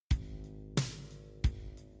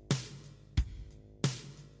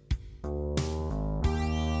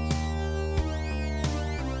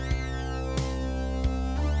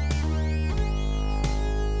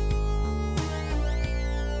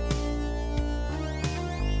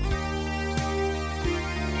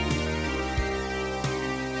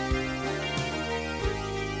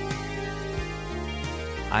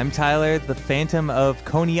I'm Tyler, the Phantom of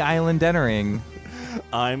Coney Island entering.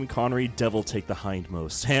 I'm Konnery, Devil Take the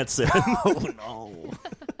Hindmost Hanson. Oh, no.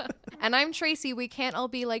 And I'm Tracey. We can't all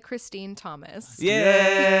be like Tracey Thomas. Yeah!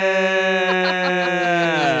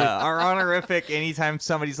 Our honorific, anytime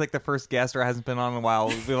somebody's like the first guest or hasn't been on in a while,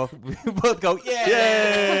 we both go, Yay!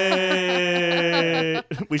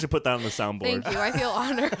 We should put that on the soundboard. Thank you. I feel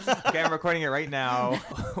honored. Okay, I'm recording it right now.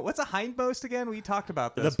 What's a hindmost again? We talked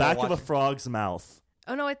about this. The back of a frog's mouth.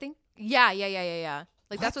 Oh, no, I think. Yeah.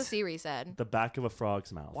 Like, that's what Siri said. The back of a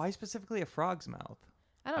frog's mouth. Why specifically a frog's mouth?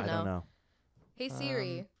 I don't know. Hey,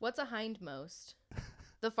 Siri, what's a hindmost?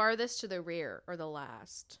 The farthest to the rear or the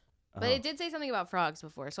last? But it did say something about frogs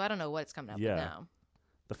before, so I don't know what it's coming up with now.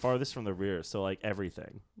 The farthest from the rear, so like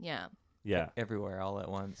everything. Yeah. Yeah. Everywhere, all at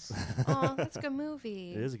once. Oh, that's a good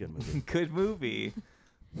movie. It is a good movie. Good movie.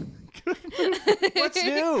 What's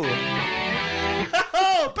new?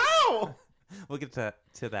 Oh, bow! We'll get to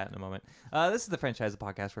that in a moment. This is the Friendchise,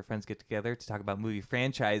 podcast where friends get together to talk about movie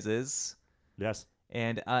franchises. Yes.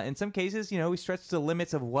 And in some cases, we stretch the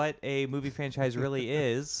limits of what a movie franchise really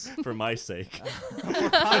is. For my sake. For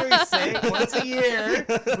Connery's sake, once a year,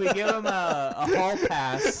 we give him a hall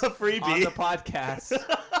pass A freebie. on the podcast.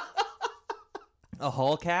 A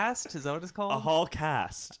hall cast? Is that what it's called? A hall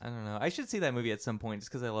cast. I don't know. I should see that movie at some point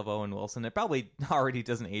just because I love Owen Wilson. It probably already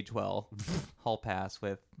doesn't age well. Hall pass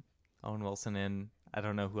with Owen Wilson and I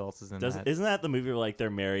don't know who else is in that. Isn't that the movie where like they're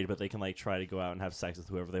married but they can like try to go out and have sex with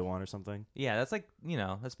whoever they want or something? Yeah, that's like,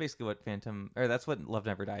 that's basically what that's what Love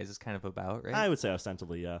Never Dies is kind of about, right? I would say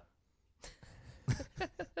ostensibly, yeah.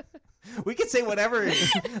 We could say whatever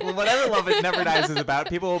Love Never Dies is about.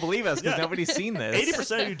 People will believe us because nobody's seen this.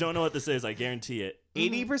 80% of you don't know what this is, I guarantee it.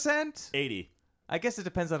 80%? 80. I guess it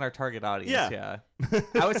depends on our target audience, yeah.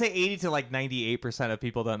 I would say 80 to like 98% of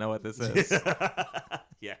people don't know what this is.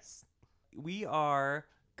 Yes. We are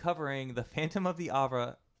covering the Phantom of the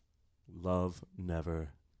Opera. Love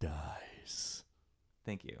Never Dies.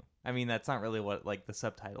 Thank you. I mean, that's not really what like the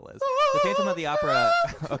subtitle is. The Phantom of the Opera.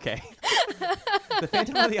 Okay. The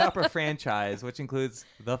Phantom of the Opera franchise, which includes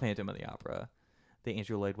The Phantom of the Opera, the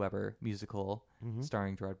Andrew Lloyd Webber musical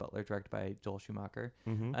starring Gerard Butler, directed by Joel Schumacher,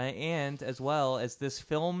 and as well as this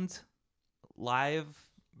filmed live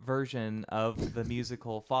version of the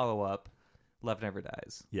musical follow-up, Love Never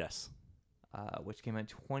Dies. Yes. Which came out in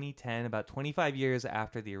 2010, about 25 years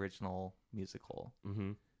after the original musical.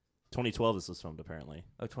 2012 this was filmed, apparently.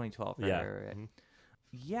 Oh, 2012. Yeah. Right.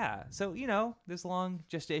 Yeah. So, there's a long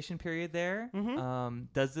gestation period there.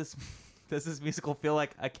 Does this musical feel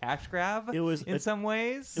like a cash grab in some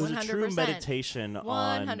ways? It was 100%. a true meditation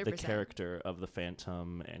on 100%. the character of the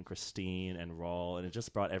Phantom and Christine and Rawl, and it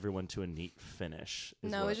just brought everyone to a neat finish.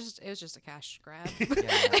 No, it was just a cash grab. Yeah.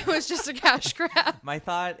 It was just a cash grab. My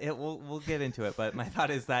thought, we'll get into it, but my thought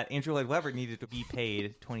is that Andrew Lloyd Webber needed to be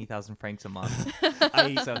paid 20,000 francs a month.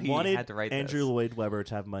 I he wanted had to write Andrew this. Lloyd Webber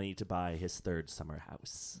to have money to buy his third summer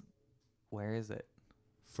house. Where is it?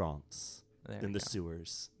 France. There In we the go.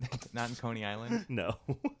 sewers. Not in Coney Island? No.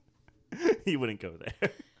 He wouldn't go there.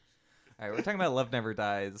 All right, we're talking about Love Never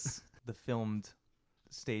Dies, the filmed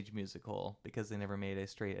stage musical, because they never made a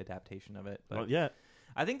straight adaptation of it. But Well, yeah.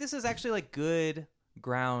 I think this is actually like good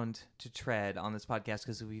ground to tread on this podcast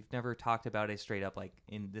because we've never talked about a straight up like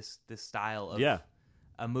in this style of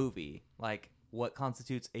a movie. Like what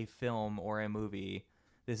constitutes a film or a movie.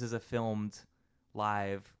 This is a filmed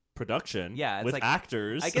live Production. Yeah, it's with like,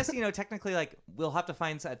 actors. I guess, technically like we'll have to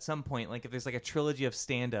find at some point like if there's like a trilogy of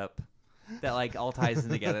stand-up that like all ties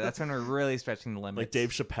in together. That's when we're really stretching the limits. Like Dave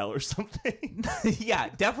Chappelle or something. Yeah,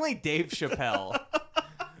 definitely Dave Chappelle.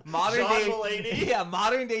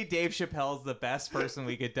 Modern day Dave Chappelle is the best person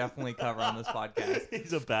we could definitely cover on this podcast.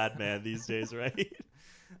 He's a bad man these days, right?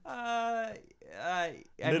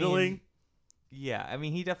 Middling. I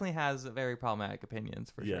mean, he definitely has very problematic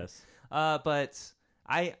opinions for sure. Yes. But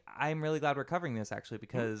I'm really glad we're covering this actually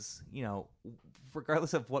because,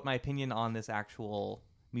 regardless of what my opinion on this actual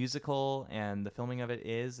musical and the filming of it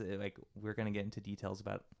is, we're going to get into details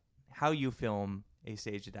about how you film a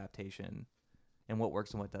stage adaptation and what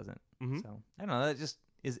works and what doesn't. So, I don't know, that just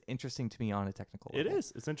is interesting to me on a technical level. It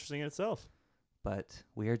is. It's interesting in itself. But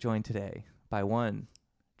we are joined today by one,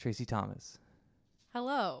 Tracey Thomas.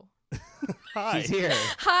 Hello. Hi. She's here.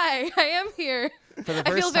 Hi, I am here. For the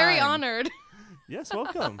I feel first very time. honored. Yes,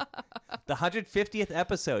 welcome. The 150th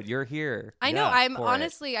episode. You're here. I know. Yeah, I'm for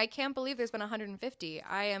honestly, I can't believe there's been 150.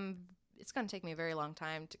 It's going to take me a very long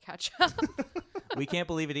time to catch up. We can't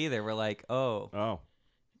believe it either. We're like, oh,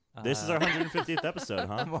 This is our 150th episode,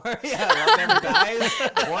 huh? Love Never Dies.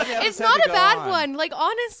 One episode It's not to a go bad on. one. Like,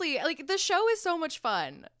 honestly, like, the show is so much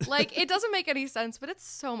fun. Like, it doesn't make any sense, but it's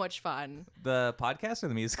so much fun. The podcast or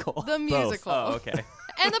the musical? The musical. Oh, okay.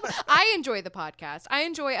 And I enjoy the podcast. I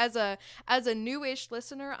enjoy, as a newish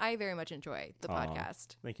listener, I very much enjoy the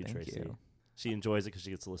podcast. Thank you, Thank Tracy. you. She enjoys it because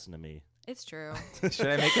she gets to listen to me. It's true. Should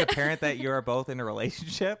I make it apparent that you are both in a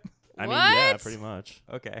relationship? I mean, yeah, What? pretty much.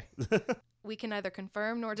 Okay. We can neither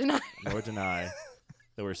confirm nor deny. Nor deny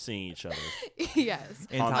that we're seeing each other. Yes.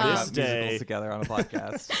 And On talking this about day- musicals together on a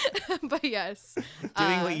podcast. But yes.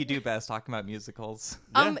 Doing what you do best, talking about musicals.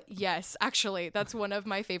 Yes, actually, that's one of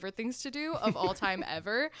my favorite things to do of all time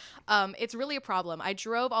ever. It's really a problem. I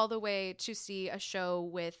drove all the way to see a show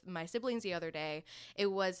with my siblings the other day. It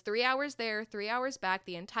was 3 hours there, 3 hours back.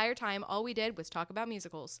 The entire time, all we did was talk about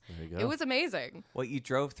musicals. There you go. It was amazing. What, you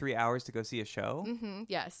drove 3 hours to go see a show?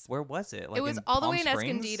 Yes. Where was it? Like It was in all the Palm way in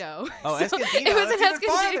Springs? Escondido. Oh, So Escondido. It was That's in even Escondido.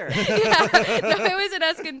 farther. Yeah, no, it was in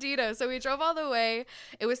Escondido. So we drove all the way.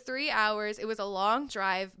 It was 3 hours. It was a long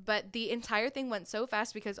drive, but the entire thing went so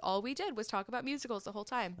fast because all we did was talk about musicals the whole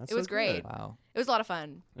time. That's it was so great. good. Wow. It was a lot of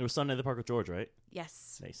fun. It was Sunday at the Park with George, right?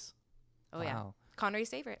 Yes. Nice. Oh yeah. Wow. Connery's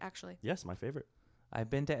favorite, actually. Yes, my favorite. I've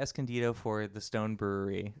been to Escondido for the Stone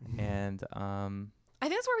Brewery, and I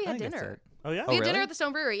think that's where we had I think that's dinner. it. Oh, yeah? We had really? dinner at the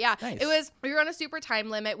Stone Brewery. Yeah. Nice. We were on a super time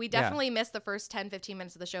limit. We definitely missed the first 10, 15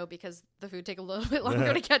 minutes of the show because the food took a little bit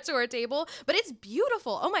longer to get to our table. But it's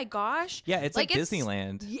beautiful. Oh my gosh. Yeah, it's like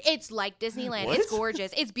Disneyland. It's like Disneyland. What? It's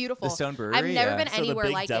gorgeous. It's beautiful. The Stone Brewery. I've never yeah. been So anywhere the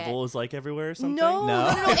big like devil it. is like everywhere or something?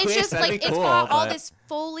 No. It's Wish just that'd like be it's cool, got all but- this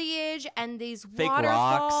foliage and these Fake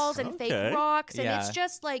waterfalls rocks. and Okay. fake rocks, and Yeah. it's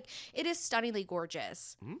just like it is stunningly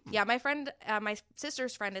gorgeous. Yeah, my friend, my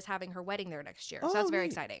sister's friend, is having her wedding there next year, so Oh, that's very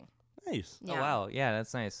neat. exciting. Nice. Yeah. Oh wow, yeah,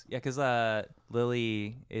 that's nice. Yeah, because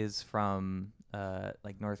Lily is from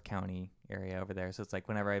like North County area over there, so it's like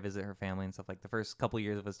whenever I visit her family and stuff, like the first couple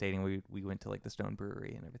years of us dating, we went to like the Stone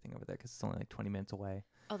Brewery and everything over there because it's only like 20 minutes away.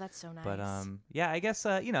 Oh, that's so nice. But yeah, I guess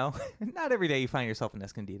not every day you find yourself in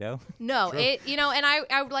Escondido. No, and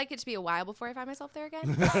I would like it to be a while before I find myself there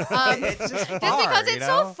again. It's just far, because you it's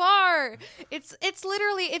know? so far. It's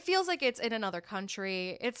literally, it feels like it's in another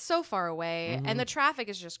country. It's so far away, and the traffic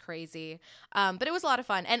is just crazy. But it was a lot of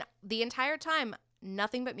fun, and the entire time,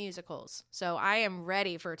 nothing but musicals. So I am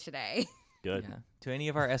ready for today. Good. Yeah. To any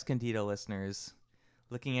of our Escondido listeners,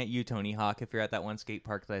 looking at you, Tony Hawk, if you're at that one skate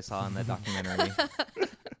park that I saw in the documentary.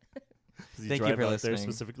 Does he Thank you drive for out there listening.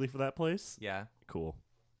 specifically for that place? Yeah. Cool.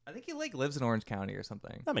 I think he like lives in Orange County or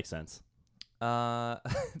something. That makes sense. That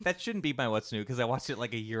shouldn't be my what's new because I watched it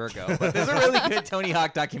like a year ago. But there's a really good Tony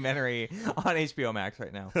Hawk documentary on HBO Max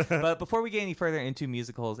right now. But before we get any further into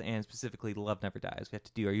musicals and specifically Love Never Dies, we have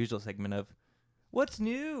to do our usual segment of What's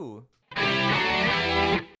New?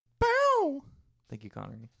 Bow! Thank you,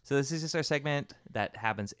 Konnery. So this is just our segment that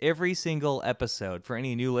happens every single episode. For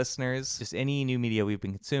any new listeners, just any new media we've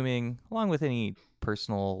been consuming, along with any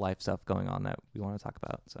personal life stuff going on that we want to talk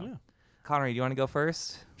about. So, Yeah. Konnery, do you want to go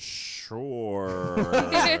first? Sure.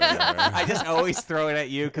 I just always throw it at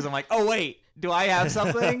you because I'm like, oh, wait, do I have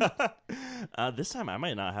something? This time I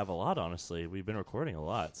might not have a lot, honestly. We've been recording a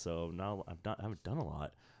lot, so now I haven't done a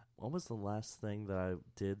lot. What was the last thing that I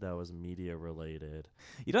did that was media related?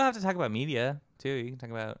 You don't have to talk about media, too. You can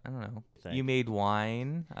talk about, I don't know. Thank You made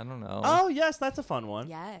wine. I don't know. Oh, yes, that's a fun one.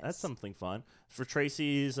 Yes. That's something fun. For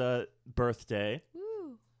Tracy's birthday,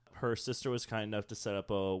 Woo. her sister was kind enough to set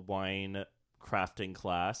up a wine crafting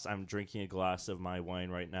class. I'm drinking a glass of my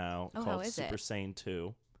wine right now Oh, how called is Super it? Saiyan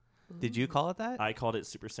 2. Did you call it that? I called it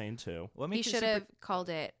Super Saiyan 2. What He makes it should super- have called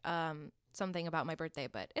it something about my birthday,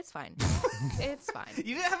 but it's fine. It's fine.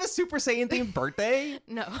 You didn't have a Super Saiyan themed birthday?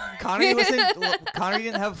 No. Connery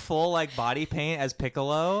didn't have full like body paint as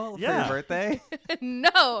Piccolo for your Yeah. birthday?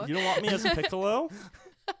 No. You don't want me as a Piccolo?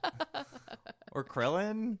 Or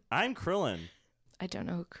Krillin? I'm Krillin. I don't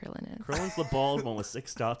know who Krillin is. Krillin's the bald one with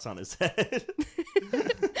 6 dots on his head.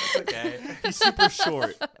 That's okay. He's super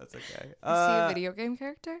short. That's okay. Is he a video game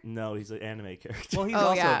character? No, he's an anime character. Well, he's Oh,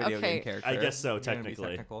 also yeah, a video okay. game character. I guess so, If you're gonna be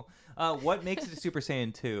technically. technical. What makes it a Super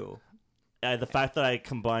Saiyan 2? The fact that I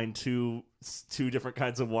combined two different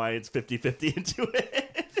kinds of wines 50-50 into it.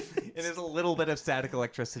 And there's a little bit of static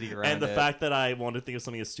electricity around And the it. fact that I wanted to think of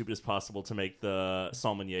something as stupid as possible to make the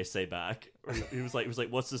sommelier say back. He was like,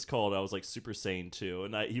 "What's this called?" I was like, "Super Saiyan 2."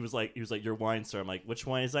 And he was like, "Your wine, sir." I'm like, "Which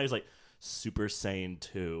wine is that?" He's like, "Super Saiyan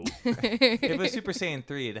 2." If it was Super Saiyan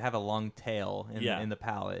 3, it'd have a long tail in the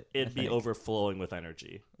palate. It'd be overflowing with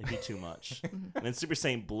energy. It'd be too much. And then Super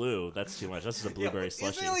Saiyan Blue, that's too much. That's just a blueberry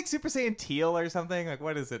slushy. Isn't it like Super Saiyan Teal or something? Like,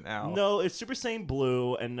 what is it now? No, it's Super Saiyan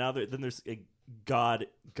Blue, and now there's a God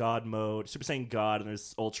God mode, Super Saiyan God, and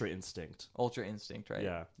there's Ultra Instinct. Ultra Instinct, right?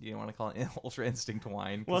 Yeah. You don't want to call it Ultra Instinct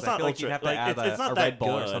wine. Well, it's I not feel like ultra. you'd have to like, add it's not a that Red Bull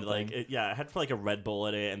good. or something. Like, I had to put like a Red Bull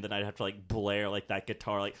in it, and then I'd have to like blare like that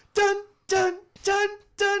guitar, like dun dun dun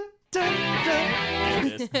dun dun dun. There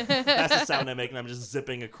it is. That's the sound I make, and I'm just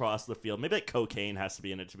zipping across the field. Maybe like cocaine has to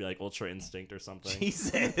be in it to be like Ultra Instinct or something.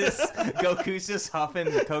 Jesus. Goku's just huffing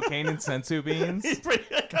cocaine and sensu beans. He's pretty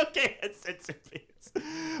cocaine and sensu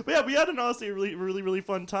beans. But yeah, we had an honestly really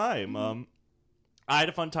fun time. I had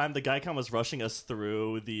a fun time. The guy kind of was rushing us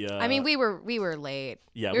through the. I mean, we were late.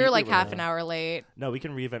 Yeah, we were like were half late. an hour late. No, we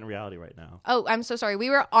can reinvent reality right now. Oh, I'm so sorry. We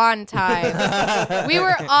were on time. We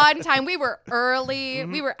were on time. We were early.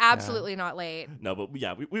 We were absolutely not late. No, but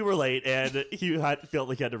yeah, we were late, and he felt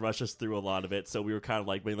like he had to rush us through a lot of it. So we were kind of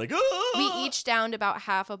like being like, "Ah!" We each downed about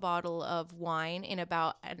half a bottle of wine in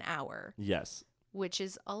about an hour, Yes, which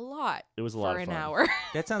is a lot. it was a lot for of an fun. hour.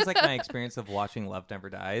 That sounds like my experience of watching Love Never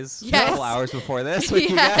Dies. Yes. A couple hours before this with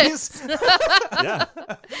Yes. you guys. Yeah,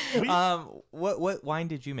 What wine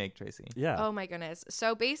did you make, Tracy? yeah. Oh my goodness.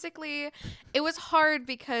 So basically, it was hard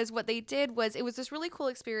because what they did was it was this really cool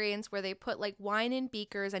experience where they put like wine in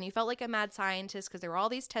beakers and you felt like a mad scientist because there were all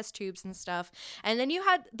these test tubes and stuff. And then you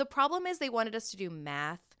had the problem is they wanted us to do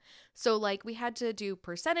math. So like we had to do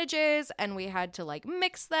percentages and we had to like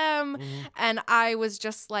mix them. And I was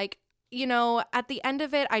just like, you know, at the end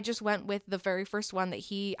of it, I just went with the very first one that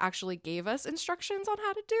he actually gave us instructions on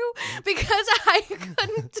how to do because I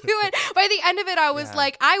couldn't do it. By the end of it, I was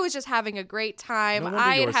like, I was just having a great time. No wonder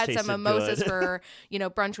I had yours had some tasted mimosas good. for, you know,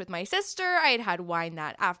 brunch with my sister. I had had wine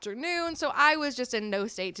that afternoon. So I was just in no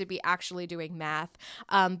state to be actually doing math.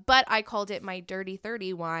 But I called it my Dirty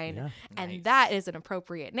 30 wine. Yeah. And Nice. that is an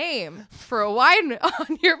appropriate name for a wine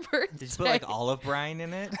on your birthday. Did you put like olive brine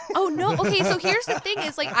in it? Oh no. Okay, so here's the thing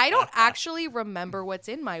is like I don't actually remember what's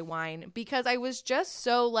in my wine because I was just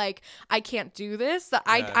so like I can't do this that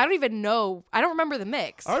I don't even know. I don't remember the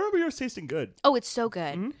mix. I remember yours tasting good. Oh, it's so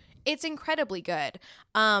good. It's incredibly good.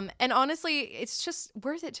 And honestly, it's just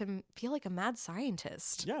worth it to feel like a mad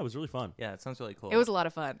scientist. Yeah, it was really fun. Yeah, it sounds really cool. It was a lot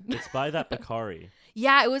of fun. It's by that Bakari.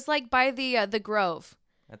 Yeah, it was like by the Grove.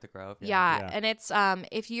 at the Grove. Yeah, and it's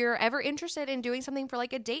if you're ever interested in doing something for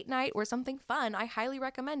like a date night or something fun, I highly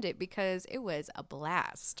recommend it because it was a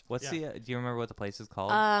blast. What's the? Do you remember what the place is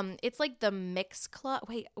called? It's like the Mix Club.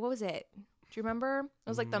 Wait, what was it? Do you remember? It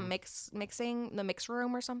was like the mix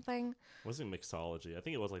room or something. It wasn't mixology. I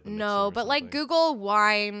think it was like the No, mix but room or like something. Google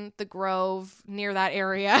wine, the Grove near that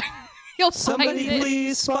area. You'll find it.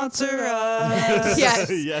 please sponsor us. Yes.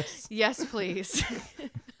 Yes. Yes, please.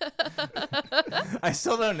 I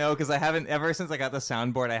still don't know because I haven't ever since I got the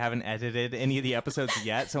soundboard. I haven't edited any of the episodes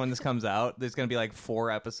yet. So when this comes out, there's gonna be like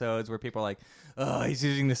 4 episodes where people are like, "Oh, he's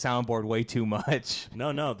using the soundboard way too much."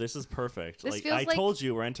 No, this is perfect. This Like feels I like- told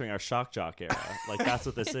you, we're entering our shock jock era. Like that's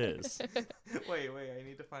what this is. wait, I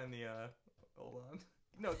need to find the. Hold on.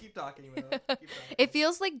 No, keep talking. Keep talking. It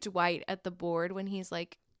feels like Dwight at the board when he's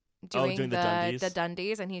like doing, doing the Dundies? the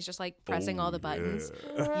Dundies and he's just like pressing Oh, all the buttons.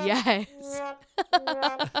 yeah. Yes.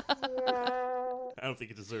 I don't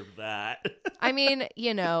think it deserved that. I mean,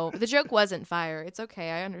 you know, the joke wasn't fire. It's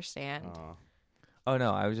okay. I understand. Aw. Oh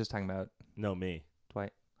no, I was just talking about No, me.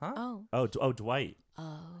 Dwight. Huh? Oh. Oh, Dwight.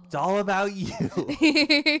 Oh. It's all about you.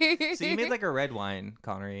 So So you made like a red wine,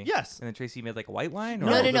 Connery. Yes. And then Tracy made like a white wine. Or?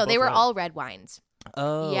 No. they're They both were red. all red wines.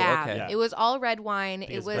 Oh, yeah. okay. Yeah. It was all red wine. It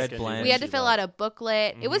Because was. red blend. We had to fill out a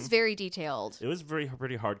booklet. It was Mhm. very detailed. It was pretty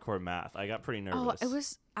hardcore math. I got pretty Oh, nervous. it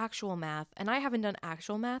was actual math, and I haven't done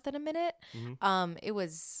actual math in a minute. Mhm. It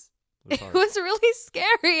was. It was It hard. was really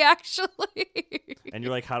scary, actually. And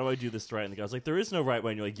you're like, how do I do this right? And the guy's like, there is no right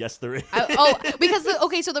way. And you're like, yes, there is.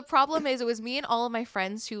 Because so the problem is it was me and all of my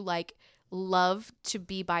friends who like love to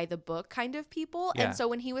be by the book kind of people. Yeah. And so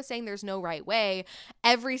when he was saying there's no right way,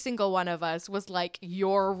 every single one of us was like,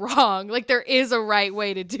 you're wrong. Like there is a right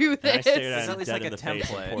way to do And I this. stared There's at at him least, dead like, in a the face and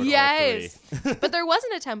template. poured all Yes. 3. But there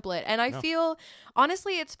wasn't a template. And I No. feel,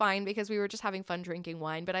 honestly, it's fine because we were just having fun drinking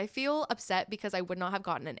wine. But I feel upset because I would not have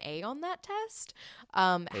gotten an A on that test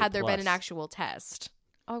had there been an plus. actual test.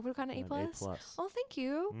 Oh, I would have gotten an A+. An A+. Oh, thank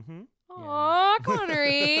you. Mm-hmm. Aw,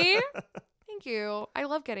 Connery. Thank you. I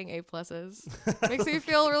love getting A+. Makes me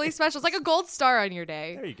feel really special. It's like a gold star on your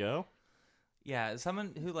day. There you go. Yeah,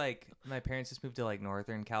 someone who like my parents just moved to like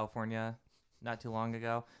Northern California not too long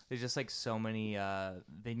ago. There's just like so many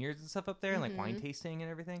vineyards and stuff up there and like wine tasting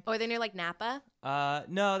and everything. Oh, are they near like Napa?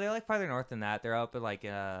 No, they're like farther north than that. They're up in like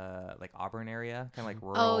Auburn area, kind of like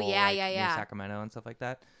rural. Oh, yeah, like, yeah, near yeah. Sacramento and stuff like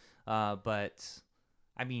that. But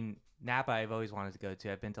I mean, Napa, I've always wanted to go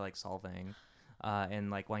to. I've been to like Solvang,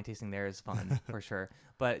 and like wine tasting there is fun for sure.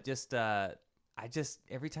 But just I I just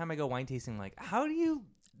every time I go wine tasting, like, how do you?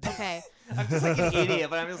 Okay. I'm just like an idiot,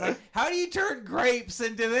 but I'm just like, how do you turn grapes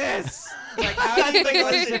into this? Like, how do you make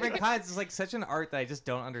all these different kinds? It's like such an art that I just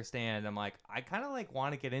don't understand. I'm like, I kind of like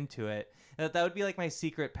want to get into it. That would be like my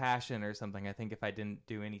secret passion or something. I think if I didn't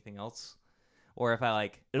do anything else, or if I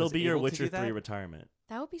like, it'll was be your able to Witcher do that. 3 retirement.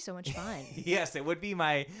 That would be so much fun. Yes, it would be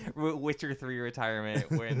my Witcher 3 retirement.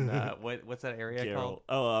 When what's that area called?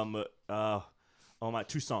 Oh my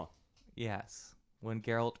Toussaint. Yes. When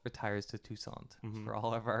Geralt retires to Toussaint, for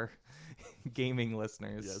all of our gaming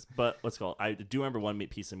listeners. Yes, but let's go. I do remember one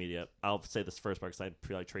piece of media. I'll say this first part because I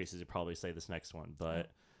feel like Tracy's would probably say this next one.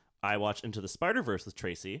 But I watched Into the Spider-Verse with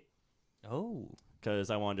Tracy. Oh.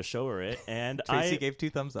 Because I wanted to show her it. And Tracy gave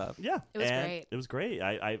 2 thumbs up. Yeah. It was great. It was great.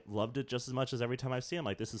 I loved it just as much as every time I've seen it. I'm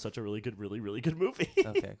like, this is such a really good movie.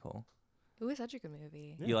 Okay, cool. It was such a good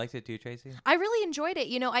movie. You liked it too, Tracy? I really enjoyed it.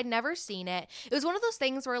 You know, I'd never seen it. It was one of those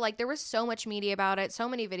things where like there was so much media about it, so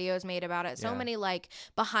many videos made about it, so many like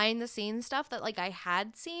behind the scenes stuff that like I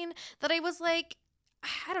had seen that I was like,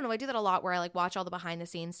 I don't know. I do that a lot where I like watch all the behind the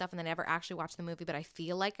scenes stuff and then never actually watch the movie, but I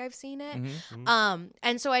feel like I've seen it.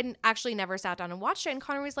 And so I actually never sat down and watched it. And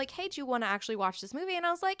Konnery was like, hey, do you want to actually watch this movie? And I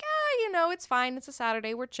was like, you know, it's fine. It's a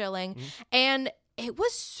Saturday. We're chilling. And it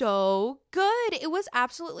was so good. It was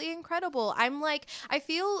absolutely incredible. I'm like, I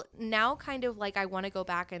feel now kind of like I want to go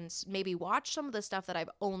back and maybe watch some of the stuff that I've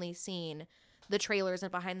only seen the trailers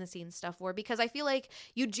and behind the scenes stuff for, because I feel like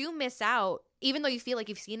you do miss out, even though you feel like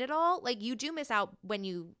you've seen it all, like you do miss out when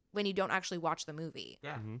you don't actually watch the movie.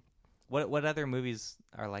 Yeah. What other movies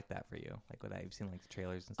are like that for you? Like what I've seen, like the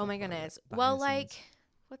trailers and stuff. Oh my goodness. Behind Well, the like scenes.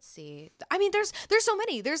 let's see. I mean, there's so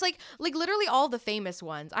many. There's like literally all the famous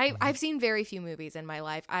ones. I've seen very few movies in my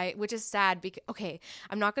life. Which is sad because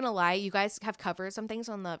I'm not gonna lie, you guys have covered some things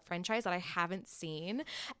on the Friendchise that I haven't seen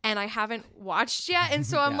and I haven't watched yet, and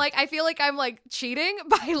so I'm like, I feel like I'm like cheating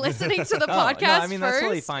by listening to the podcast. No, I mean first. that's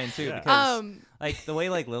really fine too, because like the way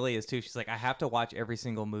like Lily is too. She's like, I have to watch every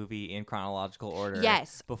single movie in chronological order.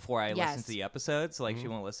 Yes. Before I listen to the episode, so like she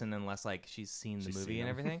won't listen unless like she's seen the movie and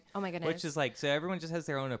everything. Oh my goodness. Which is like, so everyone just has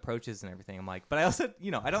their own approaches and everything. I'm like, but I also, you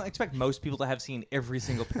know, I don't expect most people to have seen every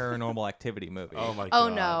single Paranormal Activity movie. Oh my god. Oh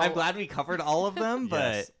no. I'm glad we covered all of them,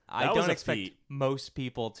 but Yes. I That was don't a expect feat. most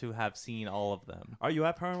people to have seen all of them. Are you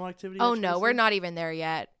at Paranormal Activity? Oh yet, no, Tracy? we're not even there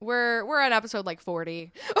yet. We're on episode like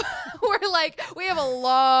 40. We're like, we have a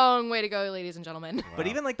long way to go, ladies and gentlemen. Wow. But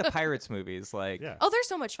even like the Pirates movies, like Yeah. Oh, they're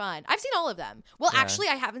so much fun. I've seen all of them. Well, Yeah. actually,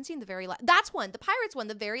 I haven't seen the very last. That's one, the Pirates one,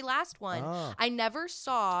 the very last one. Oh. I never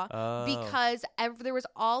saw Oh. because there was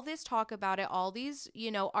all this talk about it, all these,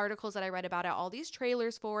 you know, articles that I read about it, all these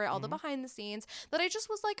trailers for it, all the behind the scenes, that I just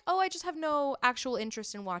was like, oh, I just have no actual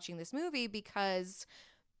interest in watching this movie because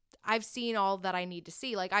I've seen all that I need to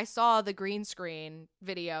see. Like, I saw the green screen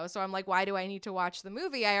video, so I'm like, why do I need to watch the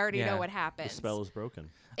movie? I already know what The happens. spell is broken.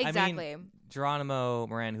 Exactly. I mean, Geronimo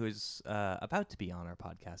Moran, who is about to be on our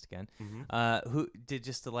podcast again, who did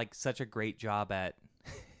just like such a great job at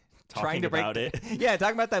trying to break about it. Yeah,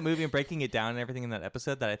 talking about that movie and breaking it down and everything in that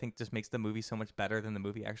episode that I think just makes the movie so much better than the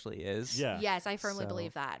movie actually is. Yeah. Yes, I firmly So,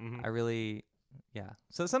 believe that. I really. Yeah.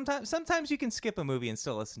 So sometimes you can skip a movie and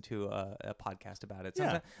still listen to a podcast about it.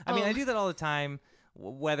 Yeah. I mean, I do that all the time,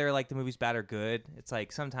 whether like the movie's bad or good. It's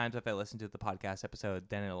like sometimes if I listen to the podcast episode,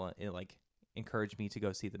 then it'll like encourage me to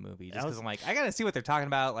go see the movie just because I'm like, I gotta see what they're talking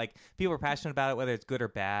about. Like, people are passionate about it, whether it's good or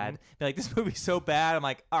bad. Be like, this movie's so bad, I'm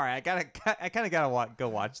like, all right, I kind of gotta go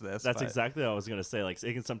watch this. That's exactly what I was gonna say. Like,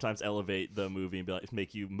 it can sometimes elevate the movie and be like,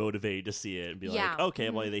 make you motivated to see it and be like, okay,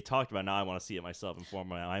 well, they talked about it, now I want to see it myself and form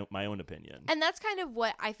my own opinion. And that's kind of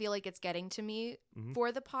what I feel like it's getting to me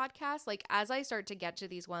for the podcast. Like, as I start to get to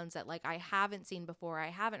these ones that like I haven't seen before, I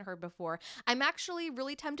haven't heard before, I'm actually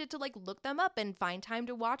really tempted to like look them up and find time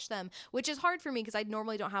to watch them, which is hard for me because I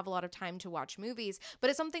normally don't have a lot of time to watch movies. But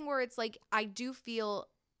it's something where it's like, I do feel,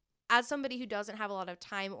 as somebody who doesn't have a lot of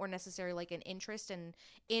time or necessarily like an interest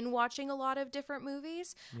in watching a lot of different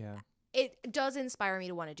movies, it does inspire me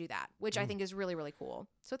to want to do that, which I think is really, really cool.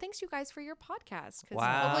 So thanks you guys for your podcast, because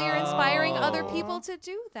hopefully you're inspiring other people to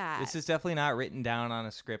do that. This is definitely not written down on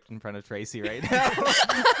a script in front of Tracy right now.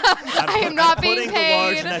 I am not being putting paid. the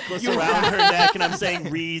large necklace around her neck and I'm saying,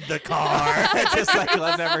 read the car. Just like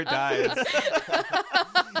Love Never Dies.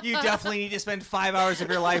 You definitely need to spend 5 hours of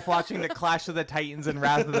your life watching the Clash of the Titans and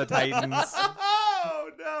Wrath of the Titans. Oh,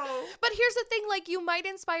 no. But here's here's the thing, like, you might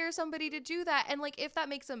inspire somebody to do that, and like if that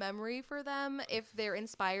makes a memory for them, if they're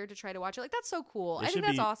inspired to try to watch it, like that's so cool. I think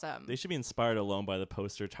that's awesome. They should be inspired alone by the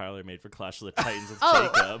poster Tyler made for Clash of the Titans with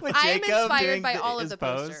Oh, Jacob. With I'm Jacob inspired doing by all of his the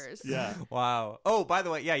pose? posters. Yeah. Wow. Oh, by the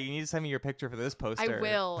way, yeah, you need to send me your picture for this poster. I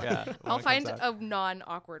will. Yeah, when I'll it find comes out. a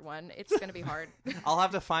non-awkward one. It's gonna be hard. I'll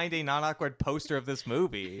have to find a non-awkward poster of this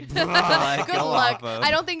movie. Good luck.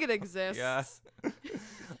 I don't think it exists. Yeah.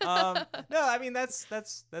 No, I mean that's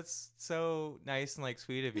so nice and like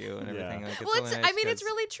sweet of you and everything. Yeah. Like, Well, really nice it's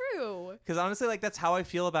really true. because honestly, like that's how I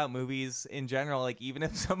feel about movies in general. Like even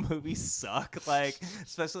if some movies suck, like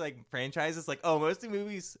especially like franchises, like most of the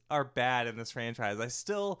movies are bad in this franchise. I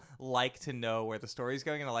still like to know where the story's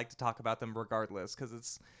going, and I like to talk about them regardless because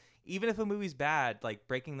it's. Even if a movie's bad, like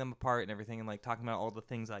breaking them apart and everything and like talking about all the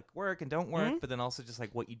things like work and don't work, but then also just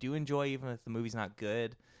like what you do enjoy, even if the movie's not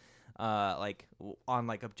good, like on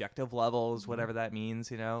like objective levels, whatever that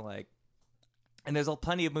means, like, and there's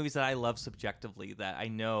plenty of movies that I love subjectively that I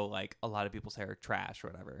know like a lot of people say are trash or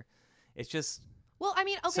whatever. It's just Well, I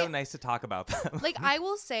mean, okay. so nice to talk about them. Like, I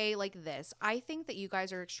will say like this. I think that you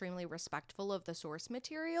guys are extremely respectful of the source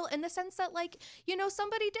material in the sense that, like,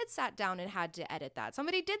 somebody did sat down and had to edit that.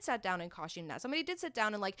 Somebody did sat down and costume that. Somebody did sit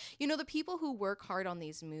down and, like, the people who work hard on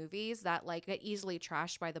these movies that, like, get easily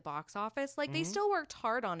trashed by the box office, like, they still worked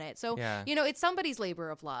hard on it. So, Yeah. It's somebody's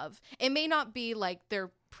labor of love. It may not be, like,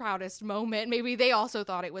 their proudest moment. Maybe they also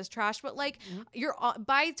thought it was trash, but like you're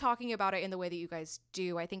by talking about it in the way that you guys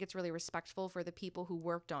do, I think it's really respectful for the people who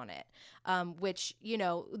worked on it, which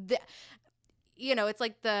it's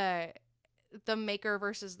like the maker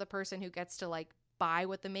versus the person who gets to like buy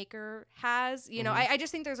what the maker has. I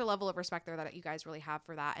just think there's a level of respect there that you guys really have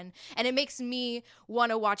for that, and it makes me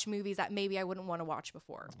want to watch movies that maybe I wouldn't want to watch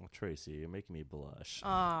before. Oh, Tracy, you're making me blush.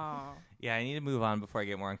 Oh. Yeah, I need to move on before I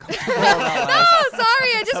get more uncomfortable. No,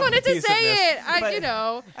 sorry, I just wanted to say it. But- I don't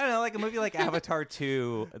know, like a movie like Avatar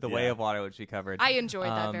 2, The Way Yeah. of Water, which we covered. I enjoyed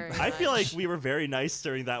that very much. I feel like we were very nice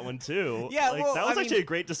during that one too. Yeah, like, well, that was I actually mean- a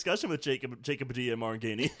great discussion with Jacob D and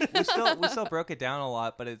Marangini. we still broke it down a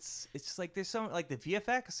lot, but it's just like there's so like the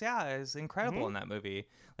VFX, is incredible in that movie.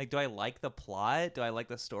 Like, do I like the plot? Do I like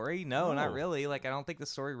the story? No, not really. Like, I don't think the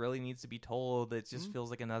story really needs to be told. It just feels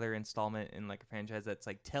like another installment in like a franchise that's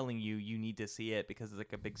like telling you need to see it because it's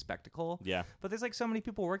like a big spectacle. Yeah. But there's like so many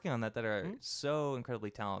people working on that are so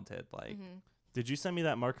incredibly talented. Like, Did you send me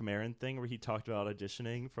that Mark Maron thing where he talked about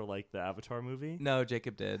auditioning for like the Avatar movie? no,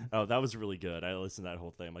 Jacob did. Oh, that was really good. I listened to that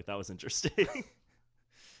whole thing. I'm like, that was interesting.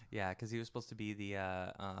 Yeah, because he was supposed to be the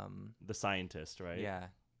The scientist, right? yeah,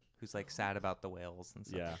 who's like sad about the whales and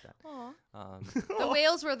stuff Yeah. like that. Aw. The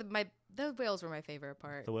whales were my favorite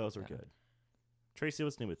part. The whales were good. Tracy,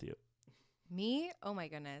 what's new with you? Me? Oh my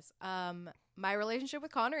goodness. My relationship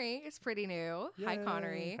with Konnery is pretty new. Hi, Yay.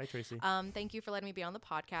 Konnery. Hi, Tracy. Thank you for letting me be on the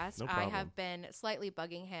podcast. No I problem. have been slightly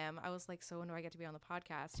bugging him. I was like, so when do I get to be on the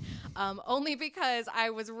podcast? Only because I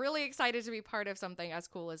was really excited to be part of something as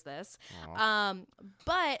cool as this.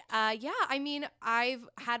 But I mean, I've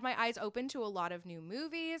had my eyes open to a lot of new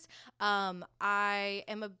movies. I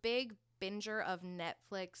am a big binger of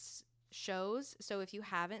Netflix shows. So if you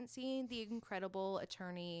haven't seen The Incredible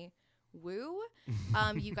Attorney Woo,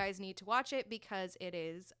 you guys need to watch it because it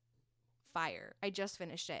is fire. I just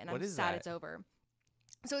finished it and What I'm is sad that? it's over.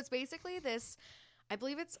 So it's basically this, I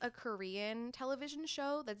believe it's a Korean television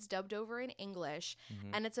show that's dubbed over in English,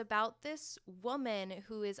 and it's about this woman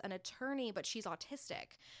who is an attorney, but she's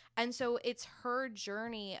autistic. And so it's her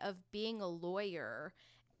journey of being a lawyer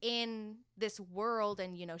in this world,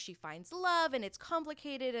 and she finds love, and it's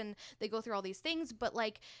complicated, and they go through all these things, but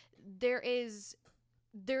like there is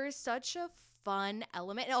such a fun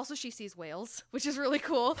element, and also she sees whales, which is really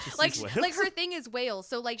cool. Like her thing is whales,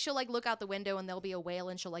 so like she'll like look out the window and there'll be a whale,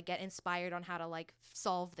 and she'll like get inspired on how to like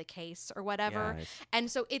solve the case or whatever. Nice.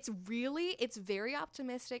 And so it's very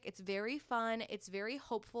optimistic, it's very fun, it's very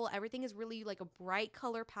hopeful. Everything is really like a bright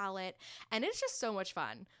color palette, and it's just so much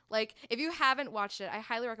fun. Like, if you haven't watched it, I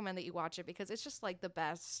highly recommend that you watch it because it's just like the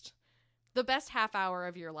best half hour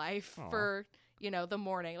of your life. Aww. For the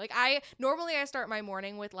morning. Like, I start my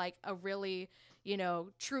morning with like a really,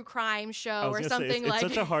 true crime show or something. It's like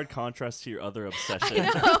such a hard contrast to your other obsession. I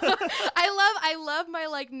know. I love my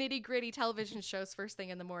like nitty gritty television shows first thing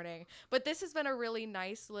in the morning. But this has been a really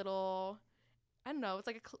nice little, I don't know, it's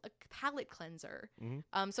like a palate cleanser.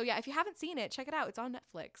 So yeah, if you haven't seen it, check it out. It's on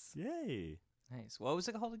Netflix. Yay. Nice. What was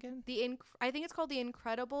it called again? I think it's called The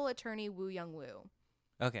Incredible Attorney Woo Young Woo.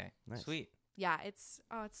 Okay, Nice. sweet. Yeah, it's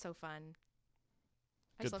so fun.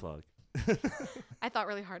 Good plug. I thought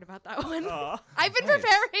really hard about that one. Aw. I've been Nice.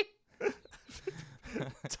 preparing.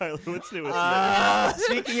 Tyler, what's new with you?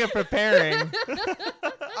 Speaking of preparing,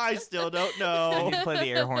 I still don't I know. need to play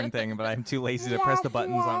the air horn thing, but I'm too lazy to press the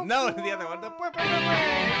buttons on. No, the other one.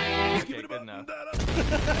 Okay, good enough.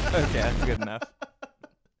 Okay, that's good enough.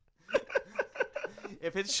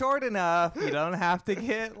 If it's short enough, you don't have to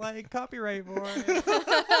get like copyright for it.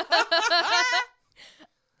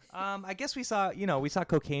 I guess we saw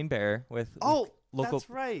Cocaine Bear with local that's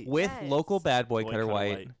right. with Yes. local bad boy, Boy Cutter Cutter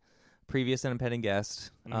White, White. previous independent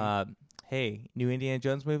guest. Hey, new Indiana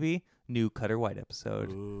Jones movie, new Cutter White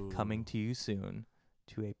episode coming to you soon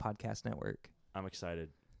to a podcast network. I'm excited.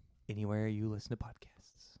 Anywhere you listen to podcasts.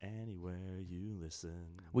 Anywhere you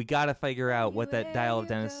listen. We gotta figure out what that dial of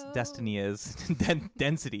destiny is.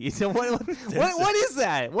 Density. So what is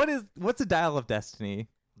that? What's a dial of destiny?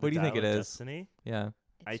 What do you think it is? Destiny? Yeah.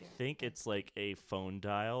 I think it's like a phone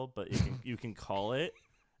dial, but you can call it.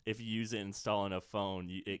 If you use it install on a phone,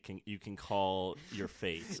 you can call your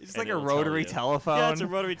fate. It's and like a it'll tell rotary you. telephone. Yeah, it's a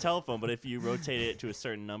rotary telephone. But if you rotate it to a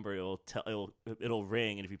certain number, it'll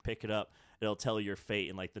ring, and if you pick it up, it'll tell your fate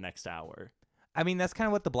in like the next hour. I mean, that's kind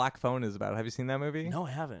of what The Black Phone is about. Have you seen that movie? No,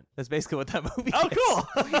 I haven't. That's basically what that movie Oh, is.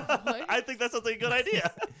 cool. what? I think that sounds like a good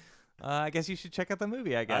idea. I guess you should check out the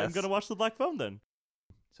movie, I guess. I'm gonna watch The Black Phone then.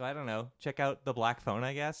 So I don't know. Check out The Black Phone,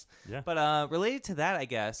 I guess. Yeah. But related to that, I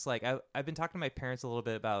guess, like I've been talking to my parents a little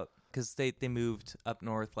bit about, because they moved up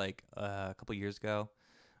north like a couple years ago.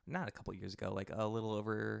 Not a couple years ago, like a little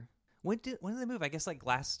over. When did they move? I guess like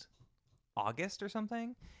last August or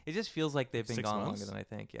something. It just feels like they've been 6 gone months? longer than I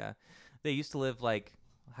think. Yeah. They used to live like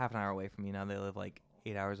half an hour away from me. Now they live like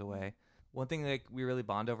 8 hours away. One thing like we really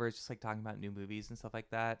bond over is just like talking about new movies and stuff like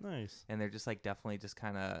that. Nice. And they're just like definitely just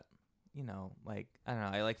kind of, like, I don't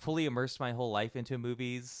know, I like fully immersed my whole life into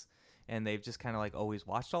movies, and they've just kind of like always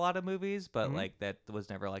watched a lot of movies, but like that was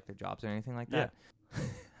never like their jobs or anything like that.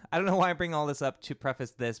 I don't know why I'm bringing all this up to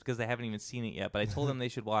preface this, because they haven't even seen it yet, but I told them they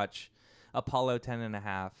should watch Apollo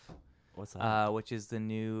 10.5. What's that? Which is the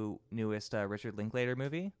newest Richard Linklater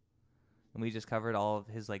movie. And we just covered all of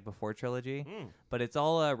his like before trilogy, but it's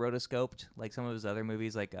all rotoscoped, like some of his other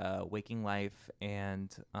movies, like Waking Life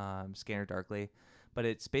and Scanner Darkly. But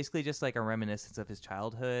it's basically just like a reminiscence of his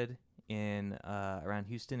childhood in around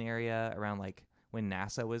Houston area, around like when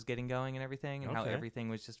NASA was getting going and everything, and how Okay. everything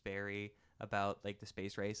was just very about like the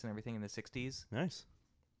space race and everything in the 60s. Nice.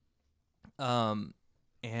 And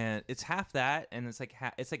it's half that, and it's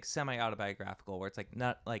like semi-autobiographical, where it's like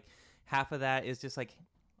not like half of that is just like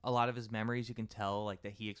a lot of his memories. You can tell like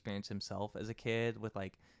that he experienced himself as a kid with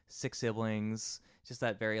like 6 siblings, just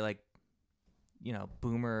that very like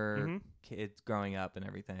boomer kids growing up and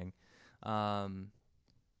everything,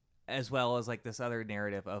 as well as like this other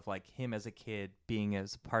narrative of like him as a kid being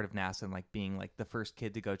as part of NASA and like being like the first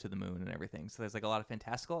kid to go to the moon and everything. So there's like a lot of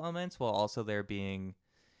fantastical elements, while also there being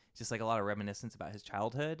just like a lot of reminiscence about his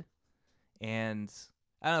childhood. And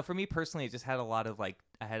I don't know, for me personally, it just had a lot of like,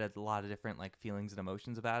 I had a lot of different like feelings and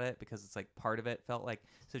emotions about it, because it's like part of it felt like,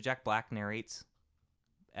 so Jack Black narrates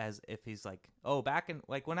as if he's like, oh, back in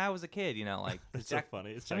like when I was a kid, like It's Jack, so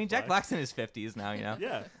funny. It's Jack Black's in his 50s now,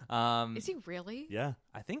 Yeah. Is he really? Yeah.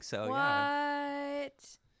 I think so. What? Yeah,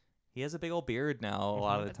 he has a big old beard now a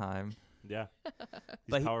lot of the time. Yeah. He's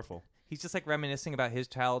But powerful. He's just like reminiscing about his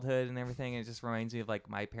childhood and everything, and it just reminds me of like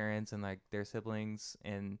my parents and like their siblings,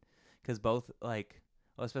 and because both like,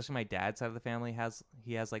 well, especially my dad's side of the family has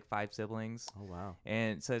like 5 siblings. Oh wow.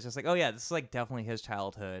 And so it's just like, oh yeah, this is like definitely his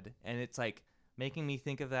childhood, and it's like making me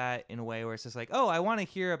think of that in a way where it's just like, oh, I want to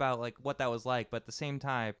hear about like what that was like, but at the same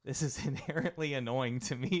time, this is inherently annoying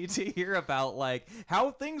to me to hear about like how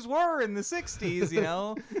things were in the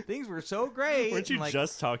 60s. Things were so great. Weren't you and, like,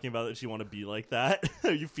 just talking about that you want to be like that?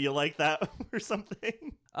 You feel like that or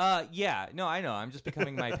something? Yeah, no, I know. I'm just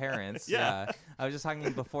becoming my parents. Yeah. I was just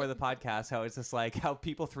talking before the podcast how it's just like how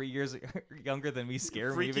people 3 years younger than me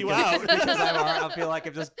scare Freak me you because, out. because I feel like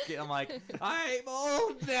I'm like, I'm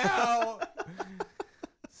old now.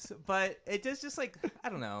 But it does just like, I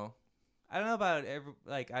don't know about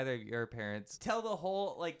either of your parents tell the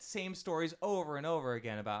whole like same stories over and over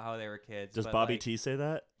again about how they were kids. Does but, Bobby like, T say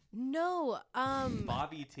that? No.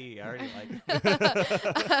 Bobby T. I already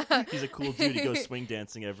like. He's a cool dude. He goes swing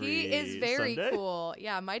dancing every He is very Sunday. cool.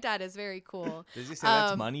 Yeah, my dad is very cool. Does he say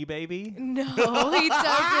that's money, baby? No, he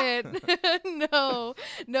doesn't. No.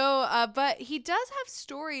 But he does have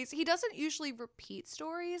stories. He doesn't usually repeat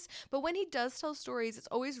stories, but when he does tell stories, it's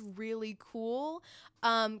always really cool.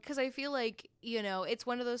 Because I feel like, it's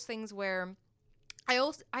one of those things where I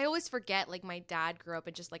always forget like my dad grew up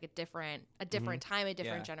in just like a different time, a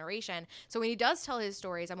different generation. So when he does tell his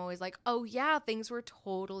stories, I'm always like, oh yeah, things were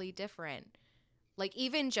totally different. Like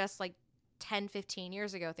even just like 10, 15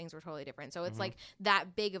 years ago, things were totally different. So it's like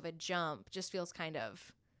that big of a jump just feels kind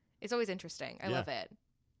of, it's always interesting. I love it.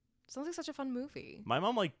 Sounds like such a fun movie. My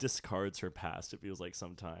mom like discards her past, it feels like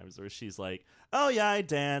sometimes, where she's like, oh yeah, I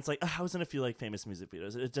dance. Like, I was in a few like famous music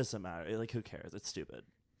videos. It doesn't matter. Like, who cares? It's stupid.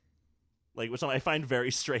 Like, which I find very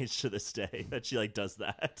strange to this day that she like does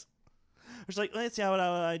that. She's like, let's see how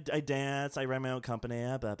I dance. I run my own company.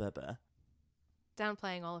 Blah, blah, blah.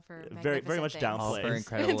 Downplaying all of her very much things. All of her downplays.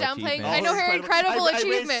 incredible Downplaying. achievements. I know her incredible I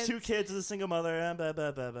achievements. raised 2 kids as a single mother. Blah,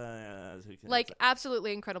 blah, blah, blah. Who cares? Like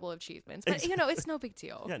absolutely incredible achievements, but you know it's no big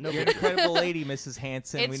deal. Yeah, no. You're an incredible lady, Mrs.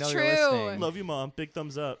 Hanson. We It's know true. you're listening. Love you, Mom. Big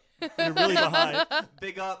thumbs up. You're really behind.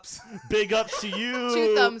 Big ups. Big ups to you.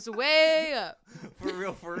 2 thumbs way up. For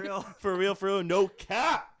real, for real. For real, for real. No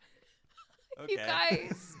cap. Okay. You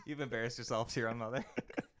guys. You've embarrassed yourself to your own mother.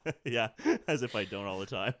 Yeah, as if I don't all the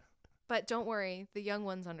time. But don't worry, the young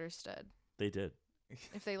ones understood They did.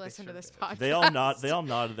 if they listen to sure this did. podcast. They all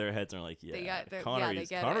nodded their heads and are like, yeah, they Connery's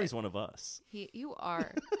get Connery's it. one of us. You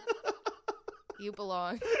are. You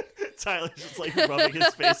belong. Tyler's just like rubbing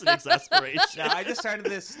his face in exasperation. No, I just started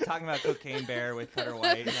this talking about Cocaine Bear with Cutter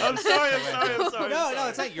White. I'm sorry. No,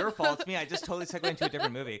 it's not your fault. It's me. I just totally segued into a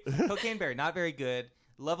different movie. Cocaine Bear, not very good.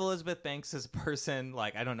 Love Elizabeth Banks as a person.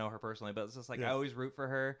 Like, I don't know her personally, but it's just like I always root for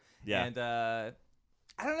her. Yeah. And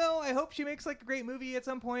I don't know. I hope she makes like a great movie at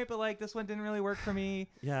some point, but like this one didn't really work for me.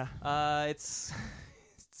 Yeah. It's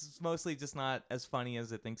mostly just not as funny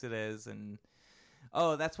as it thinks it is, and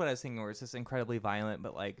that's what I was thinking. Where it's just incredibly violent,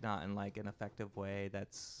 but like not in like an effective way.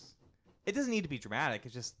 It doesn't need to be dramatic.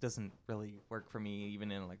 It just doesn't really work for me,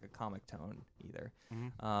 even in like a comic tone either.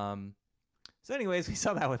 Mm-hmm. So anyways, we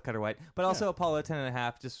saw that with Cutter White, but also Apollo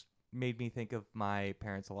 10.5 just made me think of my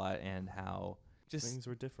parents a lot and how just Things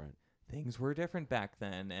were different. Things were different back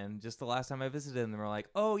then. And just the last time I visited them, they were like,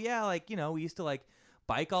 oh yeah, like, you know, we used to like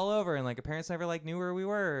bike all over and like our parents never like knew where we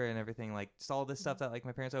were and everything. Like just all this stuff that like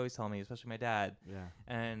my parents always tell me, especially my dad. Yeah.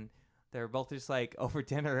 And they're both just like over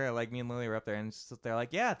dinner, like me and Lily were up there and they're like,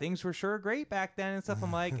 yeah, things were sure great back then and stuff.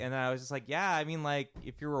 I'm like, and I was just like, yeah, I mean, like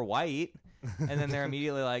if you were white. And then they're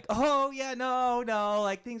immediately like, oh yeah, no,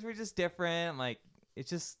 like things were just different. I'm like, it's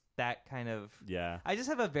just that kind of. Yeah. I just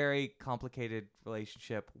have a very complicated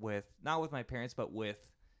relationship with, not with my parents, but with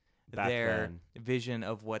Back their then. vision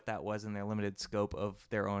of what that was in their limited scope of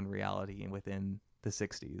their own reality within the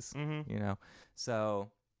 60s, you know? So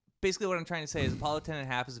basically what I'm trying to say is Apollo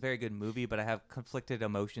 10.5 is a very good movie, but I have conflicted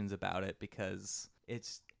emotions about it because it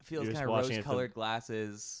feels You're kind just of watching it rose-colored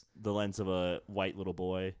glasses. The lens of a white little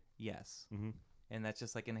boy. Yes. Mm-hmm. And that's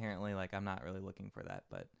just like inherently like I'm not really looking for that,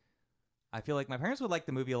 but I feel like my parents would like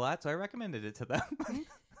the movie a lot, so I recommended it to them.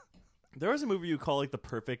 There was a movie you call like the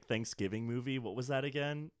perfect Thanksgiving movie. What was that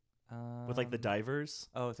again? With like the divers?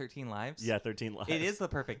 Oh, 13 Lives? Yeah, 13 Lives. It is the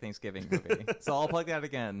perfect Thanksgiving movie. So I'll plug that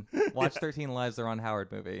again. Watch 13 Lives, the Ron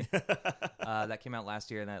Howard movie. That came out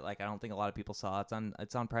last year, and that like I don't think a lot of people saw.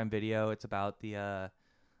 It's on Prime Video. It's about the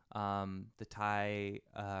Thai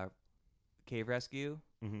cave rescue.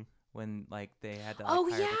 Mm-hmm. When like they had to like, Oh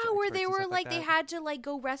hire a bunch yeah, of where experts they and were stuff like they that. had to like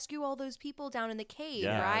go rescue all those people down in the cave,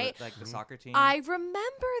 Yeah, right? Like the soccer team. I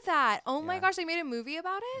remember that. Oh my Yeah. gosh, they made a movie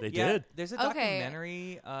about it? They Yeah, did. there's a Okay.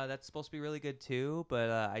 documentary that's supposed to be really good too, but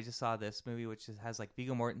I just saw this movie which has like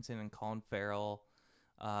Viggo Mortensen and Colin Farrell.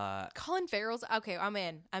 Colin Farrell's okay. I'm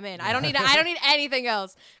in. I don't need anything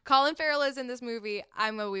else. Colin Farrell is in this movie.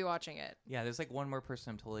 I'm gonna be watching it. Yeah, there's like one more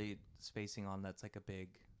person I'm totally spacing on that's like a big.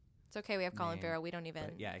 It's okay. We have Colin Name. Farrell. We don't even.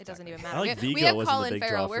 But yeah, It doesn't exactly. even I matter. like we Viggo have wasn't the Colin big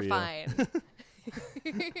Farrell. draw We're for you.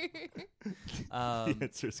 fine. The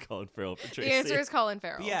answer is Colin Farrell for Tracey. The answer is Colin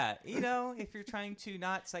Farrell. But yeah, you know, if you're trying to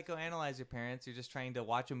not psychoanalyze your parents, you're just trying to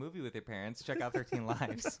watch a movie with your parents. Check out 13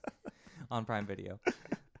 Lives on Prime Video.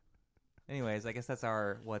 Anyways, I guess that's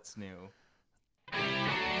our what's new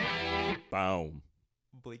Boom.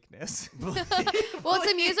 bleakness. Well, it's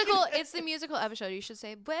a musical. It's the musical episode. You should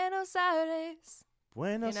say Buenos Aires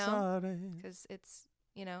Buenos You know? Aires. because it's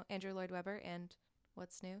Andrew Lloyd Webber and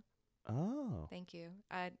what's new. Oh. Thank you.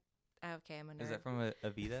 Okay, I'm a nerd. Is that from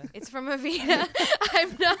Evita? It's from Evita.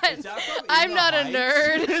 I'm not. Is that from I'm In the not a Heights?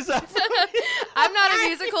 nerd. Is that I'm not a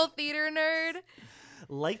musical theater nerd.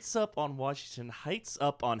 Lights up on Washington, Heights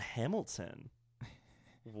up on Hamilton.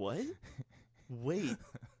 What? Wait.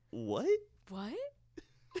 What? What?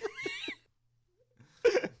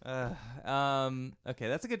 Okay,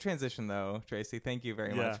 that's a good transition though, Tracy. Thank you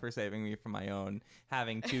very much for saving me from my own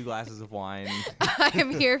having 2 glasses of wine. I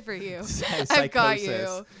am here for you. I've got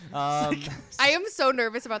you. I am so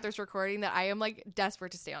nervous about this recording that I am like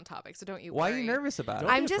desperate to stay on topic. So don't you worry. Why are you nervous about it?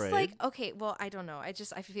 I'm just like, okay, well, I don't know. I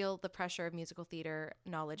feel the pressure of musical theater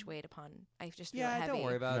knowledge weighed upon. I just feel heavy. Don't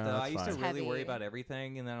worry about it though. I used to really heavy. worry about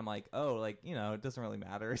everything, and then I'm like, oh, like, you know, it doesn't really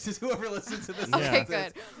matter. It's just whoever listens to this. Okay,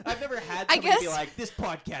 good. I've never had somebody be like, this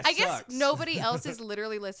podcast I guess sucks. nobody else is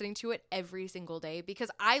literally listening to it every single day because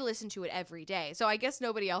I listen to it every day. So I guess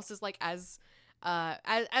nobody else is like as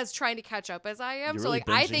trying to catch up as I am. You're so really like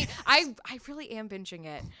I binging think I really am binging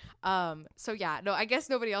it. So yeah, no, I guess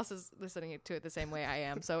nobody else is listening to it the same way I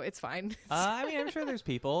am. So it's fine. I mean, I'm sure there's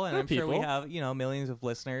people, and I'm sure we have, you know, millions of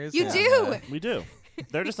listeners. You and, do. We do.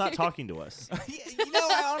 They're just not talking to us. You know,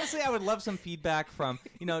 honestly, I would love some feedback from,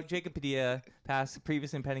 you know, Jacob Padilla,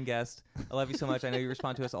 previous impending guest. I love you so much. I know you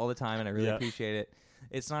respond to us all the time, and I really appreciate it.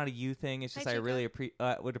 It's not a you thing. It's just I really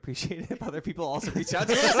would appreciate it if other people also reach out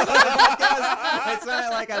to us. It's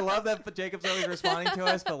not like I love that Jacob's always responding to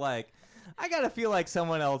us, but like I gotta feel like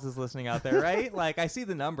someone else is listening out there, right? Like I see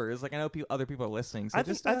the numbers. Like I know other people are listening. So I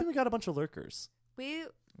think we got a bunch of lurkers.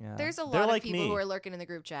 There's a They're lot like of people me. who are lurking in the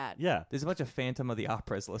group chat. Yeah. There's a bunch of Phantom of the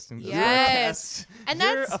Operas listening to this Yes. podcast. And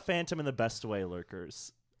You're that's a phantom in the best way,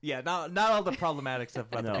 lurkers. Yeah, not all the problematic stuff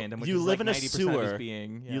about the fandom, which you is live like in a 90% sewer. of his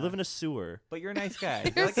being. Yeah. You live in a sewer. But you're a nice guy.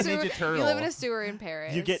 You're You're like a sewer- Ninja Turtle. You live in a sewer in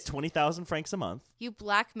Paris. You get 20,000 francs a month. You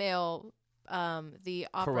blackmail the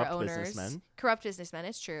opera Corrupt owners. businessmen. Corrupt businessmen.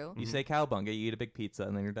 It's true. You say cowbunga, you eat a big pizza,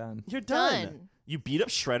 and then you're done. You're done. Done. You beat up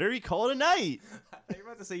Shredder, you call it a night. You're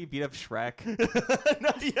about to say you beat up Shrek. No,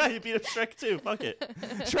 yeah, you beat up Shrek 2. Fuck it.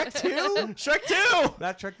 Shrek 2? Shrek 2!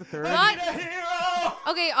 Not Shrek the Third? Not- a hero!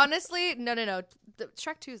 Okay, honestly, no.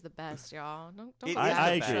 Shrek 2 is the best, y'all. Don't It go is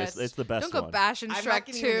I the agree. best. It's the best Don't go one. bashing I'm Shrek not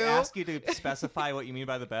going 2. to even ask you to specify what you mean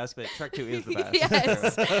by the best, but Shrek 2 is the best.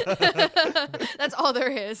 Yes. That's all there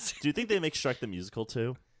is. Do you think they make Shrek the Musical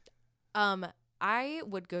too? I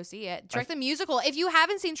would go see it. Shrek the Musical. If you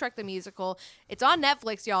haven't seen Shrek the Musical, it's on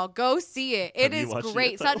Netflix, y'all. Go see it. It Have you is watched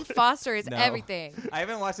great. it? Sutton Foster is No. everything. I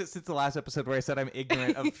haven't watched it since the last episode where I said I'm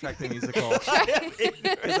ignorant of Shrek the Musical.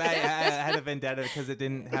 Because I had a vendetta because it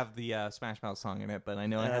didn't have the Smash Mouth song in it, but I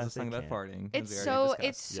know it has a song about farting. as It's we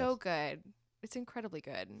already so discussed. good. It's incredibly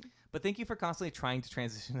good. But thank you for constantly trying to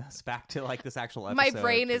transition us back to like this actual episode. My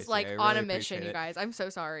brain is Tracy. like I on really a mission, appreciate you it. guys. I'm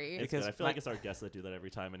so sorry. It's Because good. I feel like it's our guests that do that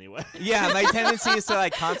every time anyway. Yeah, my tendency is to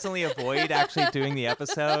like constantly avoid actually doing the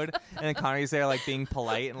episode, and then Connery's there like being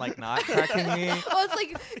polite and like not correcting me. Well, it's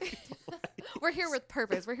like we're here with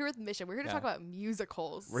purpose. We're here with mission. We're here to Yeah. talk about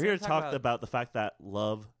musicals. We're here to talk talk about- about the fact that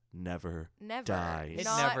love never dies. It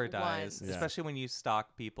Not never dies, once. Yeah. especially when you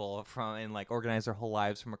stalk people from and like organize their whole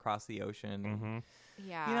lives from across the ocean. Mm-hmm.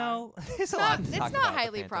 Yeah. You know, there's a It's lot. not, To it's talk not about with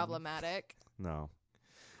highly Phantom. problematic. No.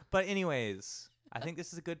 But anyways, I think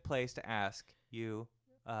this is a good place to ask you,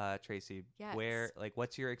 Tracy, Yes.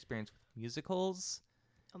 what's your experience with musicals?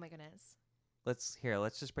 Oh my goodness. Let's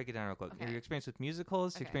just break it down real quick. Okay. Your experience with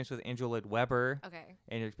musicals, Okay. your experience with Andrew Lloyd Webber, Okay.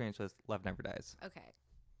 and your experience with Love Never Dies. Okay.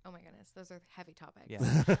 Oh my goodness. Those are heavy topics.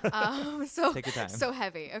 Yeah. So Take your time. so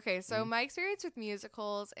heavy. Okay, so my experience with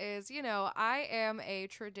musicals is, I am a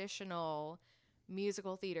traditional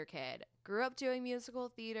musical theater kid. Grew up doing musical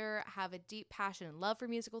theater, have a deep passion and love for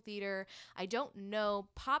musical theater. I don't know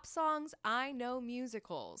pop songs, I know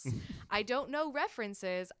musicals. I don't know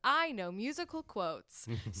references, I know musical quotes.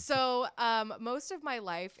 So most of my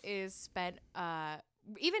life is spent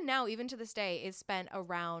even now, even to this day, is spent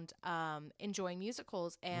around enjoying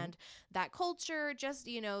musicals and that culture, just,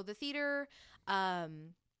 the theater.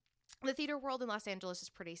 The theater world in Los Angeles is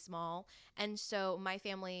pretty small, and so my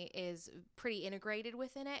family is pretty integrated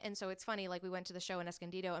within it. And so it's funny, like we went to the show in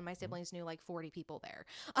Escondido, and my siblings knew like 40 people there,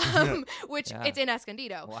 which Yeah. it's in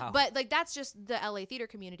Escondido. Wow. But like that's just the LA theater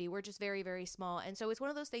community. We're just very, very small, and so it's one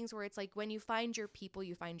of those things where it's like when you find your people,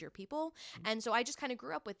 you find your people. And so I just kind of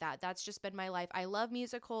grew up with that. That's just been my life. I love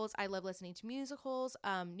musicals. I love listening to musicals,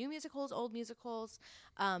 new musicals, old musicals,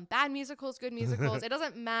 bad musicals, good musicals. It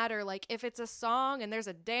doesn't matter. Like if it's a song and there's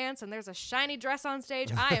a dance and there's a shiny dress on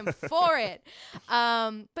stage, I am for it.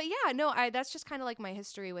 But yeah, no, that's just kind of like my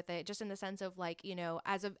history with it, just in the sense of like,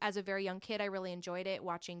 as a very young kid, I really enjoyed it,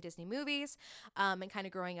 watching Disney movies, and kind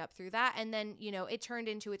of growing up through that. And then, it turned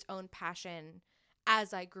into its own passion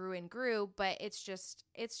as I grew and grew, but it's just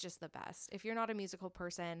the best. If you're not a musical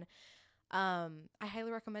person, I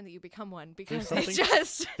highly recommend that you become one, because it's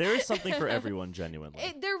just there is something for everyone, genuinely.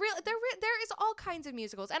 there is all kinds of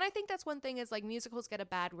musicals, and I think that's one thing is like musicals get a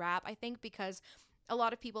bad rap. I think because a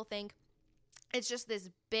lot of people think it's just this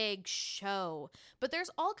big show. But there's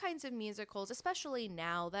all kinds of musicals, especially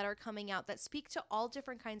now, that are coming out that speak to all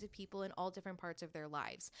different kinds of people in all different parts of their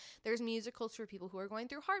lives. There's musicals for people who are going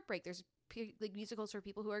through heartbreak. There's like musicals for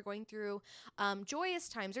people who are going through joyous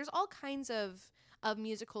times. There's all kinds of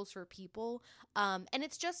musicals for people. And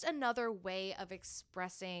it's just another way of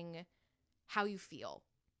expressing how you feel.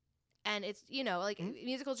 And it's, you know, like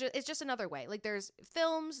musicals, it's just another way. Like there's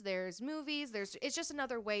films, there's movies, it's just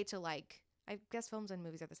another way to like, I guess films and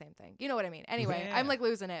movies are the same thing. You know what I mean? Anyway, I'm like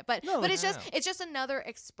losing it. But it's just another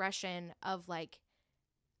expression of like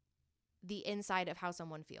the inside of how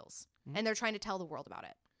someone feels. And they're trying to tell the world about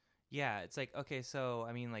it. Yeah, it's like, okay, so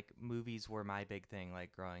I mean, like movies were my big thing,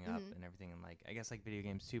 like growing up and everything, and like I guess like video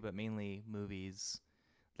games too, but mainly movies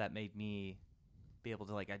that made me be able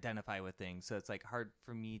to like identify with things. So it's like hard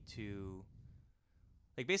for me to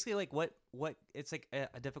like basically like what it's like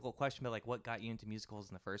a difficult question, but like what got you into musicals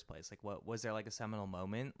in the first place? Like what was there like a seminal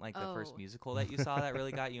moment, like the first musical that you saw that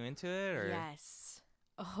really got you into it? Or Yes.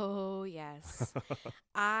 Oh yes.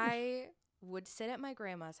 I would sit at my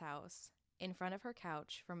grandma's house in front of her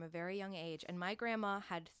couch from a very young age, and my grandma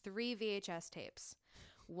had 3 VHS tapes.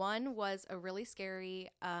 One was a really scary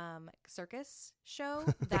circus show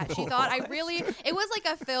that she thought it was like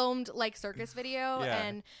a filmed like circus video,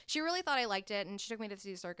 and she really thought I liked it, and she took me to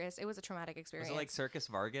see circus. It was a traumatic experience. Was it like Circus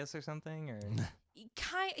Vargas or something? Or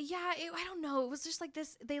I don't know. It was just like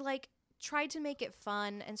this. They like tried to make it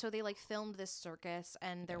fun, and so they like filmed this circus,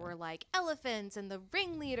 and there were like elephants and the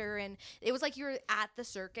ringleader, and it was like you're at the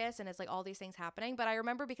circus and it's like all these things happening. But I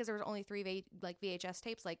remember because there was only 3 VHS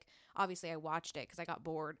tapes, like obviously I watched it because I got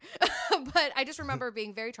bored. But I just remember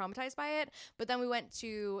being very traumatized by it. But then we went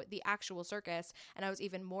to the actual circus, and I was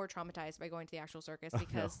even more traumatized by going to the actual circus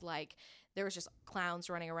because like there was just clowns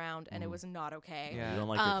running around, and it was not okay. You don't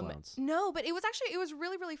like your clowns. No, but it was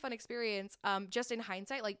really, really fun experience. Just in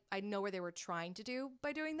hindsight, like I know where they were trying to do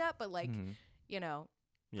by doing that, but like, you know,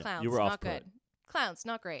 clowns, you were not good. Clowns,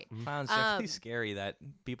 not great. Clowns definitely scary that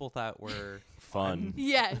people thought were fun.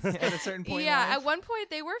 Yes. At a certain point. Yeah, at one point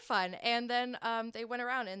they were fun, and then they went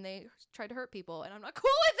around and they tried to hurt people, and I'm not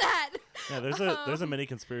cool with that. Yeah, there's a mini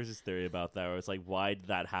conspiracy theory about that, where it's like, why did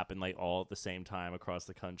that happen like all at the same time across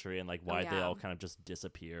the country, and like why did they all kind of just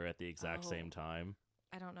disappear at the exact same time?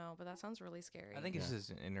 I don't know, but that sounds really scary. I think it's just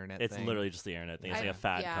an internet It's thing. literally just the internet thing. It's like a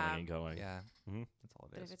fad coming and going. Yeah. That's all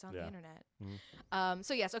it is. But if it's on the internet.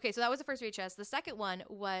 So yes, okay, so that was the first VHS. The second one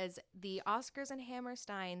was the Oscars and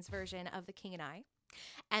Hammerstein's version of The King and I.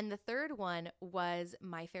 And the third one was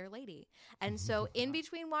My Fair Lady. And so in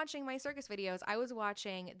between watching my circus videos, I was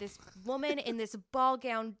watching this woman in this ball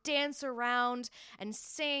gown dance around and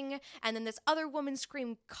sing, and then this other woman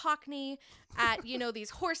scream Cockney at, you know, these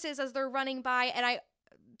horses as they're running by. And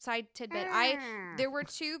side tidbit, there were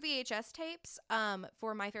 2 VHS tapes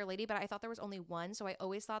for My Fair Lady, but I thought there was only one, so I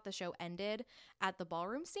always thought the show ended at the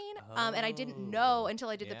ballroom scene. And I didn't know until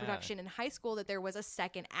I did the production in high school that there was a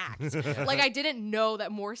second act. Like I didn't know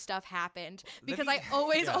that more stuff happened because I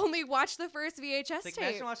always only watched the first VHS tape.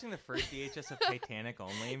 Imagine watching the first VHS of Titanic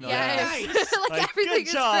only. Yes. Nice. Like everything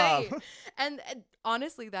is job. great. And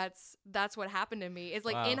honestly, that's what happened to me. It's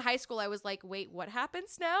like in high school, I was like, wait, what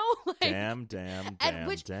happens now? Like, damn.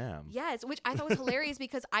 Yes, which I thought was hilarious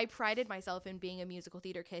because I prided myself in being a musical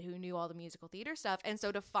theater kid who knew all the musical theater stuff, and so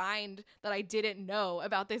to find that I didn't know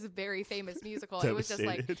about this very famous musical, it was just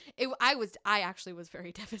like I actually was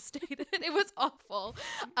very devastated. It was awful.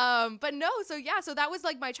 But no, so that was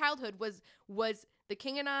like my childhood was The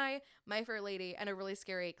King and I, My Fair Lady, and a really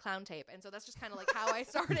scary clown tape. And so that's just kind of like how I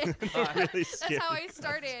started. That's how I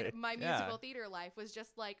started my musical theater life, was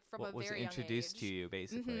just like from a very young age. Was introduced to you,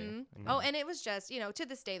 basically. Oh, and it was just, you know, to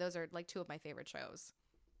this day, those are like 2 of my favorite shows.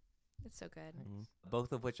 It's so good.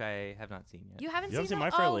 Both of which I have not seen yet. You haven't seen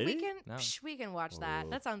My Fair Lady? We can watch that.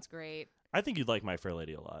 That sounds great. I think you'd like My Fair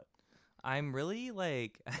Lady a lot. I'm really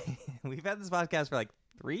like, we've had this podcast for like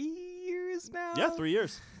 3 years now. Yeah, 3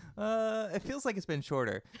 years. It feels like it's been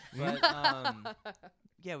shorter, but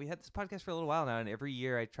yeah, we had this podcast for a little while now, and every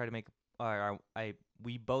year I try to make,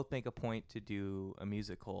 we both make a point to do a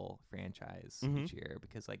musical franchise each year,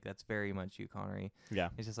 because like that's very much you, Konnery. Yeah,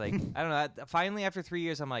 it's just like I don't know. Finally, after 3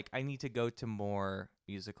 years, I'm like, I need to go to more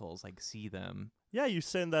musicals, like see them. Yeah, you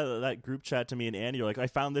send that group chat to me and Andy. You're like, I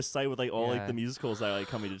found this site with like all like the musicals that are like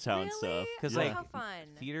coming to town and stuff. Because like how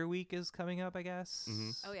fun. Theater Week is coming up, I guess.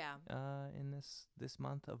 Oh yeah. In this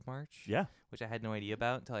month of March. Yeah. Which I had no idea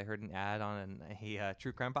about until I heard an ad on a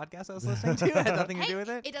true crime podcast I was listening to. It had nothing to do with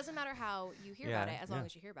it. It doesn't matter how you hear about it, as long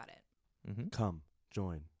as you hear about it. Come,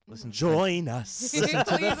 join. Listen, join us. Listen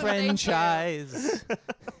to the Friendchise.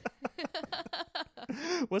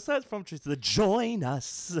 What's that from? The Join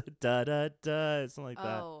Us, da da da, something like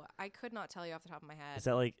that. Oh, I could not tell you off the top of my head. Is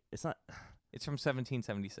that like? It's not. It's from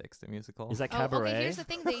 1776, the musical. Is that Oh, Cabaret? okay, here's the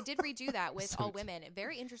thing. They did redo that with all women.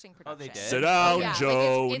 Very interesting production. they did? Sit down, yeah,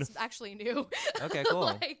 Joan. Like it's actually new. Okay,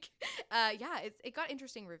 cool. It got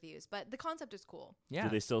interesting reviews, but the concept is cool. Yeah. Do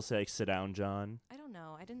they still say "Sit down, John"? I don't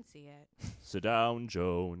know. I didn't see it. Sit down,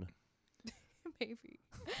 Joan. Maybe.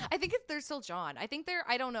 I think they're still John. I think they're.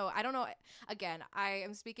 I don't know. Again, I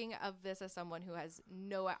am speaking of this as someone who has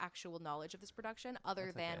no actual knowledge of this production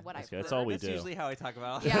other than what I've okay. heard. That's all we That's do. usually how I talk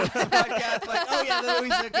about Yeah. this podcast. Like, oh yeah, the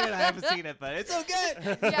movie's so good. I haven't seen it, but it's so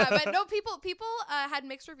good. Yeah, but no, people had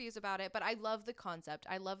mixed reviews about it, but I love the concept.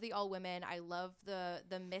 I love the all women. I love the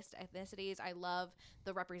mixed ethnicities. I love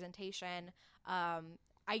the representation.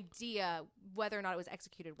 Idea, whether or not it was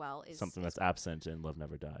executed well, is Something that's absent in Love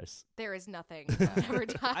Never Dies. there is nothing that never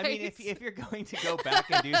dies. I mean, if you're going to go back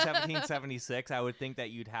and do 1776, I would think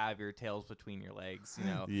that you'd have your tails between your legs, you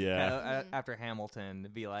know. Yeah. Kind of, after Hamilton, to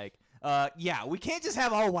be like, yeah, we can't just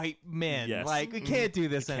have all white men. Yes. Like, we can't do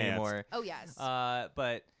this We can't. anymore. Oh yes.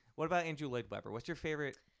 But what about Andrew Lloyd Webber? What's your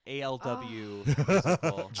favorite ALW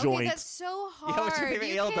musical? Joint. Okay, that's so hard. Yeah, what's your favorite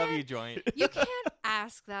You ALW can't- joint? You can't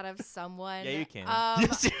ask that of someone. Yeah, you can.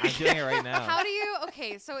 Yes, you I'm doing it right now. How do you?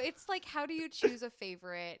 Okay, so it's like, how do you choose a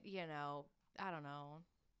favorite? You know, I don't know.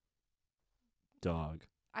 Dog.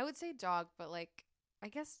 I would say dog, but like, I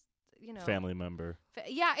guess you know, Family member.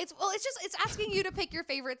 Yeah, it's asking you to pick your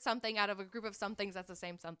favorite something out of a group of somethings that's the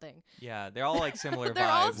same something. Yeah, they're all like similar They're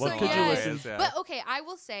all vibes. so- What could you yes. listen? Yeah. But okay, I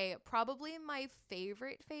will say probably my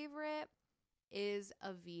favorite is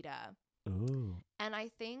Evita. Ooh. And I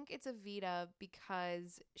think it's Evita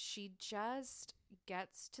because she just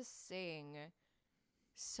gets to sing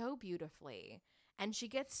so beautifully. And she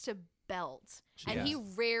gets to belt. And he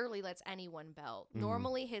rarely lets anyone belt. Mhm.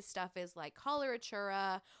 Normally his stuff is like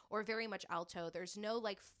coloratura or very much alto. There's no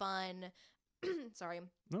like fun sorry.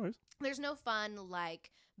 No worries. There's no fun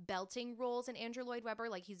like belting roles in Andrew Lloyd Webber.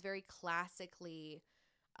 Like he's very classically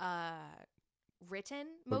written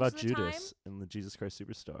What most about of the time. Judas in the Jesus Christ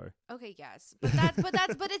Superstar? Okay, yes.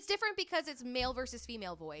 But it's different because it's male versus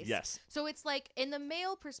female voice. Yes. So it's like in the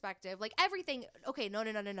male perspective, like everything. Okay, no.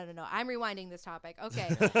 I'm rewinding this topic. Okay,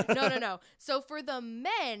 no. So for the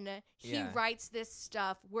men, he Yeah. writes this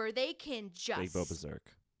stuff where they can Big just Bo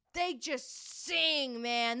Berserk. they just sing,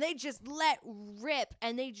 man. They just let rip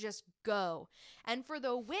and they just go. And for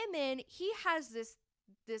the women, he has this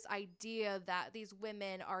idea that these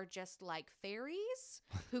women are just like fairies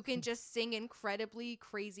who can just sing incredibly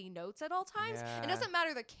crazy notes at all times. Yeah. It doesn't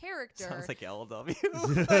matter the character. Sounds like LW.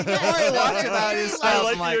 I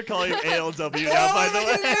like that you're calling him ALW now, by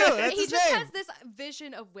the way. He just has this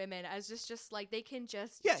vision of women as just like they can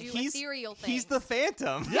just do ethereal things. He's the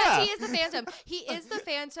Phantom. Yeah. Yes, he is the Phantom. He is the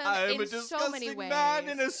Phantom in so many ways. man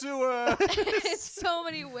in a sewer. In so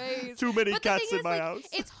many ways. Too many But the cats thing in is, my like, house.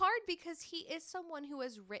 it's hard because he is someone who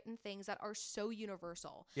has written things that are so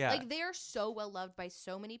universal. Yeah. Like they are so well loved by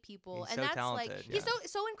so many people. He's and so that's talented, like he's yeah.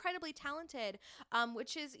 so incredibly talented.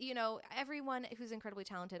 Which is, you know, everyone who's incredibly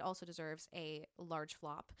talented also deserves a large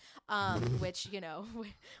flop. Which, you know,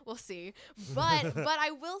 we'll see. But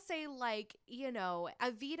I will say, like, you know,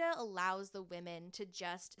 Evita allows the women to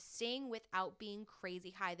just sing without being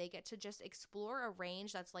crazy high. They get to just explore a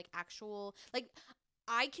range that's like actual, like,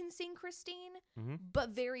 I can sing Christine, but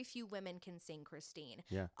very few women can sing Christine.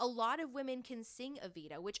 Yeah. A lot of women can sing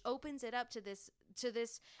Evita, which opens it up to this,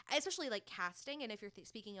 especially like casting. And if you're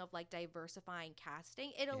speaking of like diversifying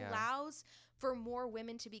casting, it allows for more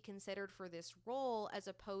women to be considered for this role as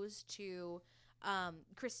opposed to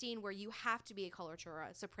Christine, where you have to be a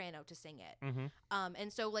coloratura soprano to sing it.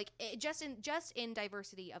 And so like just in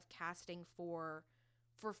diversity of casting for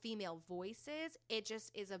female voices, it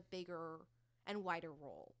just is a bigger and wider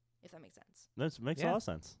role, if that makes sense. That makes a lot of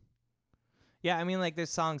sense. Yeah, I mean, like,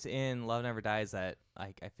 there's songs in Love Never Dies that,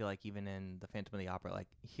 like, I feel like even in the Phantom of the Opera, like,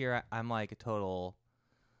 here I'm like a total,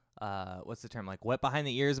 what's the term, like, wet behind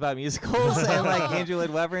the ears about musicals and, like, Andrew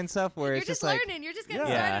Lloyd Webber and stuff, where You're it's just learning. like, You're just getting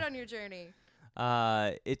Yeah. started on your journey.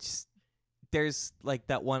 it's, there's, like,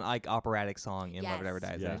 that one, like, operatic song in Love Yes. Never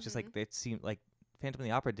Dies, Yeah. and it's just, like, it seemed, like, Phantom of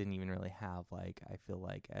the Opera didn't even really have, like, I feel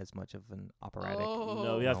like, as much of an operatic.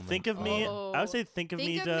 No, yeah. moment. Think of Me. I would say Think of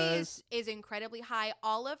Me does. is incredibly high.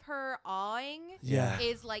 All of her awing Yeah.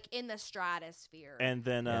 is like in the stratosphere. And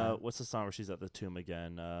then Yeah. what's the song where she's at the tomb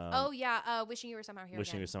again? Wishing You Were Somehow Here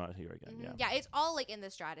Wishing Again. You Were Somehow Here Again. Mhm. Yeah. Yeah, it's all like in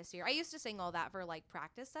the stratosphere. I used to sing all that for like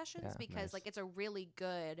practice sessions Yeah, because nice. like it's a really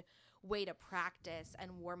good way to practice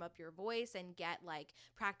and warm up your voice and get like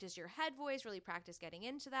practice your head voice, really practice getting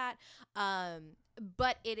into that.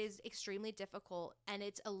 But it is extremely difficult and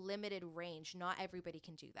it's a limited range. Not everybody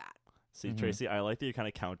can do that. See, Tracy, I like that you kind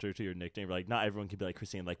of counter to your nickname. Like, not everyone can be like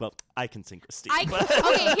Christine. Like, well, I can sing Christine.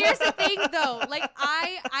 Okay, here's the thing, though. Like,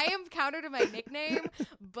 I am counter to my nickname,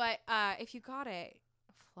 but if you got it,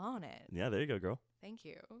 flaunt it. Yeah, there you go, girl. Thank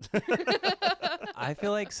you. I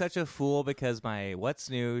feel like such a fool because my what's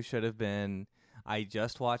new should have been I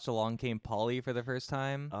just watched Along Came Polly for the first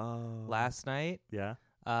time last night. Yeah.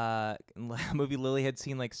 A movie Lily had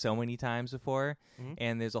seen like so many times before,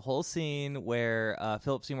 and there's a whole scene where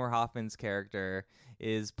Philip Seymour Hoffman's character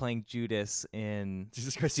is playing Judas in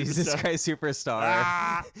Jesus Christ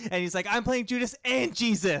Superstar. And he's like, I'm playing Judas and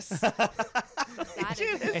Jesus. That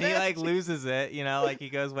is And he like loses it, you know, like he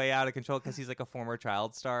goes way out of control because he's like a former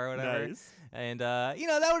child star or whatever. Nice. And you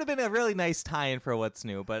know, that would have been a really nice tie-in for what's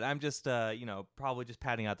new, but I'm just you know, probably just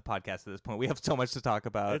padding out the podcast at this point. We have so much to talk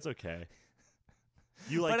about. It's okay.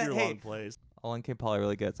 You like your long plays. Along Came Polly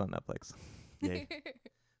really good. It's on Netflix. Yay.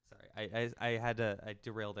 Sorry, I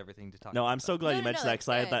derailed everything to talk. No, about I'm so glad you mentioned that because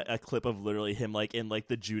I had good. a clip of literally him like in like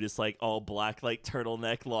the Judas like all black like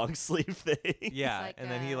turtleneck long sleeve thing. Yeah, like, and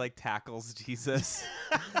then he like tackles Jesus.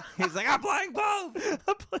 He's like, I'm playing both.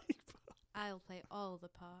 I'm playing both. I'll play all the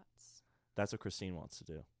parts. That's what Christine wants to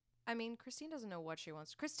do. I mean, Christine doesn't know what she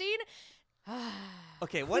wants. Christine.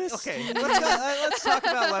 Okay, what? Okay, let's talk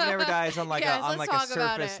about Love Never Dies on like Yes, a let's a talk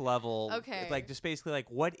about surface it. level. Okay. Like just basically like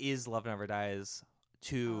what is Love Never Dies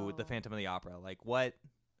to the Phantom of the Opera? Like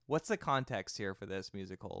what's the context here for this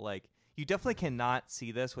musical? Like you definitely cannot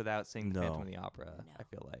see this without seeing the Phantom of the Opera. No. I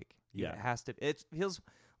feel like Yeah. it has to. It feels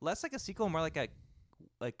less like a sequel, more like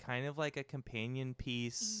a kind of like a companion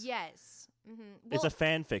piece. Yes. Mm-hmm. It's a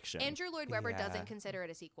fan fiction. Andrew Lloyd Webber Yeah. doesn't consider it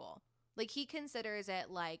a sequel. Like he considers it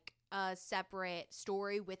like a separate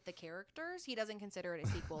story with the characters. He doesn't consider it a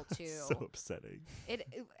sequel to So upsetting. it.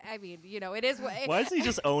 I mean, you know, it is what. Why doesn't he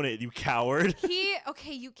just own it, you coward?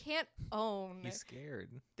 You can't own He's scared.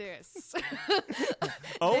 this.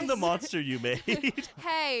 Own the This- monster you made.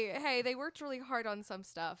 Hey, they worked really hard on some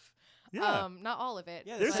stuff. Yeah. Not all of it.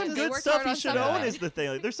 Yeah, There's but some they good worked stuff hard you on should some of own it. is the thing.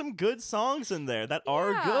 Like, there's some good songs in there that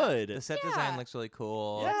are Yeah. good. The set Yeah. design looks really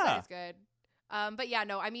cool. Yeah. That is good. But yeah,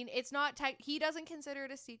 no, I mean, it's not. He doesn't consider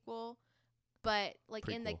it a sequel, but like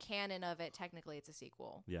in the Prequel. canon of it, technically, it's a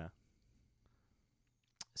sequel. Yeah.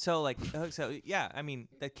 So like yeah, I mean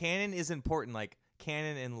the canon is important, like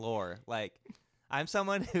canon and lore. Like I'm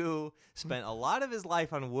someone who spent a lot of his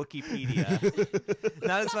life on Wikipedia.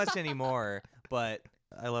 Not as much anymore, but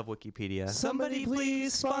I love Wikipedia. Somebody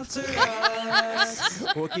please sponsor us.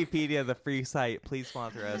 Wikipedia, the free site, please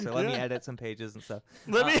sponsor us or let me edit some pages and stuff.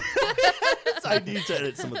 Let me. I need to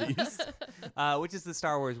edit some of these. Which is the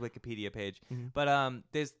Star Wars Wikipedia page. Mm-hmm. But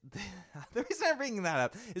there's the reason I'm bringing that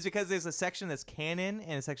up is because there's a section that's canon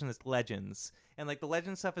and a section that's legends, and like the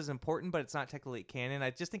legend stuff is important, but it's not technically canon.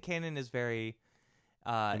 I just think canon is very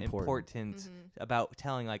important Mm-hmm. about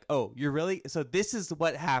telling like, oh, you're really so this is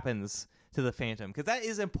what happens to the Phantom, because that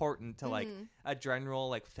is important to like a general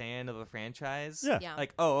like fan of a franchise. Yeah.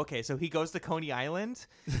 Like, oh, okay, so he goes to Coney Island,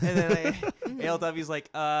 and then ALW's like,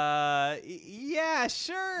 yeah,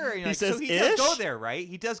 sure. He Like, says, so he does "Ish?" go there, right?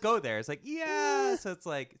 He does go there. It's like, yeah. So it's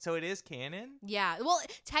like, so it is canon. Yeah. Well,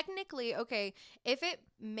 technically, okay, if it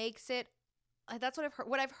makes it, that's what I've heard.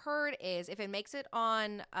 What I've heard is if it makes it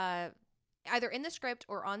on either in the script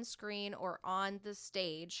or on screen or on the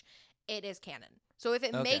stage, it is canon. So if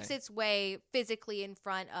it makes its way physically in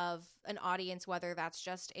front of an audience, whether that's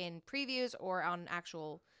just in previews or on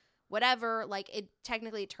actual whatever, like it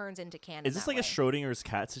technically turns into canon. Is this like a Schrodinger's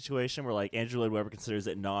cat situation where like Andrew Lloyd Webber considers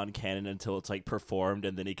it non-canon until it's like performed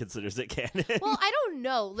and then he considers it canon? Well, I don't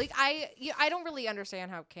know. Like I don't really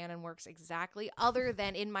understand how canon works exactly, other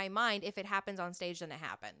than in my mind, if it happens on stage, then it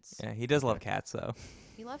happens. Yeah, he does love cats though,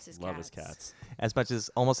 He loves his Love cats. his cats.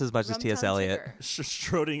 almost as much as Rum T.S. Tum Eliot. Tugger.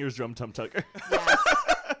 Schrodinger's Rum Tum Tugger. Yes.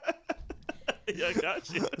 Yeah,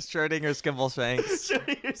 gotcha. Schrodinger Skimbleshanks.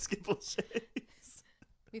 Schrodinger's Skimbleshanks.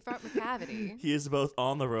 We fart McCavity. He is both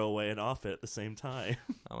on the railway and off it at the same time.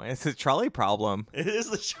 Oh, it's a trolley problem. It is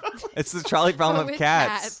the trolley. It's the trolley problem With of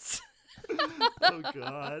cats. Oh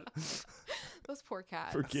God. Those poor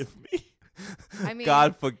cats. Forgive me. I mean,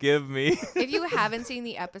 God forgive me. if you haven't seen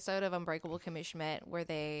the episode of Unbreakable Kimmy Schmidt where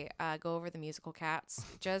they go over the musical Cats,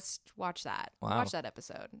 just watch that. Wow. Watch that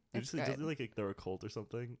episode. It's Does good. he like they're a cult or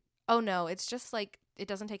something? Oh no, it's just like it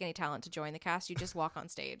doesn't take any talent to join the cast. You just walk on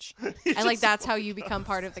stage, He and like just that's how you become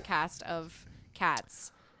part of the cast of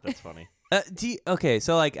Cats. That's funny. Okay,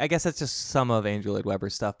 so like I guess that's just some of Andrew Lloyd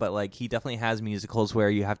Webber's stuff, but like he definitely has musicals where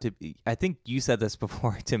you have to. I think you said this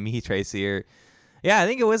before to me, Tracy, or yeah, I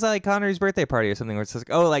think it was like Connery's birthday party or something where it's like,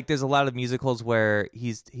 oh, like there's a lot of musicals where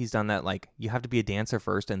he's done that. Like you have to be a dancer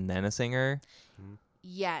first and then a singer.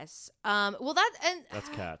 Yes. That's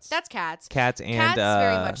Cats. That's Cats. Cats and Cats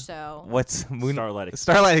very much so. What's Starlight Express.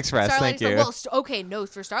 Starlight Express. Starlight Thank you. Express. Well, okay, no,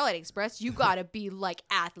 for Starlight Express, you gotta be like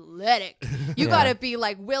athletic. You Yeah. gotta be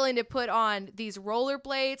like willing to put on these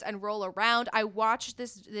rollerblades and roll around. I watched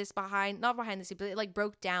this not behind the scenes, but it like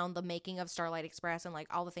broke down the making of Starlight Express and like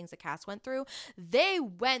all the things that Cats went through. They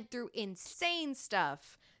went through insane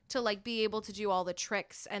stuff to like be able to do all the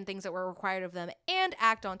tricks and things that were required of them and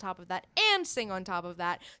act on top of that and sing on top of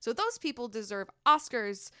that. So those people deserve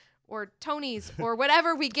Oscars or Tonys or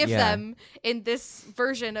whatever we give them in this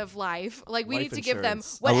version of life. Like we Life need to give them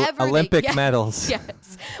insurance. whatever Olympic medals.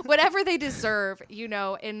 Yes. Whatever they deserve,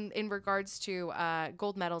 in regards to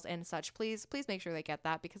gold medals and such. Please make sure they get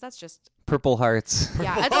that because that's just Purple Hearts.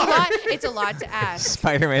 yeah, it's a lot. It's a lot to ask.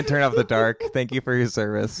 Spider-Man Turn Off the Dark. Thank you for your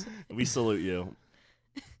service. We salute you.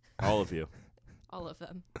 All of you. All of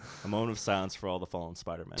them. A moment of silence for all the fallen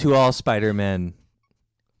Spider-Men. To all Spider-Men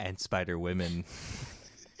and Spider-Women.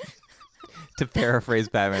 To paraphrase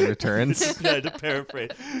Batman Returns. Yeah, to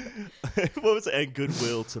paraphrase. What was it? And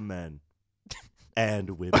goodwill to men.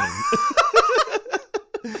 And women.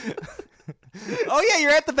 Oh, yeah,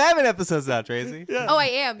 you're at the Batman episodes now, Tracy. Yeah. Oh, I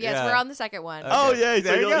am. Yes, Yeah. we're on the second one. Okay. Oh, yeah. So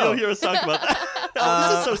There you go. you'll hear us talk about that. Oh,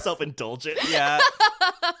 this is so self-indulgent. Yeah.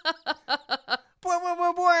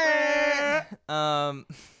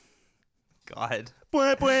 God.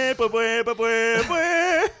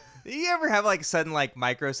 Do you ever have like sudden like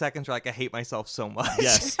microseconds where like I hate myself so much?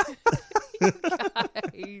 Yes. Guys.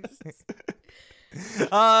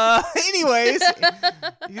 Anyways,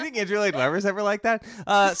 you think Andrew Lloyd Webber's ever like that?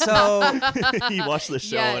 So He watched the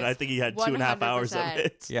show, Yes, and I think he had 2.5 hours of 100%.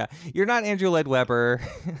 it. yeah, you're not Andrew Lloyd Webber.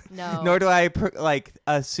 No. Nor do I like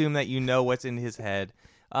assume that you know what's in his head.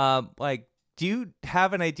 Like, do you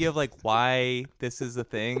have an idea of like why this is a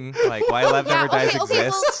thing? Like why Love Never Dies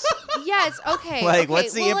exists? Yes, okay. Like, okay,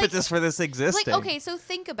 what's the well, impetus for this existing? Like, okay, so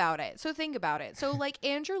think about it. So, like,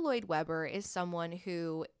 Andrew Lloyd Webber is someone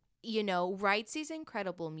who, writes these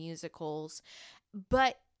incredible musicals,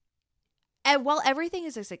 but while everything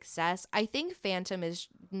is a success, I think Phantom is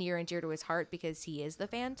near and dear to his heart because he is the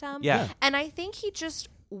Phantom. Yeah. And I think he just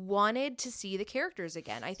wanted to see the characters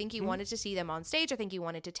again. I think he wanted to see them on stage. I think he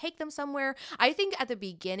wanted to take them somewhere. I think at the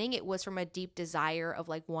beginning it was from a deep desire of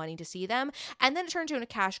like wanting to see them, and then it turned into a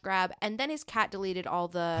cash grab, and then his cat deleted all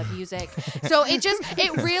the music. So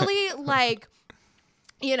it really like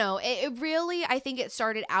it really, I think it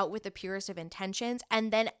started out with the purest of intentions.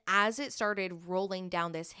 And then as it started rolling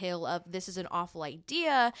down this hill of this is an awful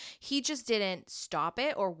idea, he just didn't stop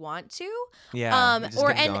it or want to. Yeah.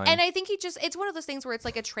 And I think it's one of those things where it's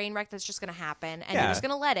like a train wreck that's just going to happen and you're just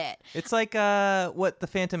going to let it. It's like what The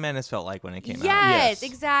Phantom Menace felt like when it came out. Yes,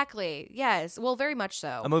 exactly. Yes. Well, very much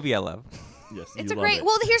so. A movie I love. Yes, It's you a love great. it.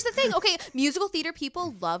 Well, here's the thing. Okay, musical theater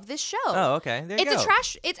people love this show. Oh, okay. There you go.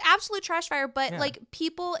 It's absolute trash fire, but Yeah. like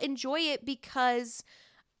people enjoy it because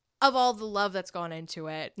of all the love that's gone into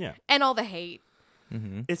it. Yeah. And all the hate.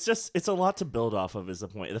 Mm-hmm. It's a lot to build off of is the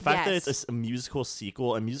point. The fact that Yes. it's a musical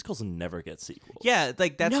sequel, and musicals never get sequels. Yeah,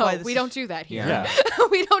 like that's no, why this we is- don't do that here. Yeah.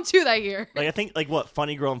 We don't do that here. Like I think like what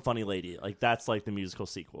Funny Girl and Funny Lady, like that's like the musical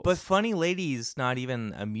sequels. But Funny Lady's not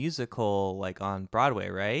even a musical like on Broadway,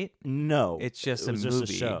 right? no, It's just it was a just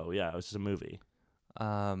movie. a show. Yeah, it was just a movie.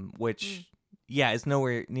 Which yeah, is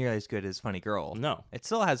nowhere near as good as Funny Girl. No, It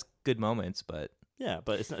still has good moments, but yeah,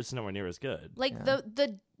 but it's nowhere near as good. Like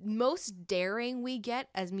the most daring we get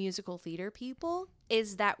as musical theater people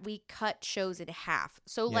is that we cut shows in half.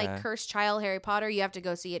 So Yeah. like Cursed Child, Harry Potter, you have to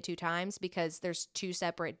go see it 2 times because there's 2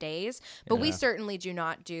 separate days. But we Yeah. certainly do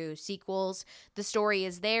not do sequels. The story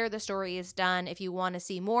is there. The story is done. If you want to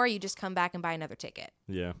see more, you just come back and buy another ticket.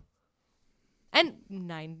 Yeah, And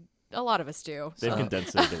a lot of us do. they've so.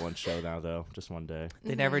 condensed it into one show now, though, just one day.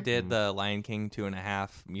 they never did the Lion King 2.5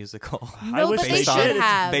 musical. I wish but they they should. should It's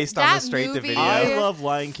have. based on the straight to movie- video. I love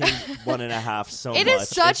Lion King 1.5 so much. It is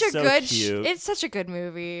such It's a so good. cute. It's such a good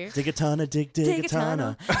movie. Digatana, dig,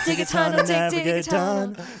 digatana, Digatana, dig, navigate digatana.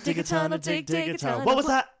 on. Digatana, dig, digatana. Digatana. What was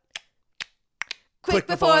that? Quick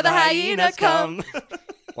before the hyenas come.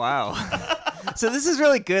 Wow. So this is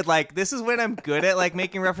really good. Like, this is when I'm good at like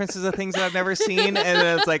making references to things that I've never seen, and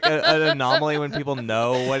then it's like an anomaly when people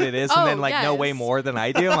know what it is, and then like know way yes. more than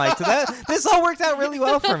I do. I'm like, so this all worked out really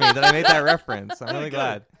well for me that I made that reference. I'm really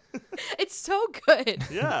glad. It's so good.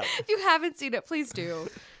 Yeah. If you haven't seen it, please do.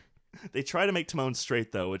 They try to make Timon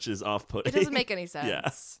straight though, which is off-putting. It doesn't make any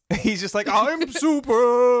sense. Yeah. He's just like, I'm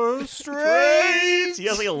super straight. He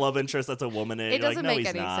has like a love interest that's a woman. It You're doesn't like, no, make he's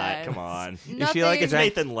any not. sense. Come on. Is she like a It's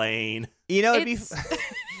giant... Nathan Lane. You know, It's-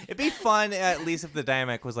 it'd be fun at least if the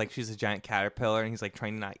dynamic was like she's a giant caterpillar and he's like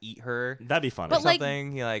trying to not eat her That'd be funny. But, or like-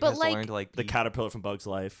 something. He like but, has like, to learn to like The eat. caterpillar from Bug's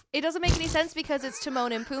Life. It doesn't make any sense because it's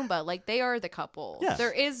Timon and Pumbaa. Like, they are the couple. Yeah.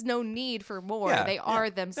 There is no need for more. Yeah, They yeah. are Oh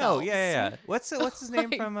themselves. yeah. What's his name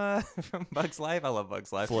Like- from Bug's Life? I love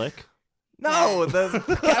Bug's Life. Flick. No, the Oh,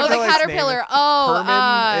 the caterpillar's caterpillar. name- Oh,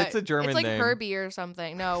 Herman. It's a German It's like name. Herbie or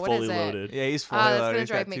something. No, what Fully is it? loaded. Yeah, he's fully Oh, that's loaded. gonna He's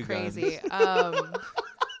drive got me 2 guns. crazy.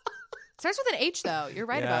 Starts with an H though. You're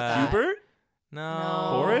right about Yeah. that. Hubert? No. No.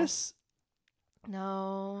 Horace?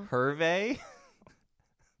 No, Hervé?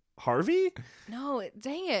 Harvey? no.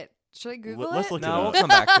 Dang it. Should I Google Let's it? look it No, we'll up. come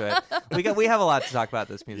back to it. We have a lot to talk about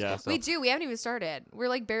this musical. Yeah. So. We do. We haven't even started. We're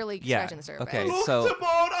like barely Yeah. scratching the surface. Okay. Look, So-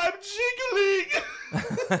 Timon, I'm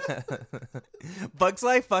jiggling. Bugs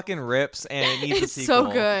Life fucking rips and it needs It's a sequel.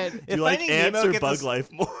 so good. If Do you like Finding Ants Nemo or gets Bug a-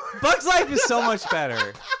 Life more? Bugs Life is so much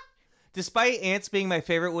better. Despite Ants being my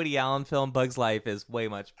favorite Woody Allen film, Bugs Life is way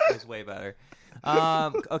better.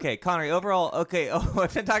 Okay, Konnery, overall, okay. Oh,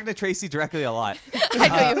 I've been talking to Tracey directly a lot. I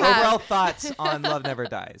know you have. Overall thoughts on Love Never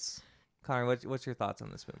Dies. Konnery, what's your thoughts on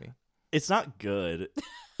this movie? It's not good.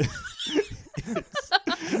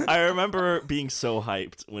 I remember being so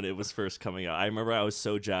hyped when it was first coming out. I remember I was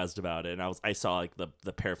so jazzed about it, and I saw like the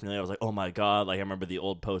paraphernalia. I was like, oh my god! Like I remember the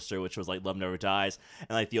old poster, which was like Love Never Dies, and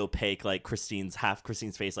like the opaque like Christine's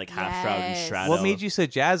face like half shrouded in Yes. shadow. What made you so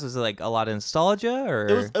jazzed? Was it like a lot of nostalgia, or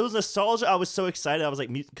It was nostalgia. I was so excited. I was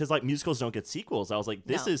like, because like musicals don't get sequels. I was like,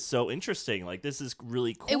 this No. is so interesting. Like this is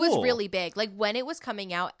really cool. It was really big. Like when it was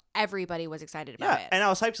coming out, everybody was excited about Yeah, it. and I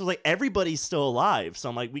was hyped. So like everybody's still alive, so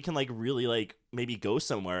I'm like, we can like really like maybe go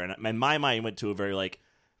somewhere. And my mind went to a very like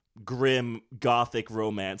grim gothic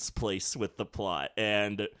romance place with the plot.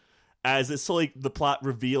 And as it's slowly the plot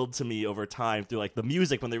revealed to me over time through like the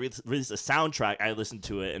music, when they released the soundtrack, I listened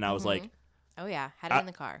to it and I was like, Oh yeah, had it in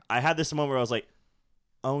the car. I had this moment where I was like,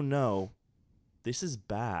 oh no, this is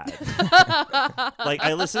bad. Like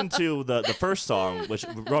I listened to the first song, which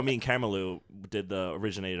Ramin Kamerlu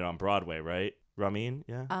originated on Broadway, right? Ramin,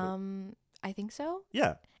 yeah, I think so.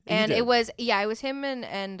 yeah. he And did. it was it was him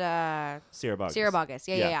and Sierra Boggess. Sierra Boggess.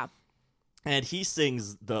 Yeah. And he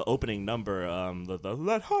sings the opening number, the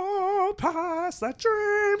let hope pass, let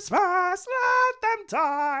dreams pass, let them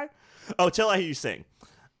die. Oh, till I hear you sing.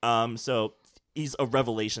 So he's a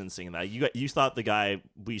revelation singing that. You thought the guy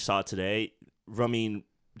we saw today, Ramin,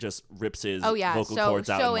 just rips his vocal cords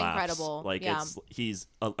out so and laughs. incredible. Like Yeah. he's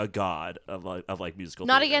a god of musical.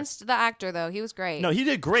 Not theater. against the actor though. He was great. No, he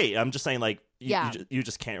did great. I'm just saying, like, Yeah. you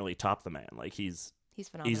just can't really top the man. Like he's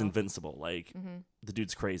phenomenal. he's invincible. Like Mm-hmm. the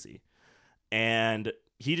dude's crazy, and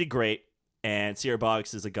he did great. And Sierra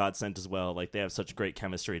Boggess is a godsend as well. Like they have such great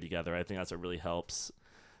chemistry together. I think that's what really helps.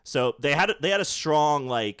 So they had a strong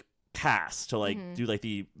like cast to like Mm-hmm. do like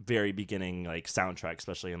the very beginning like soundtrack,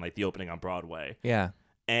 especially in like the opening on Broadway. yeah?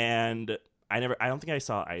 And I don't think I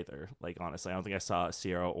saw either. Like honestly, I don't think I saw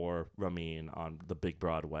Sierra or Ramin on the big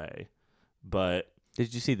Broadway. But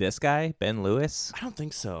Did you see this guy, Ben Lewis? I don't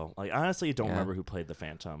think so. Like honestly, I don't Yeah. remember who played the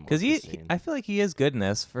Phantom. or Because Christine. I feel like he is good in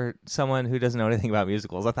this for someone who doesn't know anything about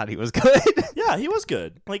musicals. I thought he was good. Yeah, he was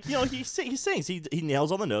good. Like he sings. He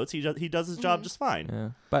nails all the notes. He does his job just fine. Yeah.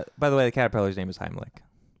 But by the way, the caterpillar's name is Heimlich.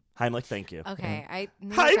 Heimlich, thank you. Okay, I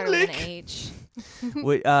knew it started with an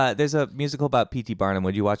Heimlich. H. There's a musical about P.T. Barnum.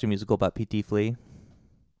 Would you watch a musical about P.T. Flea?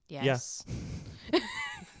 Yes.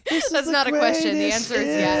 That's not a question. The answer is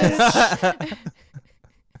yes.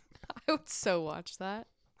 I would so watch that.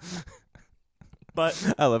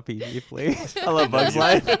 But I love P.T. Flea. I love Bugs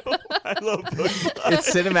Life. I love Bugs Life.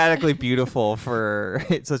 It's cinematically beautiful for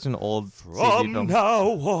it's such an old CG From film. now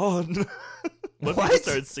on. What if we What?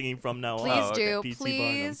 started singing from now Please on? do. P.T.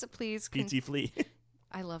 Please. P.T. Flea.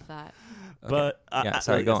 I love that. But Yeah,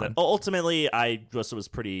 sorry, like go I said, on. ultimately, I just was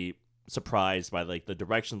pretty surprised by like the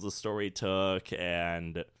directions the story took,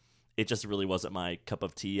 and it just really wasn't my cup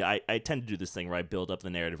of tea. I tend to do this thing where I build up the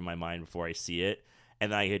narrative in my mind before I see it,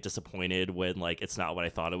 and then I get disappointed when like it's not what I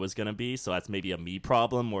thought it was gonna be. So that's maybe a me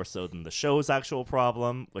problem more so than the show's actual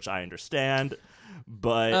problem, which I understand.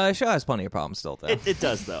 But Show has plenty of problems still, though. it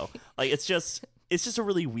does though. Like it's just a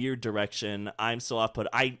really weird direction. I'm still off put.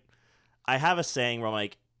 I have a saying where I'm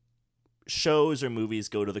like, shows or movies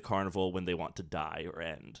go to the carnival when they want to die or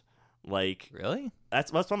end. Like Really?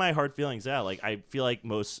 that's one of my hard feelings. Yeah, like I feel like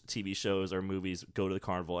most TV shows or movies go to the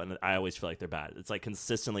carnival, and I always feel like they're bad. It's like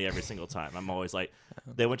consistently every single time. I'm always like,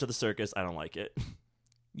 they went to the circus. I don't like it.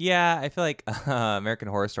 Yeah, I feel like American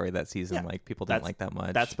Horror Story that season, Yeah. like people didn't like that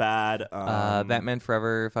much. That's bad. Batman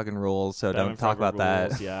Forever fucking rules, so Batman don't talk Forever about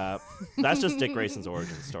rules, that. Yeah, that's just Dick Grayson's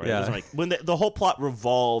origin story. Yeah. It doesn't when the whole plot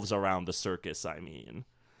revolves around the circus. I mean,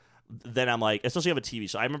 then I'm like, especially of a TV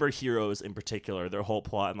show. I remember Heroes in particular. Their whole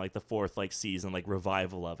plot in like the fourth like season, like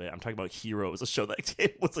revival of it. I'm talking about Heroes, a show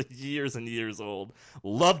that was like years and years old.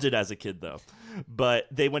 Loved it as a kid though, but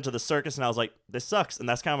they went to the circus and I was like, this sucks. And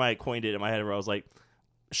that's kind of why I coined it in my head, where I was like,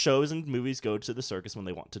 shows and movies go to the circus when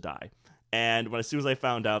they want to die. And as soon as I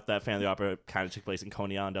found out that Phantom of the Opera kind of took place in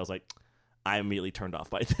Coney Island, I was like, I immediately turned off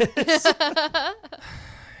by this.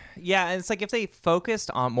 Yeah, and it's like if they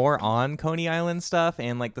focused more on Coney Island stuff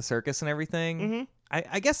and like the circus and everything,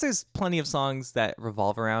 I guess there's plenty of songs that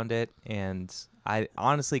revolve around it, and I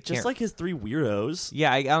honestly can't. Just like his three weirdos.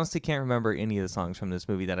 Yeah, I honestly can't remember any of the songs from this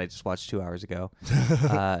movie that I just watched 2 hours ago.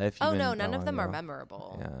 Oh no, none of them are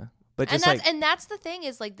memorable. Yeah. But And just that's the thing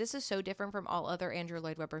is like this is so different from all other Andrew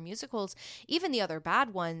Lloyd Webber musicals, even the other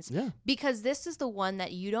bad ones, because this is the one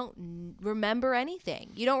that you don't remember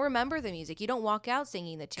anything. You don't remember the music. You don't walk out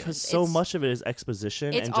singing the tunes. Because so much of it is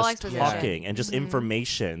exposition it's and all just exposition. talking and just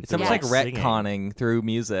information. it's almost like singing. retconning through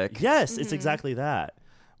music. Yes, it's exactly that,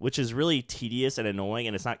 which is really tedious and annoying,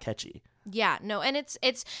 and it's not catchy. Yeah, no, and it's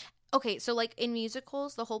okay, so like in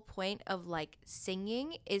musicals, the whole point of like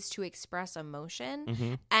singing is to express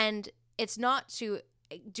emotion, and it's not to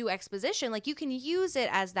do exposition. Like you can use it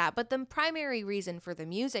as that, but the primary reason for the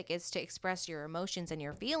music is to express your emotions and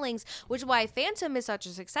your feelings, which is why Phantom is such a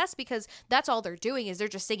success, because that's all they're doing is they're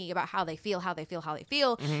just singing about how they feel.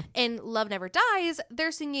 And Love Never Dies,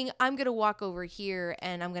 they're singing, I'm gonna walk over here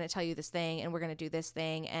and I'm gonna tell you this thing and we're gonna do this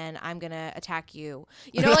thing and I'm gonna attack you,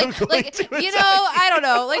 you know, like I don't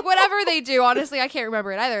know, like whatever they do. Honestly, I can't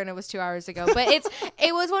remember it either, and it was 2 hours ago, but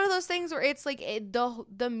it was one of those things where it's like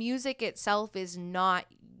the music itself is not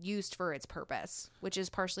used for its purpose, which is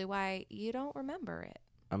partially why you don't remember it.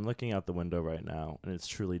 I'm looking out the window right now, and it's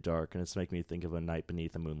truly dark, and it's making me think of a night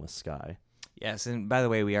beneath a moonless sky. Yes, and by the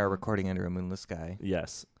way, we are recording under a moonless sky.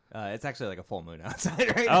 Yes. It's actually like a full moon outside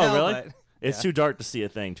right now. Oh, really? But, it's too dark to see a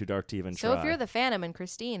thing, too dark to even try. So if you're the Phantom and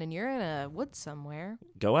Christine and you're in a woods somewhere,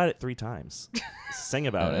 go at it 3 times. Sing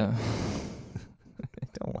about it. I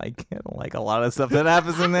don't like a lot of stuff that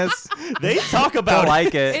happens in this. They talk about don't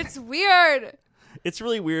like it. it's weird. It's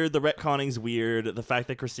really weird. The retconning's weird. The fact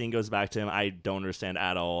that Christine goes back to him, I don't understand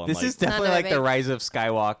at all. This is definitely like the rise of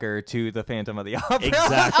Skywalker to the Phantom of the Opera.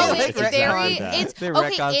 Exactly. Oh, It's it's very. exactly It's They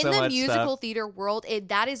retcon okay in so the much musical stuff. theater world.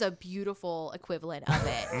 That is a beautiful equivalent of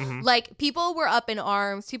it. Like people were up in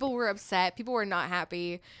arms, people were upset, people were not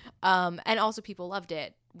happy, and also people loved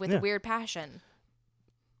it with a weird passion.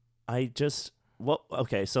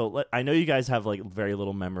 Okay, so I know you guys have like very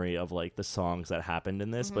little memory of like the songs that happened in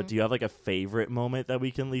this, but do you have like a favorite moment that we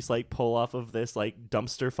can at least like pull off of this like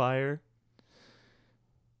dumpster fire?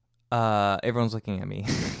 Everyone's looking at me.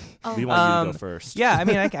 We want you to go first. Yeah, I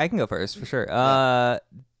mean, I can go first for sure.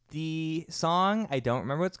 The song, I don't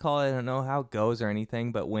remember what it's called. I don't know how it goes or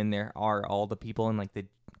anything, but when there are all the people in like the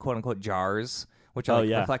quote unquote jars, which are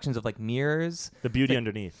like reflections of like mirrors. The beauty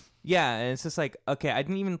underneath. Yeah, and it's just like, okay, I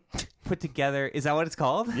didn't even put together. Is that what it's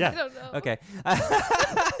called? Yeah. I don't know. Okay.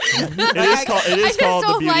 It is called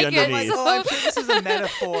the beauty like it. underneath. Like, I'm sure this is a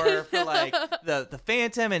metaphor for like the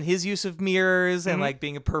Phantom and his use of mirrors and like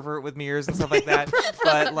being a pervert with mirrors and stuff like that.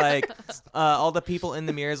 But like all the people in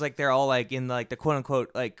the mirrors, like they're all like in like the quote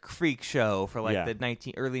unquote like freak show for like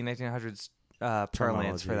the early 1900s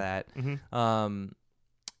parlance for that.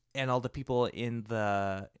 And all the people in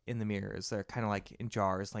the mirrors, they're kind of like in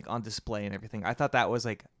jars, like on display and everything. I thought that was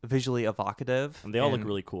like visually evocative. And they all look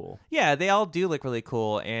really cool. Yeah, they all do look really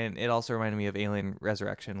cool. And it also reminded me of Alien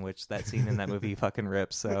Resurrection, which that scene in that movie fucking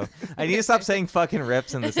rips. So I need to stop saying fucking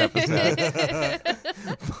rips in this episode.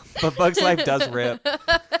 But Bug's Life does rip.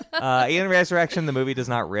 Alien Resurrection, the movie, does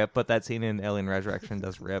not rip, but that scene in Alien Resurrection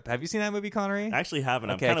does rip. Have you seen that movie, Connery? I actually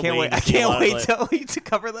haven't. Okay, I'm kind of waiting. I can't wait to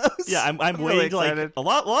cover those. Yeah, I'm really waiting to like excited. a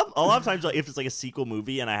lot of times like, if it's like a sequel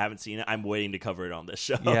movie and I haven't seen it, I'm waiting to cover it on this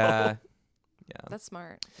show. Yeah. That's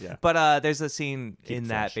smart. Yeah. But there's a scene Keep in it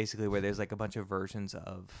that fresh. basically where there's like a bunch of versions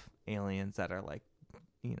of aliens that are like,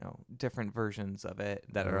 you know, different versions of it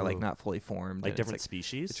that are like not fully formed. Like and different it's,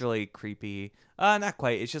 species? It's really creepy. Not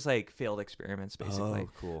quite. It's just like failed experiments basically. Oh,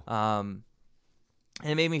 cool. And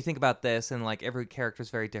it made me think about this, and like every character is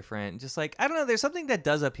very different. Just like, I don't know, there's something that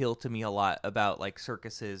does appeal to me a lot about like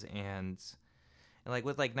circuses and like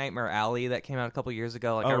with like Nightmare Alley that came out a couple years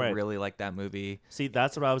ago. Like I really like that movie. See,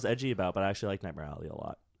 that's what I was edgy about, but I actually like Nightmare Alley a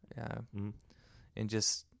lot. Yeah. Mhm. And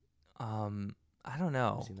just I don't know.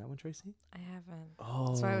 Have you seen that one, Tracy? I haven't. Oh,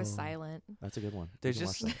 That's why I was silent. That's a good one. There's You can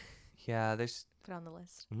watch just yeah, there's Put it on the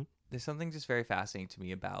list. something just very fascinating to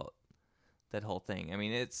me about that whole thing. I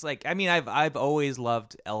mean, it's like I've always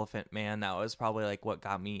loved Elephant Man. That was probably like what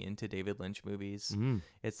got me into David Lynch movies.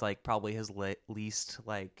 It's like probably his least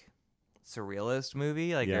like surrealist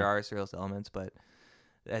movie. Like there are surrealist elements, but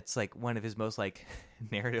that's like one of his most like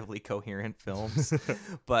narratively coherent films.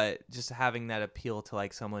 But just having that appeal to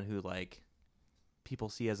like someone who like people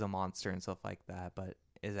see as a monster and stuff like that, but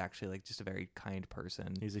is actually like just a very kind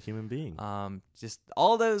person. He's a human being. Just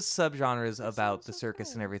all those subgenres about the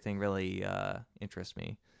circus and everything really interest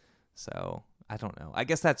me. So I don't know. I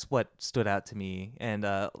guess that's what stood out to me, and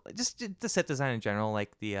just the set design in general.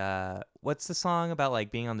 Like the what's the song about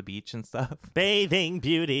like being on the beach and stuff? Bathing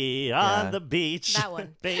beauty on the beach. That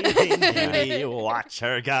one. Bathing beauty, watch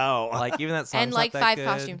her go. Like even that song. And like that 5 good.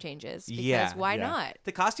 costume changes. Because why not?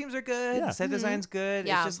 The costumes are good. Yeah. The set design's good.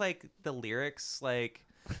 Yeah. It's just like the lyrics, like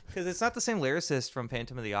because it's not the same lyricist from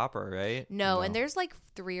Phantom of the Opera, right? No, and there's like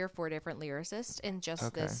 3 or 4 different lyricists in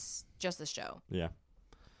just this show. Yeah.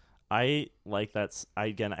 I like that.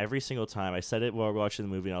 Again, every single time I said it while we're watching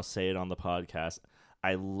the movie, and I'll say it on the podcast.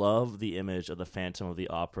 I love the image of the Phantom of the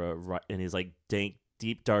Opera in his like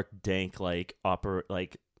deep, dark, dank like opera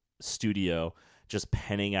like studio, just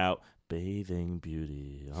penning out bathing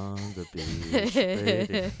beauty on the beach,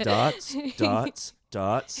 bathing, dots, dots,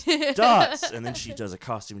 dots, dots, and then she does a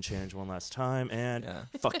costume change one last time, and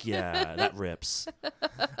fuck yeah, that rips.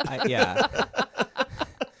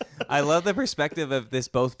 I love the perspective of this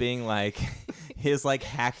both being like his like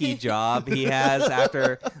hacky job he has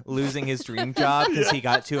after losing his dream job because he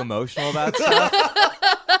got too emotional about stuff.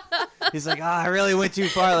 He's like, I really went too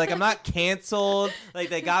far. Like, I'm not canceled. Like,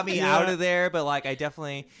 they got me out of there, but like, I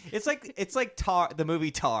definitely. It's like Tar, the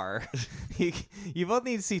movie Tar. You both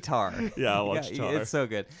need to see Tar. Yeah, I'll watch Tar. It's so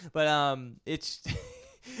good, but it's.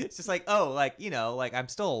 It's just like, oh, like, you know, like I'm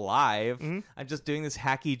still alive. I'm just doing this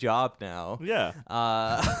hacky job now. Yeah.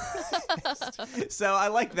 So I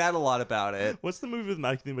like that a lot about it. What's the movie with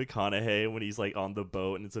Matthew McConaughey when he's like on the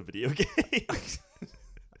boat and it's a video game?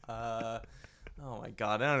 Oh my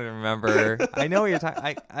god, I don't even remember. I know what you're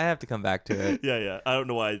talking. I have to come back to it. Yeah. I don't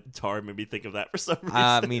know why Tar made me think of that for some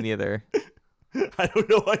reason. Me neither. I don't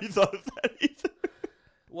know why you thought of that either.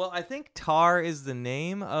 Well, I think Tar is the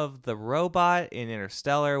name of the robot in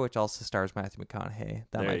Interstellar, which also stars Matthew McConaughey.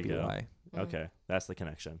 That might be why. Okay, that's the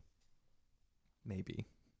connection. Maybe.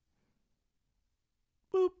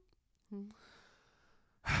 Boop.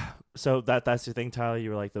 So that's your thing, Tyler?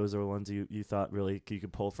 You were like, those are the ones you thought really you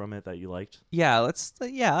could pull from it that you liked? Yeah,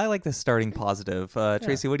 I like the starting positive.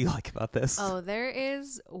 Tracy, what do you like about this? Oh, there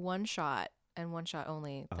is one shot and one shot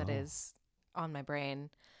only that is on my brain.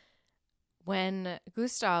 When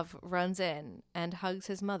Gustav runs in and hugs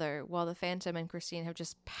his mother while the Phantom and Christine have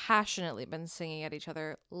just passionately been singing at each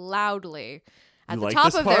other loudly at the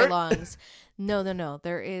top of their lungs. No.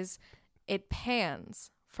 It pans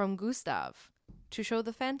from Gustav to show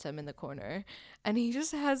the Phantom in the corner, and he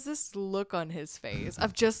just has this look on his face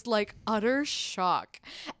of just like utter shock.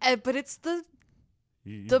 But it's the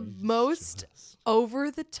most over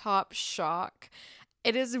the top shock.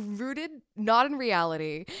 It is rooted not in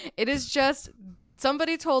reality. It is just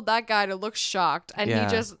somebody told that guy to look shocked, and he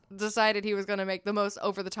just decided he was going to make the most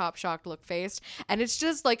over-the-top shocked look faced. And it's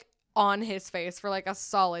just like on his face for like a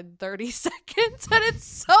solid 30 seconds. And it's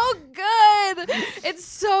so good. It's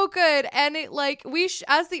so good. And it like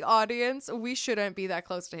as the audience, we shouldn't be that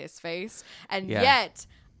close to his face. And yet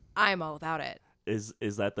I'm all about it. Is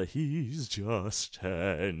that the he's just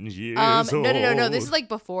 10 years old? No. This is like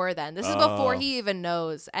before then. This is before he even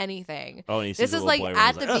knows anything. Oh, and he this is like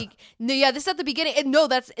at the beginning. No, yeah, this is at the beginning. No,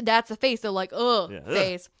 that's the face. They're like,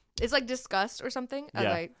 face. It's like disgust or something.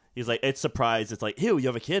 Yeah. He's like, it's surprise. It's like, ew, you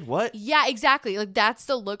have a kid? What? Yeah, exactly. Like that's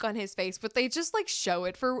the look on his face. But they just like show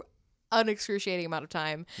it for an excruciating amount of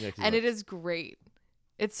time. Yeah, and it is great.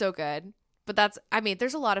 It's so good. But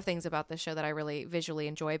there's a lot of things about this show that I really visually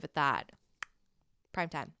enjoy, but that. Prime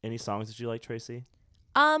time. Any songs that you like, Tracy?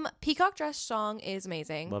 Peacock Dress song is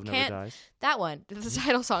amazing. Love Never Dies. That one. The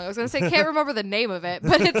title song. I was going to say, can't remember the name of it,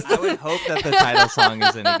 but it's... I would hope that the title song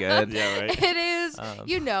is any good. Yeah, right? It is.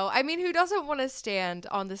 Who doesn't want to stand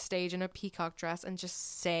on the stage in a peacock dress and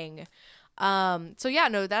just sing?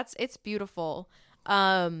 It's beautiful.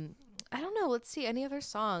 I don't know. Let's see. Any other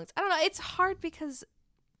songs? I don't know. It's hard because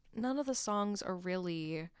none of the songs are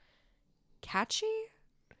really catchy.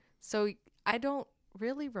 So I don't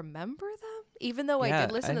really remember them, even though I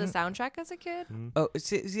did listen to the soundtrack as a kid. Oh,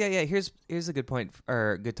 yeah. Here's a good point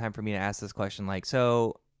or a good time for me to ask this question. Like,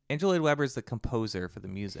 so Andrew Lloyd Webber's the composer for the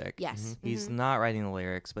music. Yes. He's not writing the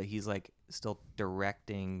lyrics, but he's like still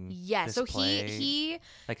directing. Yeah, this so play. he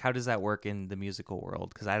like, how does that work in the musical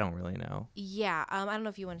world? Because I don't really know. yeah, I don't know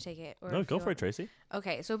if you want to take it. Or No, if go you for want- it, Tracy.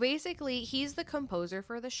 Okay, so basically, he's the composer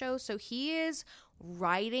for the show. So he is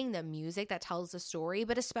writing the music that tells the story,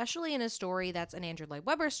 but especially in a story that's an Andrew Lloyd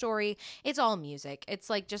Webber story, it's all music. It's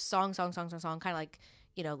like just song, kind of like,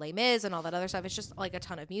 you know, Les Mis and all that other stuff. It's just like a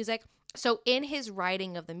ton of music. So in his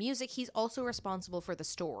writing of the music, he's also responsible for the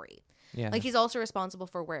story. Yeah. Like he's also responsible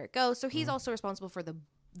for where it goes. So he's also responsible for the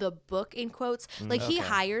book in quotes. Like he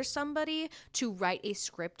hires somebody to write a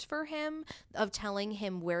script for him of telling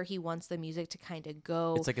him where he wants the music to kind of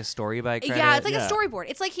go. It's like a story by credit. Yeah, it's like Yeah. a storyboard.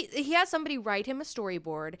 It's like he has somebody write him a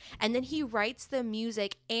storyboard, and then he writes the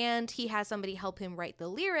music, and he has somebody help him write the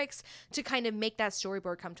lyrics to kind of make that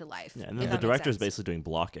storyboard come to life. Yeah, and if then the that makes director is sense. basically doing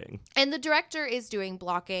blocking. And the director is doing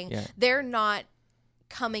blocking. Yeah. They're not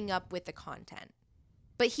coming up with the content.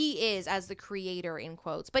 But he is, as the creator, in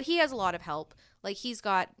quotes. But he has a lot of help. Like, he's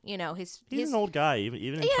got, you know, his He's an old guy, even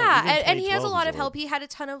in yeah, even and he has a 2012 lot he's of help. old. He had a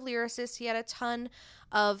ton of lyricists. He had a ton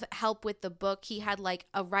of help with the book. He had like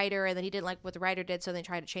a writer, and then he didn't like what the writer did, so they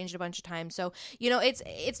tried to change it a bunch of times. So, you know, it's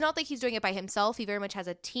not that he's doing it by himself. He very much has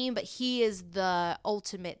a team, but he is the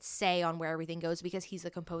ultimate say on where everything goes because he's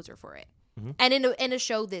the composer for it. Mm-hmm. And in a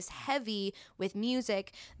show this heavy with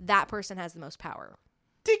music, that person has the most power.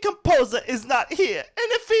 The composer is not here, and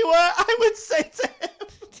if he were, I would say to him.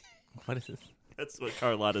 What is this? That's what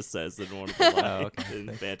Carlotta says in one of the lines okay.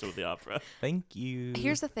 in Phantom of the Opera. Thank you.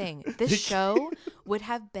 Here's the thing. This show would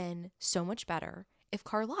have been so much better if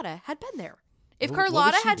Carlotta had been there. If What would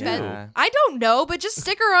Carlotta she had do? been, Yeah. I don't know, but just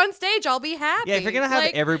stick her on stage. I'll be happy. Yeah, if you're gonna have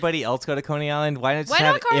Like, everybody else go to Coney Island, why not just Why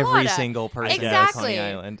have not every Carlotta? single person go to Exactly. Coney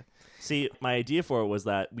Island? See, my idea for it was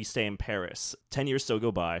that we stay in Paris. 10 years still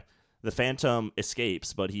go by. The Phantom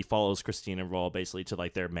escapes, but he follows Christine and Rawl basically to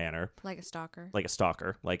like their manor, like a stalker. like a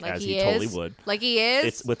stalker, like as he he totally is. would. Like he is.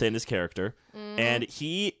 It's within his character, and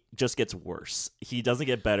he just gets worse. He doesn't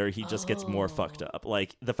get better. He just gets more fucked up.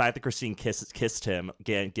 Like the fact that Christine kissed him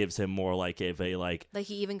again gives him more like a like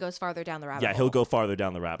he even goes farther down the rabbit hole. he'll go farther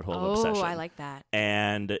down the rabbit hole of obsession. I like that.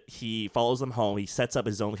 And he follows them home. He sets up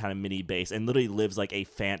his own kind of mini base and literally lives like a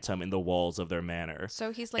phantom in the walls of their manor.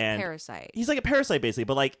 So he's like And Parasite. He's like a parasite basically,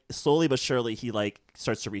 but like slowly but surely he like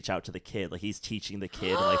starts to reach out to the kid. Like he's teaching the kid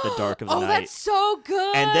in like the dark of the Oh, night. that's so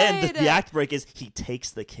good. And then the act break is he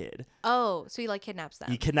takes the kid. Oh, so he like kidnaps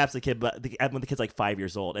them. He kidnaps the kid, but when the kid's like 5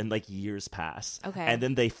 years old, and like years pass. Okay. And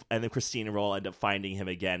then Christine and Roll end up finding him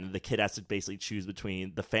again. And the kid has to basically choose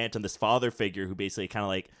between the Phantom, this father figure who basically kind of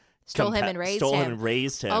like Stole him and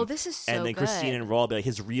raised him. Oh, this is so And then good. Christine and Roll be like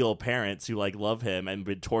his real parents who like love him and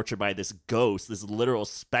been tortured by this ghost, this literal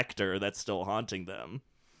specter that's still haunting them.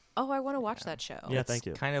 Oh, I want to watch that show. Yeah, It's thank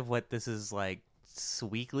you. kind of what this is like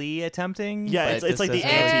weekly attempting. Yeah, but it's this like the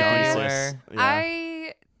doesn't really go antithesis. anywhere. Yeah.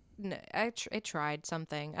 It tried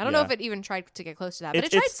something. I don't know Yeah. if it even tried to get close to that, but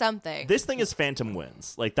It's- it tried it's- something. This thing is Phantom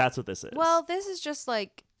wins. Like that's what this is. Well, this is just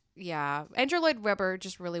like, yeah. Andrew Lloyd Webber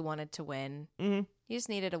just really wanted to win. Mhm. He just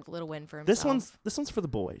needed a little win for himself. this one's for the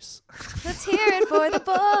boys. Let's hear it for the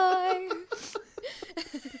boys.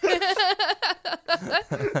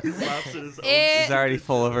 He's already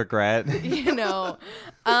full of regret. he Connery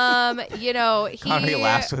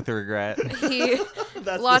laughs with regret. he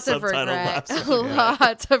That's lots the of subtitle, regret. laughs with regret.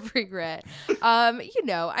 Lots of regret.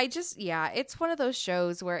 I just it's one of those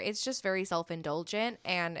shows where it's just very self-indulgent,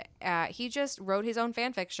 and he just wrote his own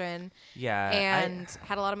fan fiction Yeah. and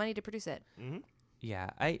had a lot of money to produce it.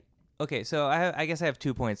 Okay, so I guess I have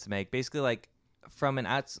 2 points to make. Basically, like from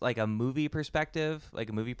a movie perspective, like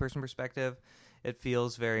a movie person perspective, it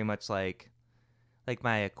feels very much like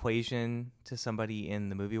my equation to somebody in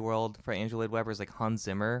the movie world for Andrew Lloyd Webber is like Hans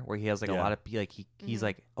Zimmer, where he has like a Yeah. lot of like he's Mm-hmm.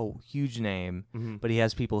 like a huge name, Mhm. but he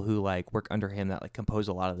has people who like work under him that like compose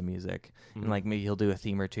a lot of the music, and like maybe he'll do a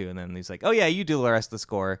theme or two, and then he's like, oh yeah, you do the rest of the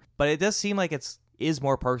score. But it does seem like is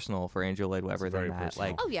more personal for Andrew Lloyd Webber very than that. personal.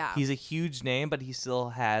 Like, Oh, yeah. he's a huge name, but he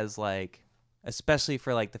still has like, especially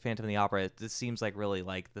for like the Phantom of the Opera, this seems like really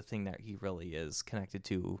like the thing that he really is connected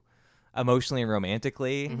to emotionally and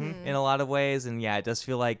romantically Mm-hmm. in a lot of ways. And yeah, it does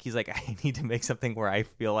feel like he's like, I need to make something where I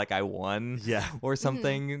feel like I won Yeah. or Mm-hmm.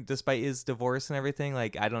 something despite his divorce and everything.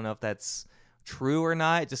 Like, I don't know if that's true or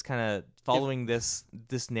not. Just kind of following this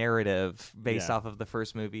narrative based off of the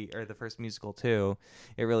first movie or the first musical too.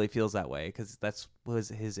 It really feels that way because that's was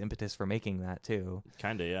his impetus for making that too.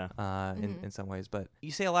 Kind of, yeah. In some ways. But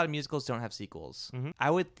you say a lot of musicals don't have sequels. Mm-hmm.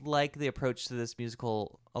 I would like the approach to this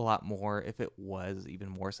musical a lot more if it was even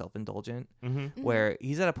more self-indulgent, where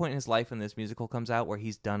he's at a point in his life when this musical comes out where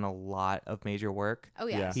he's done a lot of major work. Oh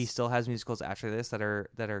yeah. He still has musicals after this that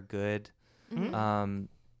are good. Mm-hmm.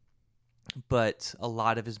 But a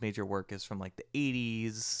lot of his major work is from like the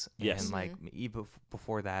 80s Yes. and like even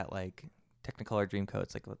before that, like Technicolor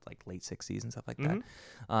Dreamcoats, like late 60s and stuff like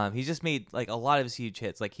that. He's just made like a lot of his huge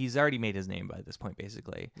hits. Like he's already made his name by this point,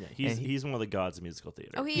 basically. Yeah, he's one of the gods of musical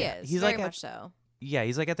theater. Oh, he is. He's very like much so. Yeah,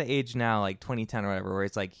 he's like at the age now, like 2010 or whatever, where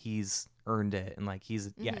it's like he's earned it and like he's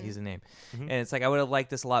a name. And it's like I would have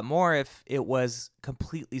liked this a lot more if it was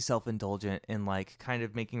completely self-indulgent and like kind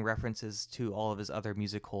of making references to all of his other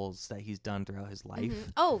musicals that he's done throughout his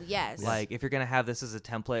life. Oh yes. Like if you're gonna have this as a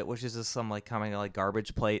template, which is just some like kind of like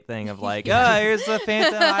garbage plate thing of like, oh, here's the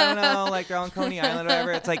Phantom, I don't know, like they're on Coney Island or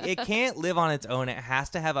whatever. It's like it can't live on its own. It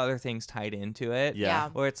has to have other things tied into it. Yeah.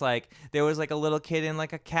 Where it's like there was like a little kid in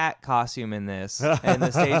like a cat costume in this and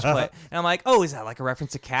the stage play, and I'm like, oh, is that like a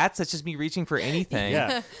reference to cats? That's just me reaching for anything.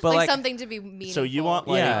 Yeah. But like something to be meaningful. So you want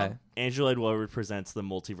like Andrew Lloyd Webber presents the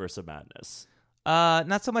multiverse of madness.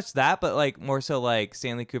 not so much that, but like more so like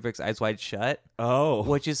Stanley Kubrick's Eyes Wide Shut. Oh.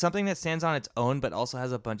 Which is something that stands on its own, but also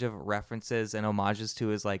has a bunch of references and homages to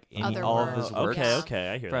his like Other all works. of his works. Okay,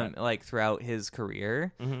 I hear from that. like throughout his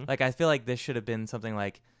career. Mm-hmm. Like I feel like this should have been something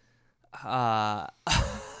like,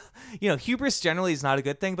 hubris generally is not a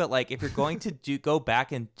good thing, but like if you're going to go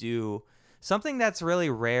back and do something that's really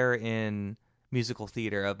rare in musical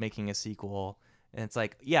theater of making a sequel. And it's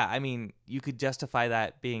like, yeah, I mean, you could justify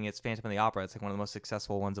that being it's Phantom of the Opera. It's like one of the most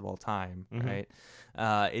successful ones of all time, right?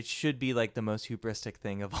 It should be like the most hubristic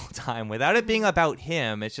thing of all time without it being about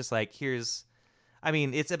him. It's just like,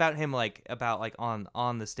 it's about him about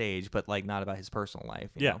on the stage, but like not about his personal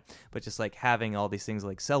life. You know? But just like having all these things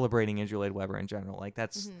like celebrating Andrew Lloyd Webber in general. Like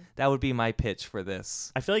that would be my pitch for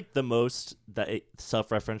this. I feel like the most that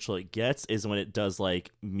self-referential it gets is when it does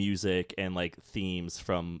like music and like themes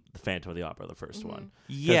from the Phantom of the Opera, the first one.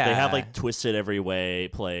 Yeah. They have like Twisted Every Way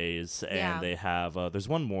plays and they have, there's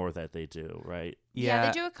one more that they do, right? Yeah,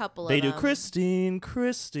 they do a couple They of do them.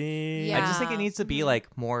 Christine. Yeah. I just think it needs to be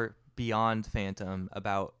like more beyond Phantom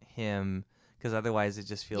about him, because otherwise it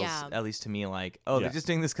just feels, at least to me, like, they're just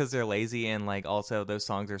doing this because they're lazy, and like also those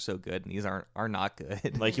songs are so good and these are not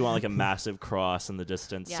good. Like you want like a massive cross in the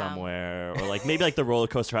distance somewhere, or like maybe like the roller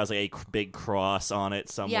coaster has like a big cross on it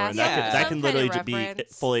somewhere, and that can literally just be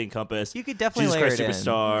fully encompassed. You could definitely Jesus layer Christ it in.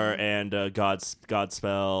 Superstar and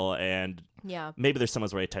Godspell, and maybe there's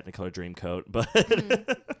someone's wearing a Technicolor Dreamcoat, but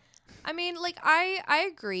I mean, like I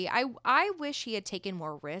agree. I wish he had taken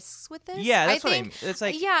more risks with this. Yeah, that's what I mean. It's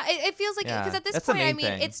like it feels like because at this that's the point, I main mean,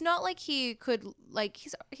 thing. it's not like he could like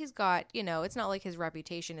he's got it's not like his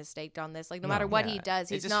reputation is staked on this. Like no matter what he does,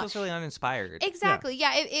 he's it just not feels really uninspired. Exactly.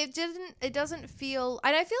 Yeah. It doesn't feel,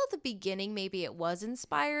 and I feel at the beginning maybe it was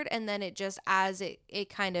inspired, and then it just as it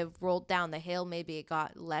kind of rolled down the hill, maybe it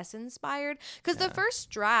got less inspired because the first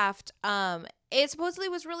draft it supposedly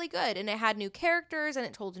was really good, and it had new characters, and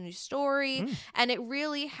it told a new story, and it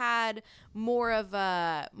really had more of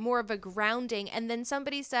a grounding. And then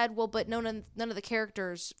somebody said, well, but none of the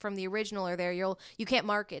characters from the original are there. You can't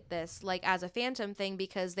market this like as a Phantom thing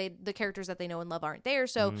because the characters that they know and love aren't there.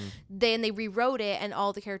 So then they rewrote it, and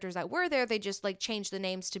all the characters that were there, they just like changed the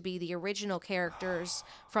names to be the original characters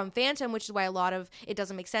from Phantom, which is why a lot of it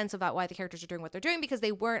doesn't make sense about why the characters are doing what they're doing, because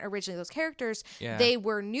they weren't originally those characters. Yeah. They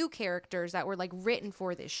were new characters that were like written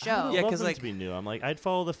for this show. I Yeah, love 'cause, them like- to be new. I'm like, I'd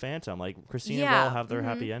follow the Phantom. Like Christine and Yeah. Belle have their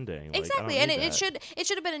happy ending. Like, Exactly, I and don't need it that.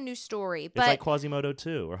 should have been a new story. It's But like Quasimodo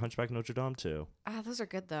 2 or Hunchback of Notre Dame 2. those are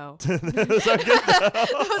good though. Those are good.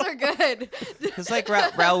 Those are good. Because like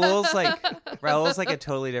Raoul's like a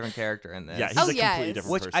totally different character in this. Yeah, he's Oh, a completely yes.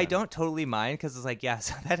 different Which person. I don't totally mind, because it's like,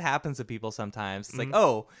 yes, that happens to people sometimes. It's like,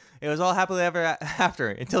 oh, it was all happily ever after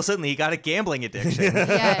until suddenly he got a gambling addiction.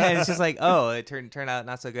 Yes. And it's just like, oh, it turned out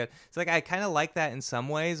not so good. It's like I kind of like that in some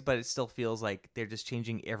ways, but it still feels like they're just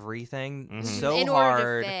changing everything so In order to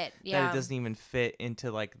hard fit, that it doesn't even fit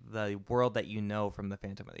into like the world that you know from the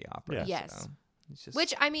Phantom of the Opera. Yeah. Yes. So, It's just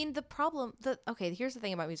Which, I mean, here's the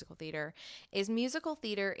thing about musical theater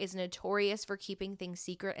is notorious for keeping things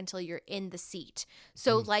secret until you're in the seat.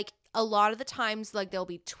 So like a lot of the times, like there'll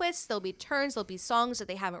be twists, there'll be turns, there'll be songs that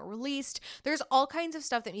they haven't released. There's all kinds of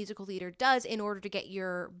stuff that musical theater does in order to get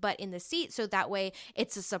your butt in the seat. So that way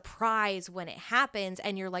it's a surprise when it happens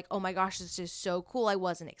and you're like, oh my gosh, this is so cool. I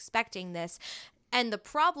wasn't expecting this. And the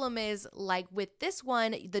problem is, like with this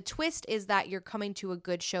one, the twist is that you're coming to a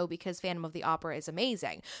good show because Phantom of the Opera is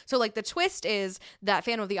amazing. So like the twist is that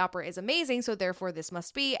Phantom of the Opera is amazing, so therefore this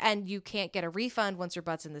must be, and you can't get a refund once your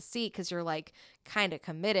butt's in the seat because you're like kind of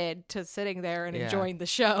committed to sitting there and enjoying the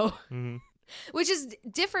show. Mm-hmm. Which is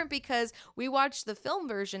different because we watched the film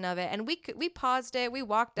version of it and we paused it, we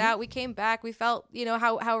walked out, we came back, we felt,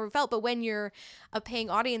 how it felt. But when you're a paying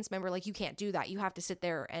audience member, like you can't do that. You have to sit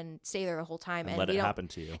there and stay there the whole time and let it happen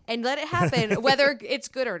to you. And let it happen, whether it's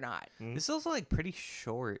good or not. This is also like pretty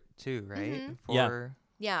short too, right? Mm-hmm. For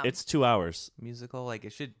Yeah. It's 2 hours. musical, like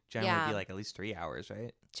it should generally be like at least 3 hours,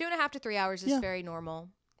 right? 2.5 to 3 hours is very normal.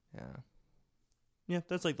 Yeah. Yeah,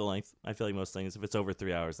 that's like the length. I feel like most things, if it's over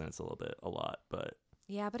 3 hours, then it's a lot. But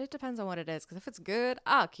Yeah, but it depends on what it is. Because if it's good,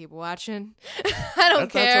 I'll keep watching. I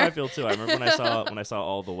don't care. That's how I feel too. I remember when I saw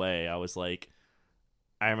All the Way, I was like,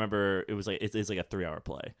 I remember it was like it's like a 3 hour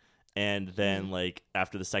play, and then like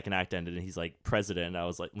after the second act ended and he's like president, I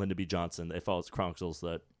was like Lyndon B. Johnson. It follows chronicles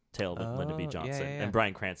the tale of Lyndon B. Johnson, and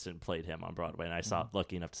Bryan Cranston played him on Broadway, and I saw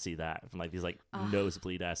lucky enough to see that from like these like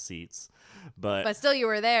nosebleed ass seats, but still you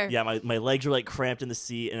were there. Yeah, my legs were like cramped in the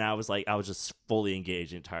seat, and I was just fully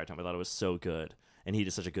engaged the entire time. I thought it was so good, and he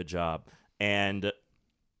did such a good job. And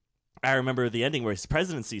I remember the ending where his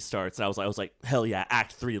presidency starts, and I was like, hell yeah,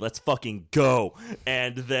 Act 3, let's fucking go.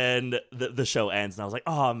 And then the show ends, and I was like,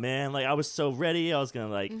 oh man, like I was so ready. I was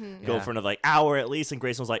gonna like go for another like hour at least, and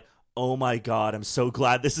Grayson was like, oh my god, I'm so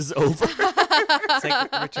glad this is over. It's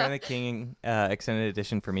like Return of the King extended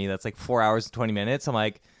edition for me. That's like 4 hours and 20 minutes. I'm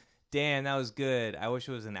like, damn, that was good. I wish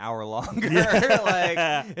it was an hour longer. Like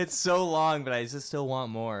it's so long, but I just still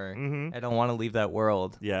want more. I don't want to leave that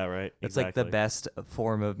world. Yeah, right. It's like the best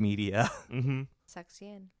form of media. Sexy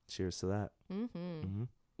in. Cheers to that.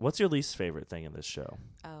 What's your least favorite thing in this show?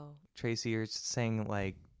 Oh, Tracy, you're saying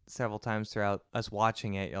like several times throughout us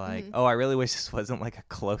watching it, you're like, oh, I really wish this wasn't like a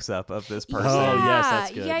close-up of this person. Oh, yes,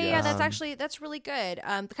 that's good. Yeah, that's really good.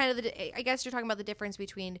 Kind of I guess you're talking about the difference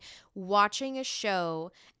between watching a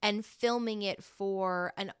show and filming it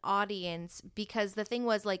for an audience, because the thing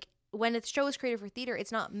was like when a show is created for theater,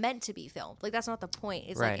 it's not meant to be filmed. Like that's not the point.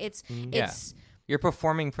 It's right. like it's You're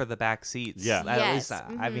performing for the back seats. Yeah. At least,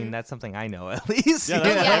 I mean, that's something I know, at least. Yeah,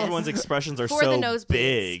 that's why everyone's expressions are For so the nosebleeds.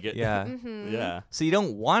 big. Yeah. Yeah. So you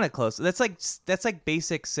don't want to close. That's like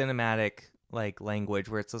basic cinematic like language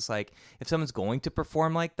where it's just like if someone's going to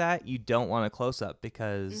perform like that, you don't want a close up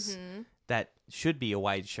because that should be a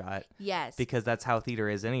wide shot. Yes. Because that's how theater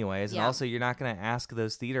is anyways. And also you're not going to ask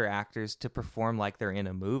those theater actors to perform like they're in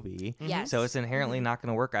a movie. Yes. So it's inherently not going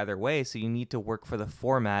to work either way. So you need to work for the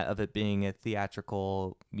format of it being a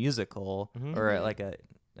theatrical musical or like a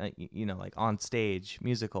like on stage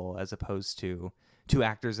musical as opposed to two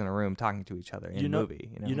actors in a room talking to each other in a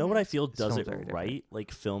movie. You know what I feel does it very right? different.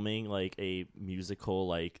 Like filming like a musical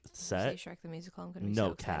like set. Say Shrek the Musical. I'm gonna be No,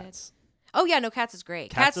 so excited. Cats. Oh yeah, no, Cats is great.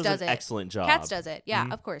 Cats does an it. excellent job. Cats does it. Yeah,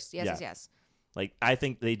 of course. Yes, Yeah. yes. Like I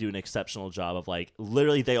think they do an exceptional job of like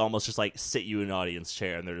literally they almost just like sit you in an audience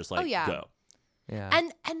chair and they're just like go. Yeah.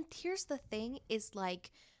 And here's the thing is like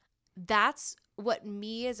that's what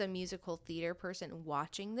me as a musical theater person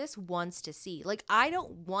watching this wants to see. Like I don't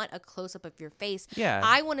want a close up of your face. Yeah.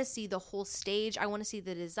 I want to see the whole stage. I want to see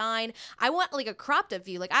the design. I want like a cropped up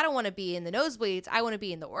view. Like I don't want to be in the nosebleeds. I want to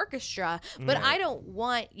be in the orchestra. But I don't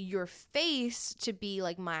want your face to be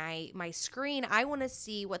like my screen. I want to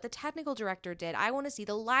see what the technical director did. I want to see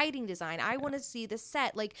the lighting design. I want to see the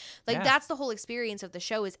set. Like that's the whole experience of the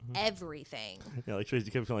show is everything. Yeah, like Tracy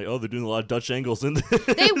kept feeling like, oh, they're doing a lot of Dutch angles in this.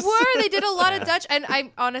 They were. They did a lot of Dutch, and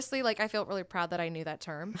I honestly like. I felt really proud that I knew that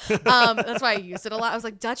term. That's why I used it a lot. I was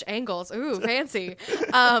like Dutch angles. Ooh, fancy.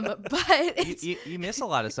 But it's, you miss a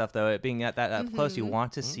lot of stuff though. It being at that up close, you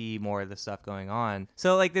want to see more of the stuff going on.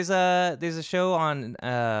 So like, there's a show on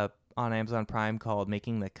Amazon Prime called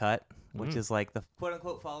Making the Cut, which is like the quote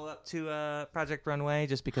unquote follow up to Project Runway,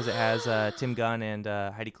 just because it has Tim Gunn and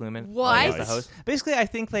Heidi Klum as the host. Basically, I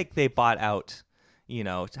think like they bought out,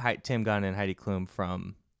 Tim Gunn and Heidi Klum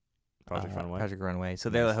from Project Runway. So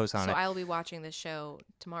they're the hosts on it. So I will be watching this show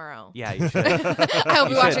tomorrow. Yeah, you should. I will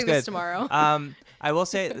be watching this tomorrow. I will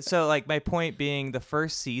say, so like my point being, the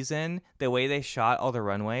first season, the way they shot all the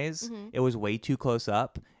runways, it was way too close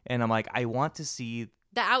up, and I'm like, I want to see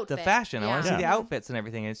The outfit. the fashion. I want to see Yeah. the outfits and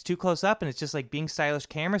everything. And it's too close up, and it's just like being stylish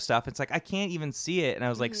camera stuff. It's like I can't even see it, and I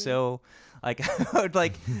was like so. Like I would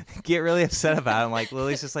like get really upset about it. I'm like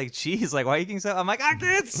Lily's just like, geez, like why are you getting so? I'm like I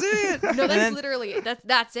can't see it. No, that's literally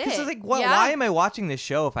that's it. Because it's like, why am I watching this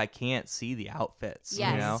show if I can't see the outfits?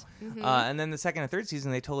 Yes. You know. Mm-hmm. And then the second and third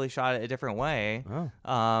season, they totally shot it a different way. Oh.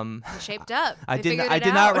 They shaped up. I They did figured not. I it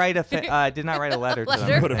did not out. write I did not write a letter to Letter?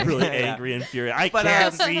 them. What a really Yeah. angry and furious. I But,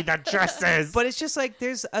 can't see the dresses. But it's just like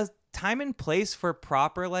there's a time and place for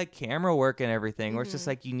proper like camera work and everything where it's Mm-hmm. just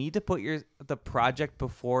like you need to put the project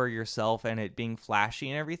before yourself and it being flashy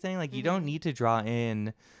and everything. Like you don't need to draw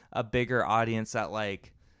in a bigger audience that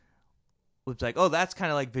like was like, oh, that's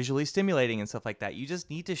kind of like visually stimulating and stuff like that. You just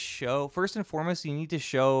need to show, first and foremost, you need to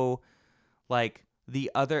show like the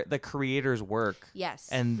creator's work. Yes.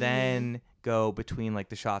 And then go between like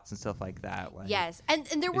the shots and stuff like that. Like, Yes, and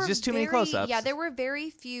there were just too many close-ups. Yeah, there were very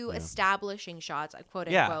few establishing shots, quote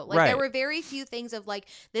Yeah, unquote. Like right. there were very few things of like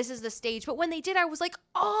this is the stage. But when they did, I was like,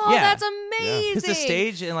 oh, Yeah. that's amazing. because the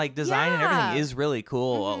stage and like design and Yeah. everything is really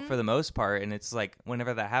cool for the most part, and it's like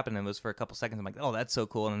whenever that happened, it was for a couple seconds. I'm like, oh, that's so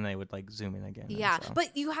cool, and then they would like zoom in again. and Yeah, so-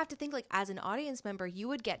 but you have to think like as an audience member, you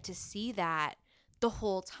would get to see that the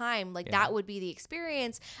whole time. Like Yeah. that would be the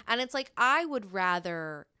experience, and it's like I would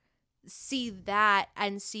rather see that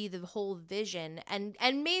and see the whole vision, and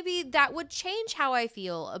maybe that would change how I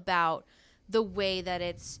feel about the way that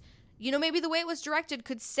it's, maybe the way it was directed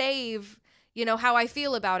could save how I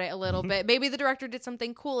feel about it a little bit. Maybe the director did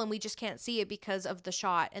something cool and we just can't see it because of the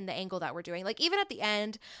shot and the angle that we're doing. Like even at the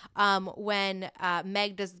end, when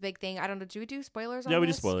Meg does the big thing, I don't know, do we do spoilers on Yeah, we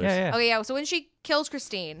do this? spoilers. yeah. Okay, yeah. So when she kills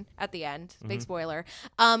Christine at the end, big spoiler.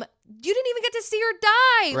 You didn't even get to see her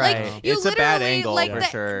die. Right. Like you It's a literally, bad angle like for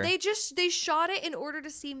sure. they shot it in order to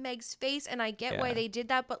see Meg's face, and I get why Yeah. they did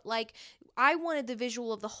that. But like, I wanted the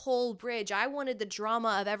visual of the whole bridge. I wanted the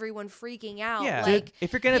drama of everyone freaking out. Yeah, Like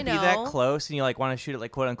if you're gonna you be know. that close and you like want to shoot it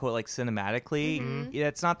like quote unquote like cinematically, yeah,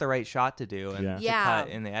 it's not the right shot to do and Yeah. to Yeah. cut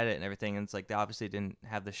in the edit and everything. And it's like they obviously didn't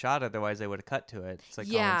have the shot, otherwise they would have cut to it. It's like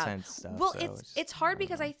common sense stuff. Well, so it's hard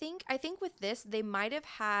because I think with this they might have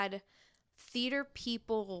had theater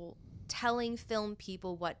people telling film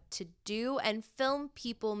people what to do and film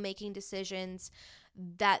people making decisions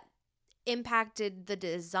that impacted the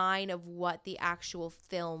design of what the actual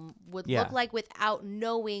film would Yeah. look like without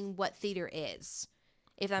knowing what theater is,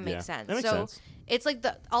 if that makes sense. That makes so sense. it's like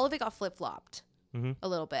all of it got flip-flopped a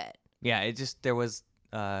little bit. yeah, it just there was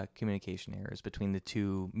communication errors between the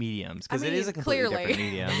two mediums because I it is a mean, completely clearly. different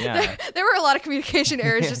medium. Yeah, There were a lot of communication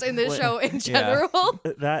errors just in this show in general.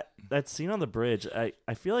 That scene on the bridge,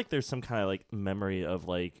 I feel like there's some kind of like memory of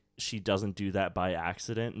like she doesn't do that by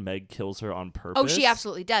accident. Meg kills her on purpose. Oh, she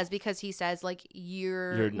absolutely does because he says like we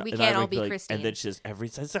And can't I all be like, Christine. And then she just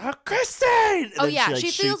says, "Oh, Christine!" And oh then yeah, like, she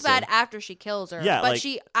shoots feels bad him. after she kills her. Yeah, but like-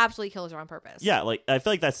 she absolutely kills her on purpose. Yeah, like I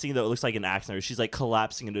feel like that scene though, it looks like an accident where she's like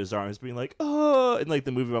collapsing into his arms, being like, "Oh," and like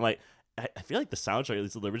the movie, I'm like, I feel like the soundtrack, at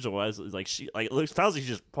least the original was like she like it sounds like she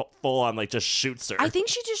just full on like just shoots her. I think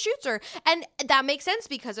she just shoots her, and that makes sense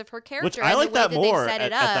because of her character. Which I and like the way that they've more set at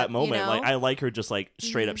it up, that moment. You know? Like I like her just like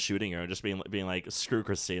straight up shooting her and just being like, "Screw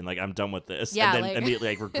Christine!" Like I'm done with this. Yeah, and then like- immediately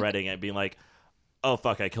like regretting it, being like, "Oh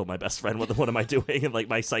fuck, I killed my best friend. What am I doing?" And like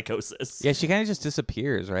my psychosis. yeah, she kind of just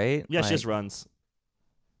disappears, right? Yeah, Like, she just runs.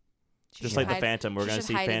 She Just should like the hide- Phantom, we're she gonna should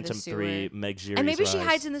see hide in the Phantom 3, sewer. Meg Giry's and maybe she rise.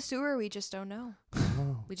 hides in the sewer. We just don't know.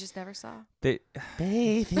 We just never saw. they-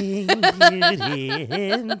 Bathing beauty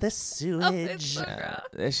in the sewage.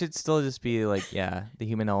 it should still just be like the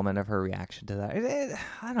human element of her reaction to that.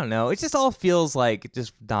 I don't know. It just all feels like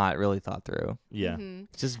just not really thought through. Yeah,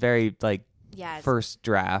 It's just very like Yes. first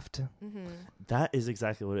draft. that is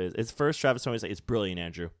exactly what it is. It's first Travis always like, "It's brilliant,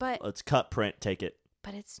 Andrew. But- let's cut, print, take it."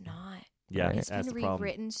 But it's not. Yeah, Right. It's that's been the problem.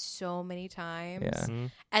 rewritten so many times. Yeah.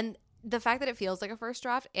 Mhm. And the fact that it feels like a first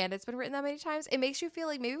draft and it's been written that many times, it makes you feel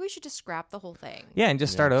like maybe we should just scrap the whole thing. Yeah, and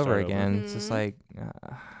just start over start over. again. It's just like,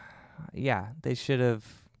 they should have.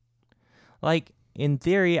 Like in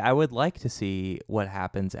theory, I would like to see what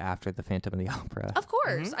happens after the Phantom of the Opera. Of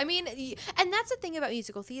course. I mean, and that's the thing about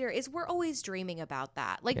musical theater is we're always dreaming about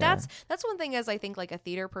that. Like Yeah. that's one thing as I think like a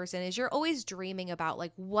theater person is you're always dreaming about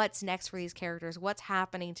like what's next for these characters, what's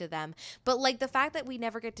happening to them. But like the fact that we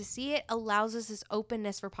never get to see it allows us this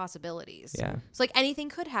openness for possibilities. Yeah. So like anything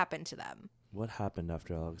could happen to them. What happened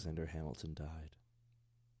after Alexander Hamilton died?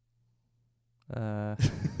 A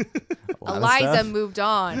lot of Eliza stuff. moved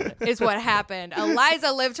on is what happened.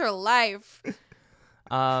 Eliza lived her life.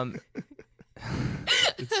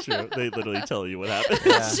 It's true. They literally tell you what happened.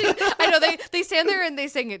 I know they stand there and they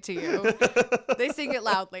sing it to you. They sing it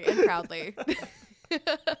loudly and proudly.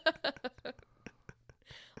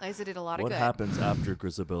 Liza did a lot of What good. happens after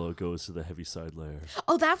Grisabella goes to the Heaviside Layer?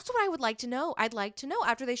 Oh, that's what I would like to know. I'd like to know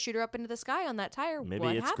after they shoot her up into the sky on that tire. Maybe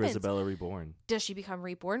what it's happens? Grisabella reborn. Does she become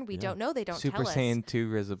reborn? We Yeah. don't know. They don't Super tell us. Saiyan 2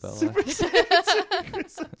 Grisabella.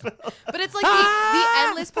 But it's like the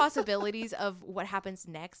endless possibilities of what happens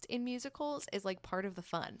next in musicals is like part of the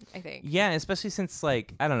fun, I think. Yeah, especially since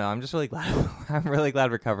like I don't know, I'm just really glad I'm really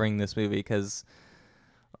glad we're covering this movie because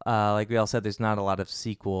like we all said, there's not a lot of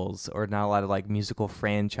sequels or not a lot of like musical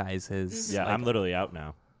franchises. Yeah, like, I'm literally out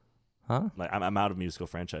now. huh? Like I'm out of musical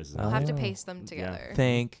franchises. We'll now. have to Oh. paste them together.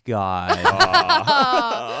 Thank God.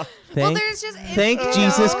 Oh. Well, Thank, there's just thank you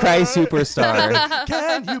Jesus know. Christ Superstar.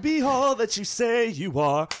 Can you be all that you say you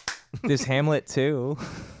are? There's Hamlet too.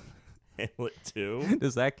 Hamlet 2.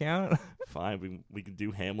 Does that count? Fine, we can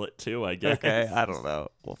do Hamlet 2, I guess. Okay, I don't know.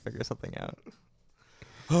 We'll figure something out.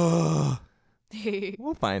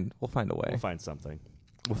 We'll find a way. We'll find something.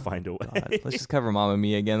 We'll find a way. God, let's just cover Mamma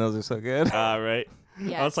Mia again. Those are so good. All right.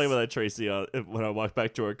 Yes. I was talking about that Tracy when I walked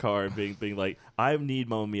back to our car and being like, I need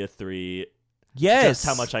Mamma Mia 3. Yes. Just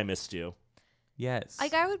how much I missed you. Yes.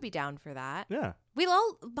 Like I would be down for that. Yeah, We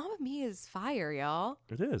all Mamma Mia is fire, y'all.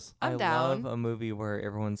 it is. I'm I down. love a movie where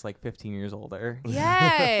everyone's like 15 years older.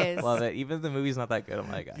 Yes. Love it. Even if the movie's not that good, I'm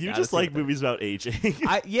like, I You gotta just see like it. movies about aging.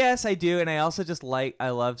 Yes, I do, and I also just I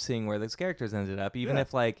love seeing where those characters ended up. Even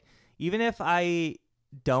if I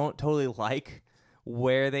don't totally like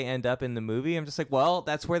where they end up in the movie, I'm just like, well,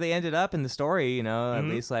 that's where they ended up in the story, you know. At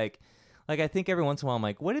least like I think every once in a while I'm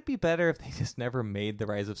like, would it be better if they just never made The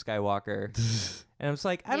Rise of Skywalker? And I'm just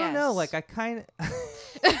like, I don't know. Yes. Like I kind of.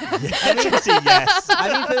 I mean, say yes.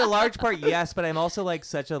 I mean, for the large part, yes, but I'm also like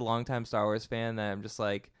such a longtime Star Wars fan that I'm just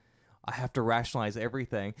like, I have to rationalize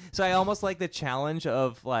everything. So I almost like the challenge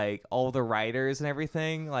of like all the writers and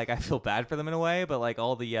everything. Like I feel bad for them in a way, but like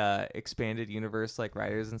all the expanded universe like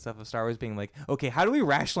writers and stuff of Star Wars being like, okay, how do we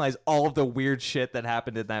rationalize all of the weird shit that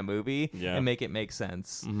happened in that movie and make it make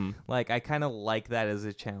sense? Like I kind of like that as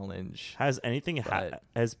a challenge. Has anything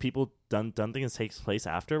has people done things that takes place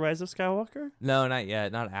after Rise of Skywalker? No, not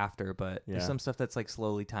yet. Not after, but Yeah. there's some stuff that's like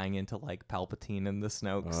slowly tying into like Palpatine and the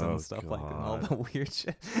Snokes Oh, and stuff like that and all God. the weird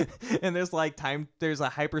shit. And there's like there's a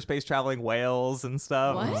hyperspace traveling whales and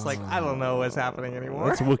stuff. What? It's like I don't know what's happening anymore.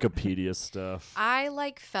 That's Wikipedia stuff. I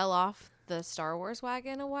like fell off the Star Wars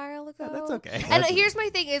wagon a while ago. That's okay. And here's my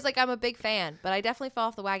thing is like I'm a big fan, but I definitely fell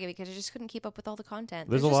off the wagon because I just couldn't keep up with all the content.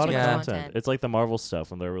 There's a just lot too of much content. It's like the Marvel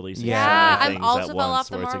stuff when they're releasing. Yeah. Yeah, so many I'm things also at fell once off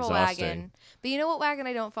the where it's Marvel exhausting. wagon. But you know what wagon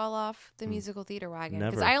I don't fall off? The musical theater wagon.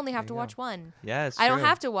 Because Never. I only have to There you watch one. Yeah, it's I don't true.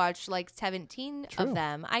 have to watch like 17 True. of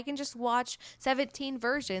them. I can just watch 17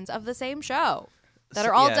 versions of the same show that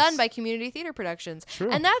are all Yes. done by community theater productions. True.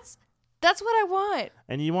 And that's what I want.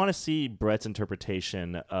 And you want to see Brett's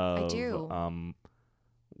interpretation of do.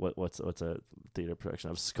 What's a theater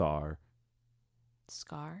production of Scar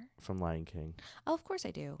Scar? from Lion King? Oh, of course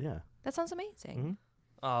I do. Yeah. That sounds amazing.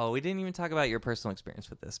 Oh, we didn't even talk about your personal experience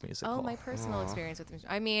with this musical. Oh, my personal experience with music.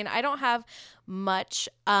 I mean, I don't have much.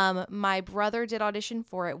 My brother did audition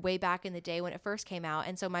for it way back in the day when it first came out,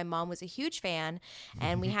 and so my mom was a huge fan,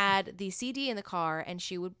 and we had the CD in the car, and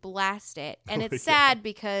she would blast it. And it's sad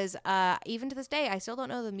because even to this day, I still don't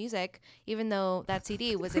know the music, even though that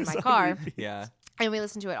CD was in my car. Yeah. And we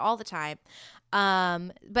listen to it all the time.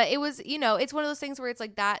 But it was, it's one of those things where it's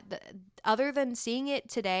like that. Other than seeing it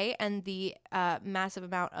today and the massive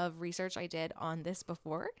amount of research I did on this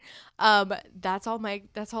before, that's all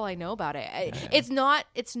I know about it. It's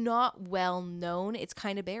not well known. It's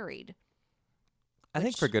kind of buried. I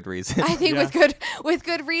think for good reason. I think with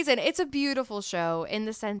good reason. It's a beautiful show in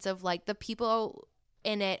the sense of like the people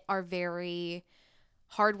in it are very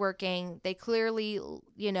hardworking. They clearly,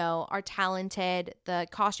 are talented. The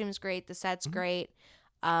costume's great. The set's great.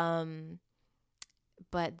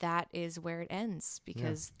 But that is where it ends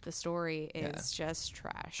because the story is just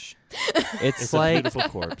trash. It's A like beautiful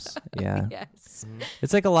corpse. yeah. Yes.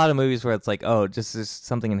 It's like a lot of movies where it's like, oh, just there's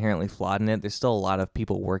something inherently flawed in it. There's still a lot of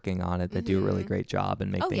people working on it that do a really great job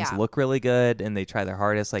and make things yeah. look really good, and they try their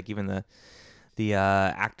hardest. Like even the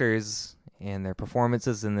actors and their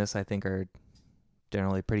performances in this, I think, are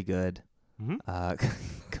generally pretty good.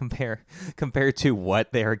 Compared to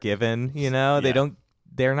what they are given,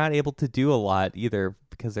 they're not able to do a lot either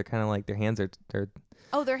because they're kind of like their hands are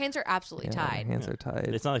absolutely tied. Their hands are tied.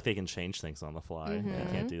 It's not like they can change things on the fly. They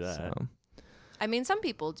can't do that. So. I mean, some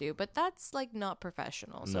people do, but that's like not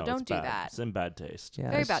professional. So No, don't it's do bad. that. It's in bad taste. Yeah,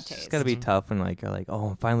 Very it's bad just taste. gotta be tough when like you're like, oh,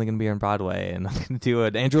 I'm finally gonna be on Broadway and I'm gonna do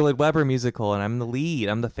an Andrew Lloyd Webber musical and I'm the lead,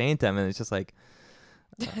 I'm the Phantom, and it's just like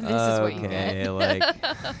This is what you get.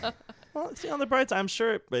 like Well, see, on the bright side, I'm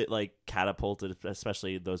sure it like catapulted,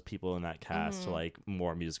 especially those people in that cast, to like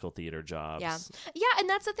more musical theater jobs. Yeah, and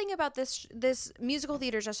that's the thing about this musical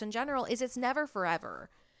theater just in general is it's never forever.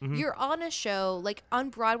 You're on a show, like on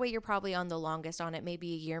Broadway, you're probably on the longest on it,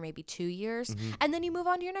 maybe a year, maybe 2 years, and then you move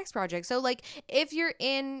on to your next project. So like if you're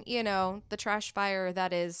in, the trash fire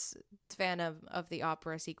that is Phantom of the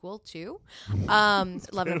Opera sequel to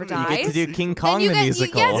Love Never Dies. You get to do King Kong the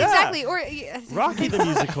musical. Yes, exactly. Or Rocky the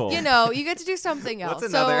musical. You get to do something else.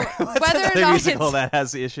 What's another or not musical that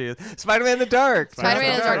has issues? Spider-Man in the Dark.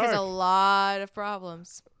 Spider-Man in the Dark has a lot of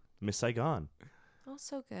problems. Miss Saigon. Oh,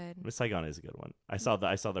 so good. Miss Saigon is a good one. I saw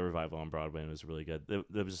the revival on Broadway and it was really good.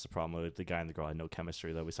 There was just a problem with the guy and the girl had no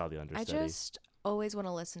chemistry though. We saw the understudy. I just always want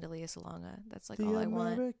to listen to Leah Salonga. That's like the all I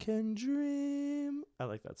want. American Dream. I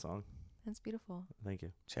like that song. That's beautiful. Thank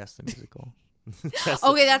you. Chess the Musical.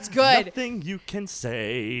 Okay, that's good. Nothing you can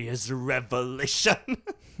say is revelation.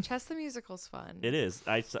 Chess the Musical's fun. It is.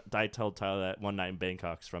 I told Tyler that one night in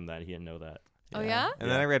Bangkok's from that. He didn't know that. Oh, yeah? And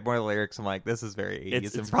then I read more lyrics. I'm like, this is very 80s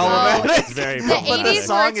It's and problematic. It's very The problematic. But the 80s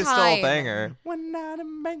song were is still time. a banger. One night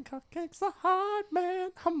in Bangkok makes a hard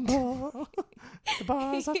man humble. The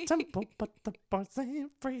bars are temple, but the bars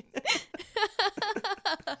ain't free.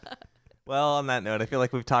 Well, on that note, I feel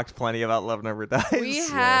like we've talked plenty about Love Never Dies. We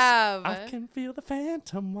have. I can feel the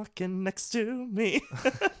phantom walking next to me.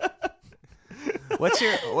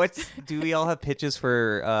 Do we all have pitches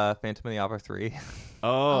for Phantom of the Opera 3?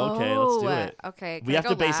 Oh, okay, let's do it. Okay, can We I have go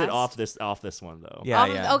to base it last? off this one though.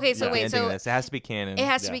 Yeah. Okay, so Yeah. wait, so It has to be canon. it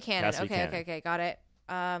has to Yeah, be it canon. has to be Okay, canon. okay, got it.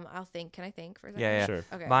 I'll think. Can I think for a second? Yeah. Sure.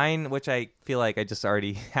 Okay. Mine, which I feel like I just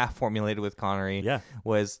already half formulated with Connery, Yeah.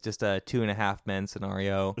 was just a 2.5 Men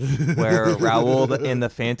scenario where Raoul and the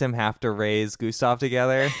Phantom have to raise Gustav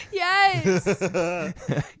together. Yes.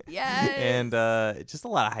 Yes. And just a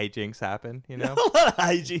lot of hijinks happen, A lot of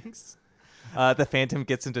hijinks. The Phantom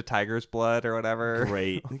gets into tiger's blood or whatever.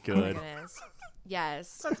 Great, Oh my good. goodness.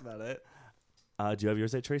 Yes. That's about it. Do you have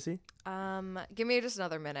yours at Tracy? Give me just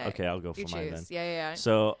another minute. Okay, I'll go for You mine then. choose. Yeah.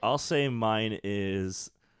 So I'll say mine is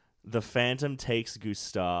the Phantom takes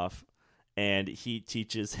Gustav and he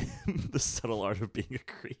teaches him the subtle art of being a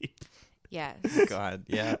creep. Yes. God,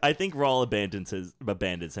 yeah. I think Raul abandons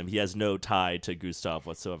him. He has no tie to Gustav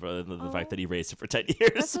whatsoever, other than the fact that he raised him for 10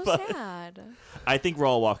 years. That's so but sad. I think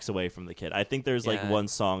Raul walks away from the kid. I think there's like Yeah. one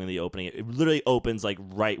song in the opening. It literally opens like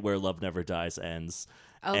right where Love Never Dies ends.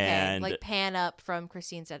 Okay, And like pan up from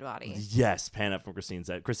Christine's dead body. Yes, pan up from Christine's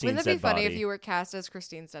dead Wouldn't that be dead funny body. if you were cast as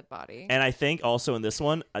Christine's dead body? And I think also in this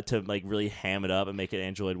one, to like really ham it up and make it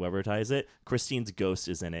Andrew Lloyd Webber-tize it, Christine's ghost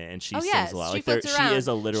is in it, and she sings a lot. She Like floats around. she is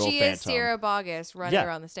a literal She phantom. is Sarah Boggess running Yeah.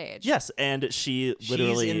 around the stage. Yes, and she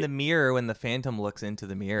literally She's in the mirror when the Phantom looks into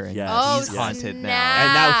the mirror, and Yes. he's Oh, haunted snap. now.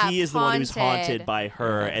 and now he is the one who's Haunted. haunted by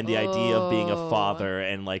her, and the idea of being a Oh. father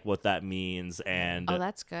and like what that means, and Oh,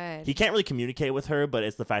 that's good. he can't really communicate with her, but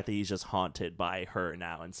it's the fact that he's just haunted by her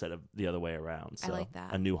now instead of the other way around. I So like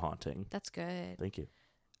that. a new haunting. That's good. Thank you.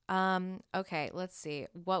 Okay, let's see.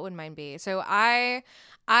 What would mine be? So I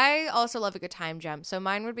also love a good time jump. So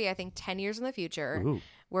mine would be, I think, 10 years in the future. Ooh.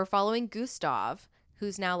 We're following Gustav,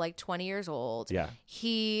 who's now like 20 years old. Yeah.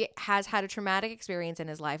 He has had a traumatic experience in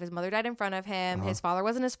his life. His mother died in front of him. Uh-huh. His father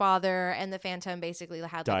wasn't his father, and the Phantom basically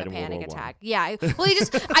had Died like a in World panic War I. attack. Yeah. Well,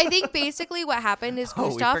 I think basically what happened is Oh, we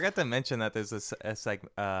Gustav. forgot to mention that there's a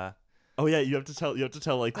segment. Oh yeah, you have to tell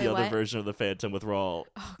like Wait, the other what? version of the Phantom with Raul.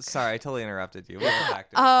 Sorry, I totally interrupted you. We'll come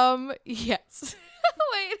back to it. Yes.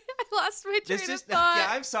 Wait, I lost my train of Yeah, thought.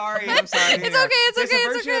 I'm sorry. It's okay, it's There's okay, a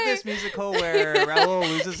it's version of okay. this musical where Raoul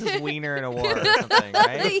loses his wiener in a war or something,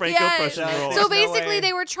 right? The Franco-Prussian Yes. War. So There's no basically, way.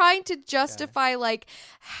 they were trying to justify, like,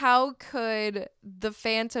 how could the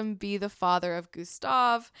Phantom be the father of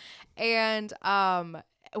Gustav? And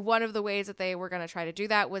one of the ways that they were going to try to do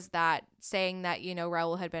that was that saying that,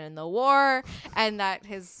 Raoul had been in the war and that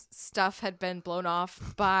his stuff had been blown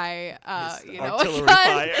off by, artillery a gun.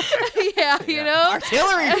 fire. yeah.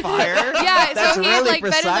 Artillery fire. Yeah, That's so he had really like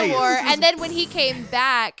been in precise. the war, and then when he came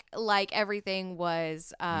back, like everything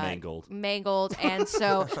was Mangled. and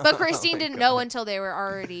so, but Christine didn't know until they were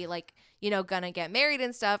already like gonna get married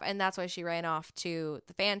and stuff, and that's why she ran off to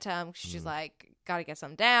the Phantom. She's like, gotta get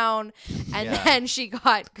some down, and Yeah. then she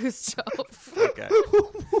got Gustav. Okay.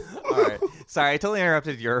 All right. Sorry, I totally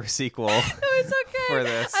interrupted your sequel. No, it's okay. For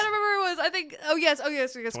this. I don't remember what it was. I think. Oh yes. 20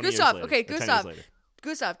 years Gustav. later, Okay, or 10 years Gustav. later.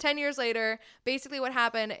 Gustav, 10 years later, basically what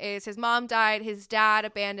happened is his mom died, his dad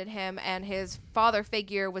abandoned him, and his father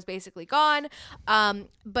figure was basically gone.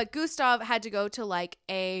 But Gustav had to go to like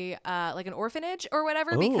an orphanage or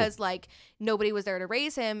whatever Ooh. because like nobody was there to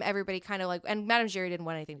raise him. Everybody kind of like, and Madame Giry didn't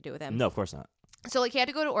want anything to do with him. No, of course not. So, like, he had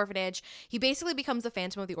to go to orphanage. He basically becomes the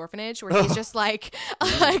Phantom of the Orphanage, where he's just, like,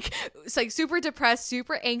 it's like super depressed,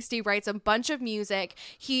 super angsty, writes a bunch of music.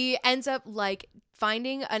 He ends up, like,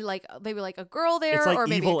 finding maybe like a girl there, It's like or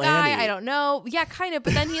maybe a Evil guy. Annie. I don't know. Yeah, kind of.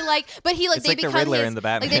 But then It's they like the become Riddler his, in the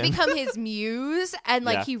Batman. like, they become his muse, and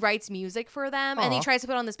like Yeah. he writes music for them, and he Aw. tries to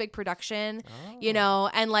put on this big production, Oh.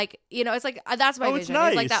 and like, it's like that's my Oh, it's vision.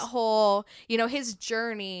 It's like nice. that whole, his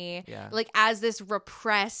journey, Yeah. like as this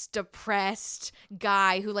repressed, depressed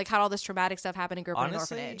guy who like had all this traumatic stuff happen and grew up in an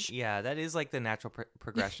Honestly, orphanage. yeah, that is like the natural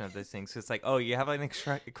progression of those things. It's like, oh, you have an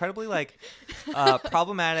incredibly like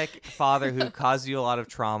problematic father who caused you a lot of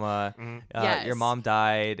trauma. Yes. Your mom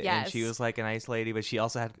died, and Yes. she was like a nice lady, but she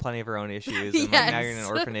also had plenty of her own issues. And like, now you're in an Yes.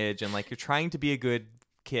 orphanage, and like you're trying to be a good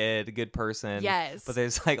kid, a good person. Yes. But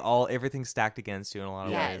there's like everything stacked against you in a lot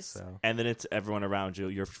of ways. Yes. So. And then it's everyone around you,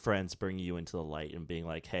 your friends, bringing you into the light and being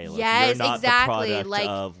like, "Hey, look, Yes, you're not exactly, the product like-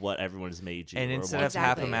 of what everyone has made you." And or instead what- of half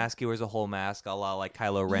a Exactly. mask, he wears a whole mask, a la like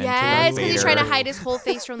Kylo Ren. Yes, to because he's Vader. trying to hide his whole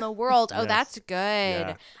face from the world. Oh, Yes. that's good.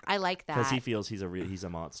 Yeah. I like that. because he feels he's a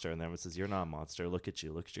monster, and everyone says, "You're not a monster. Look at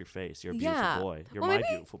you. Look at your face. You're a beautiful Yeah. boy. You're Well, my maybe-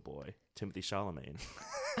 beautiful boy, Timothy Chalamet."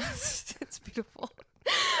 It's beautiful.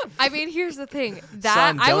 I mean, here's the thing. That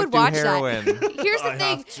Son, I don't would do watch heroin. that. Here's the I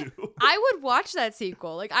thing. have to. I would watch that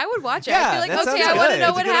sequel. Like, I would watch it. Yeah, I'd be like, that okay, sounds I want to good. know It's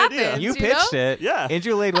a what good idea. happens. You know? pitched it. Yeah.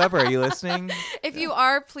 Andrew Lloyd Webber, are you listening? If you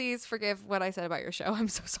are, please forgive what I said about your show. I'm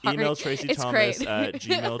so sorry. Email Tracey It's Thomas great. at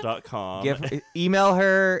gmail.com. Email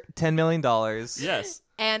her $10 million. Yes.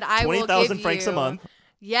 And I will 20,000 give francs a you- month.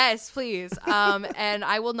 Yes, please. And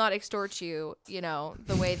I will not extort you,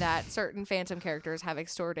 the way that certain Phantom characters have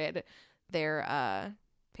extorted their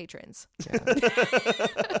patrons.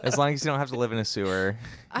 As long as you don't have to live in a sewer,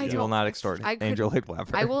 I you will don't- not extort I could- Andrew Lloyd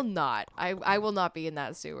Webber. I will not. I will not be in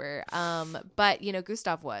that sewer. But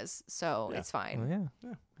Gustav was, so Yeah. it's fine. Oh, yeah.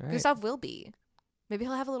 All right. Gustav will be. Maybe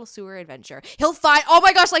he'll have a little sewer adventure. He'll find, oh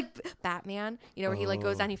my gosh, like Batman, where he like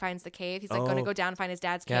goes down, he finds the cave. He's like going to Oh. go down and find his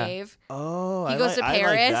dad's Yeah. cave. Oh, He I goes like, to I like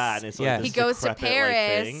Paris. that. And it's Yeah. like He this goes to decrepit, like,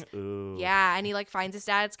 Paris. thing. Ooh. Yeah, and he like finds his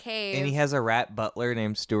dad's cave. And he has a rat butler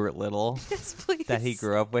named Stuart Little yes, please. that he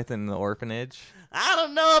grew up with in the orphanage. I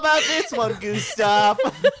don't know about this one, Gustav.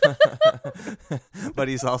 But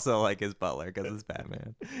he's also like his butler because it's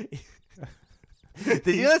Batman. Did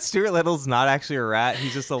you know that Stuart Little's not actually a rat?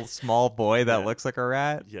 He's just a small boy that Yeah. looks like a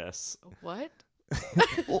rat. Yes. What?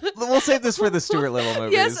 We'll save this for the Stuart Little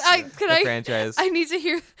movies. Yes, the franchise. I need to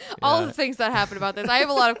hear all Yeah. the things that happened about this. I have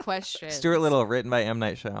a lot of questions. Stuart Little, written by M.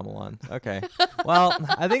 Night Shyamalan. Okay. Well,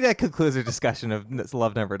 I think that concludes our discussion of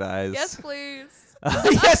Love Never Dies. Yes, please.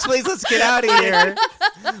 Yes, please. Let's get out of here.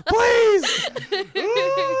 Please.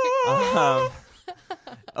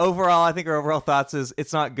 Overall, I think our overall thoughts is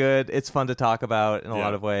it's not good. It's fun to talk about in a Yeah.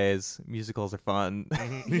 lot of ways. Musicals are fun.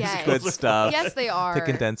 Yes. Good stuff. Yes, they are. To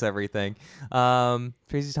condense everything.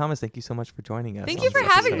 Tracey Thomas, thank you so much for joining us. Thank on you for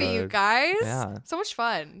this having me, you episode. guys. Yeah. So much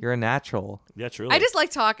fun. You're a natural. Yeah, truly. I just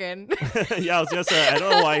like talking. Yeah, I was gonna say I don't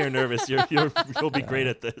know why you're nervous. You'll be great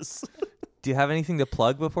at this. Do you have anything to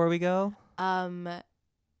plug before we go?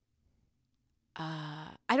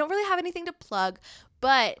 I don't really have anything to plug,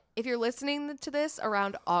 but if you're listening to this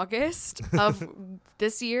around August of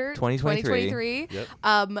this year, 2023,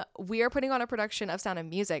 Yep. We are putting on a production of Sound of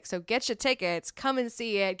Music. So get your tickets, come and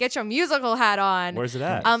see it, get your musical hat on. Where's it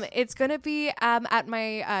at? It's gonna be at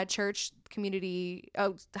my church community,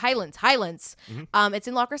 Highlands. Mm-hmm. It's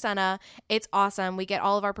in La Crescenta. It's awesome. We get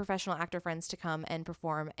all of our professional actor friends to come and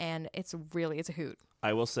perform, and it's a hoot.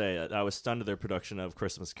 I will say I was stunned at their production of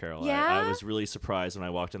Christmas Carol. Yeah? I was really surprised when I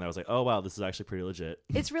walked in. I was like, oh, wow, this is actually pretty legit.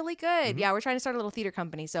 It's really good. Mm-hmm. Yeah, we're trying to start a little theater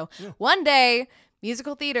company. So one day,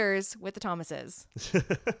 musical theaters with the Thomases. With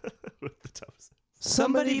the Thomas.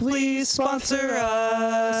 Somebody please sponsor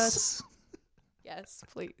us. Yes,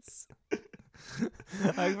 please.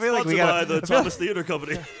 I feel like we Sponsored got by the Thomas Theater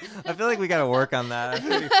Company. I feel like we got to work on that. I'm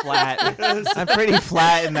pretty flat. I'm pretty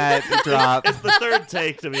flat in that drop. It's the third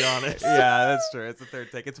take, to be honest. Yeah, that's true. It's the third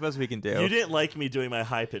take. It's the best we can do. You didn't like me doing my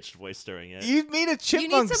high-pitched voice during it. You made a You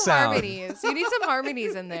chipmunk need some sound. harmonies. You need some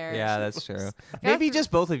harmonies in there. Yeah, that's true. Maybe just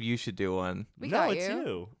both of you should do one. We no, got it's you.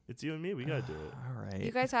 you. It's you and me. We gotta do it. All right.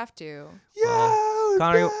 You guys have to. Yeah.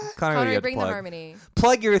 Connery, what do you have to Bring the plug? harmony.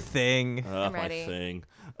 Plug your thing. I'm My ready. thing.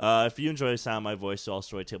 If you enjoy the sound of my voice, you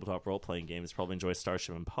also enjoy tabletop role-playing games. Probably enjoy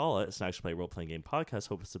Starship Impala. It's an actual play role-playing game podcast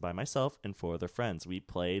hosted by myself and 4 other friends. We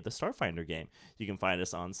play the Starfinder game. You can find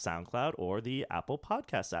us on SoundCloud or the Apple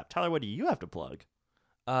Podcast app. Tyler, what do you have to plug?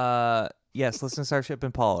 Yes, listen to Starship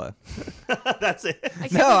and Paula. That's it. I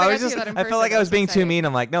can't No, believe I got was to just. hear that in I felt person. like I That was being too exciting. mean.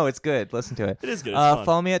 I'm like, no, it's good. Listen to it. It is good. It's fun.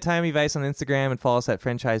 Follow me at Timey Vice on Instagram and follow us at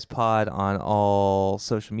Friendchise Pod on all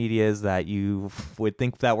social medias that you would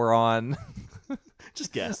think that we're on.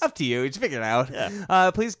 Just guess. Up to you. Just figure it out.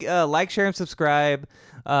 Yeah. Please like, share, and subscribe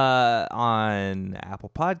on Apple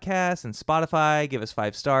Podcasts and Spotify. Give us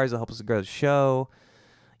 5 stars. It'll help us grow the show.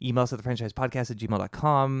 Email us at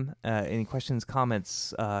thefranchisepodcast@gmail.com. Any questions,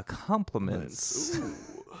 comments, compliments.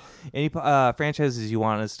 Any franchises you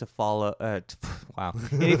want us to follow. Wow.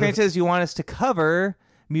 Any franchises you want us to cover,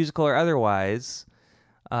 musical or otherwise.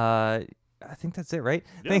 I think that's it, right?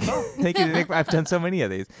 Yeah, Thank you, Nick. I've done so many of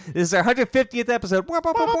these. This is our 150th episode.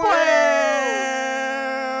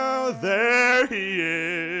 There he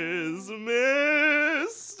is,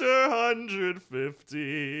 Mr.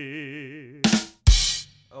 150.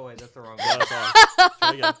 Oh, wait, that's the wrong No, one. that's wrong.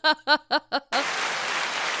 Try again.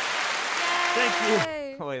 Thank you.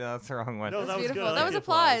 Yay. Oh, wait, no, that's the wrong one. No, that was Beautiful. good. I That like was the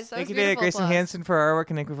applause. That Thank was you to beautiful Grayson applause. Hansen for our work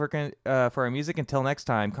and Nick for our music. Until next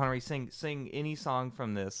time, Konnery, sing any song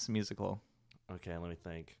from this musical. Okay, let me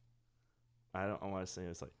think. I want to sing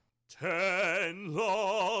this like 10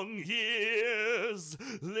 long years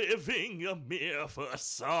living a mere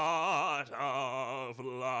facade of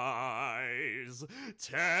lies.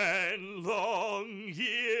 10 long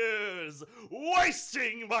years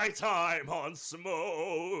wasting my time on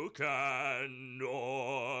smoke and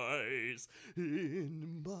noise.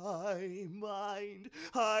 In my mind,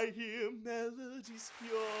 I hear melodies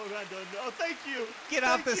pure and unknown. Thank you. Get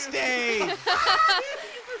off the stage.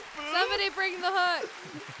 Somebody bring the hook.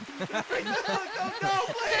 No, please. No,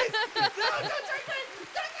 don't take me.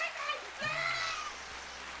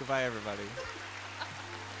 Goodbye, everybody.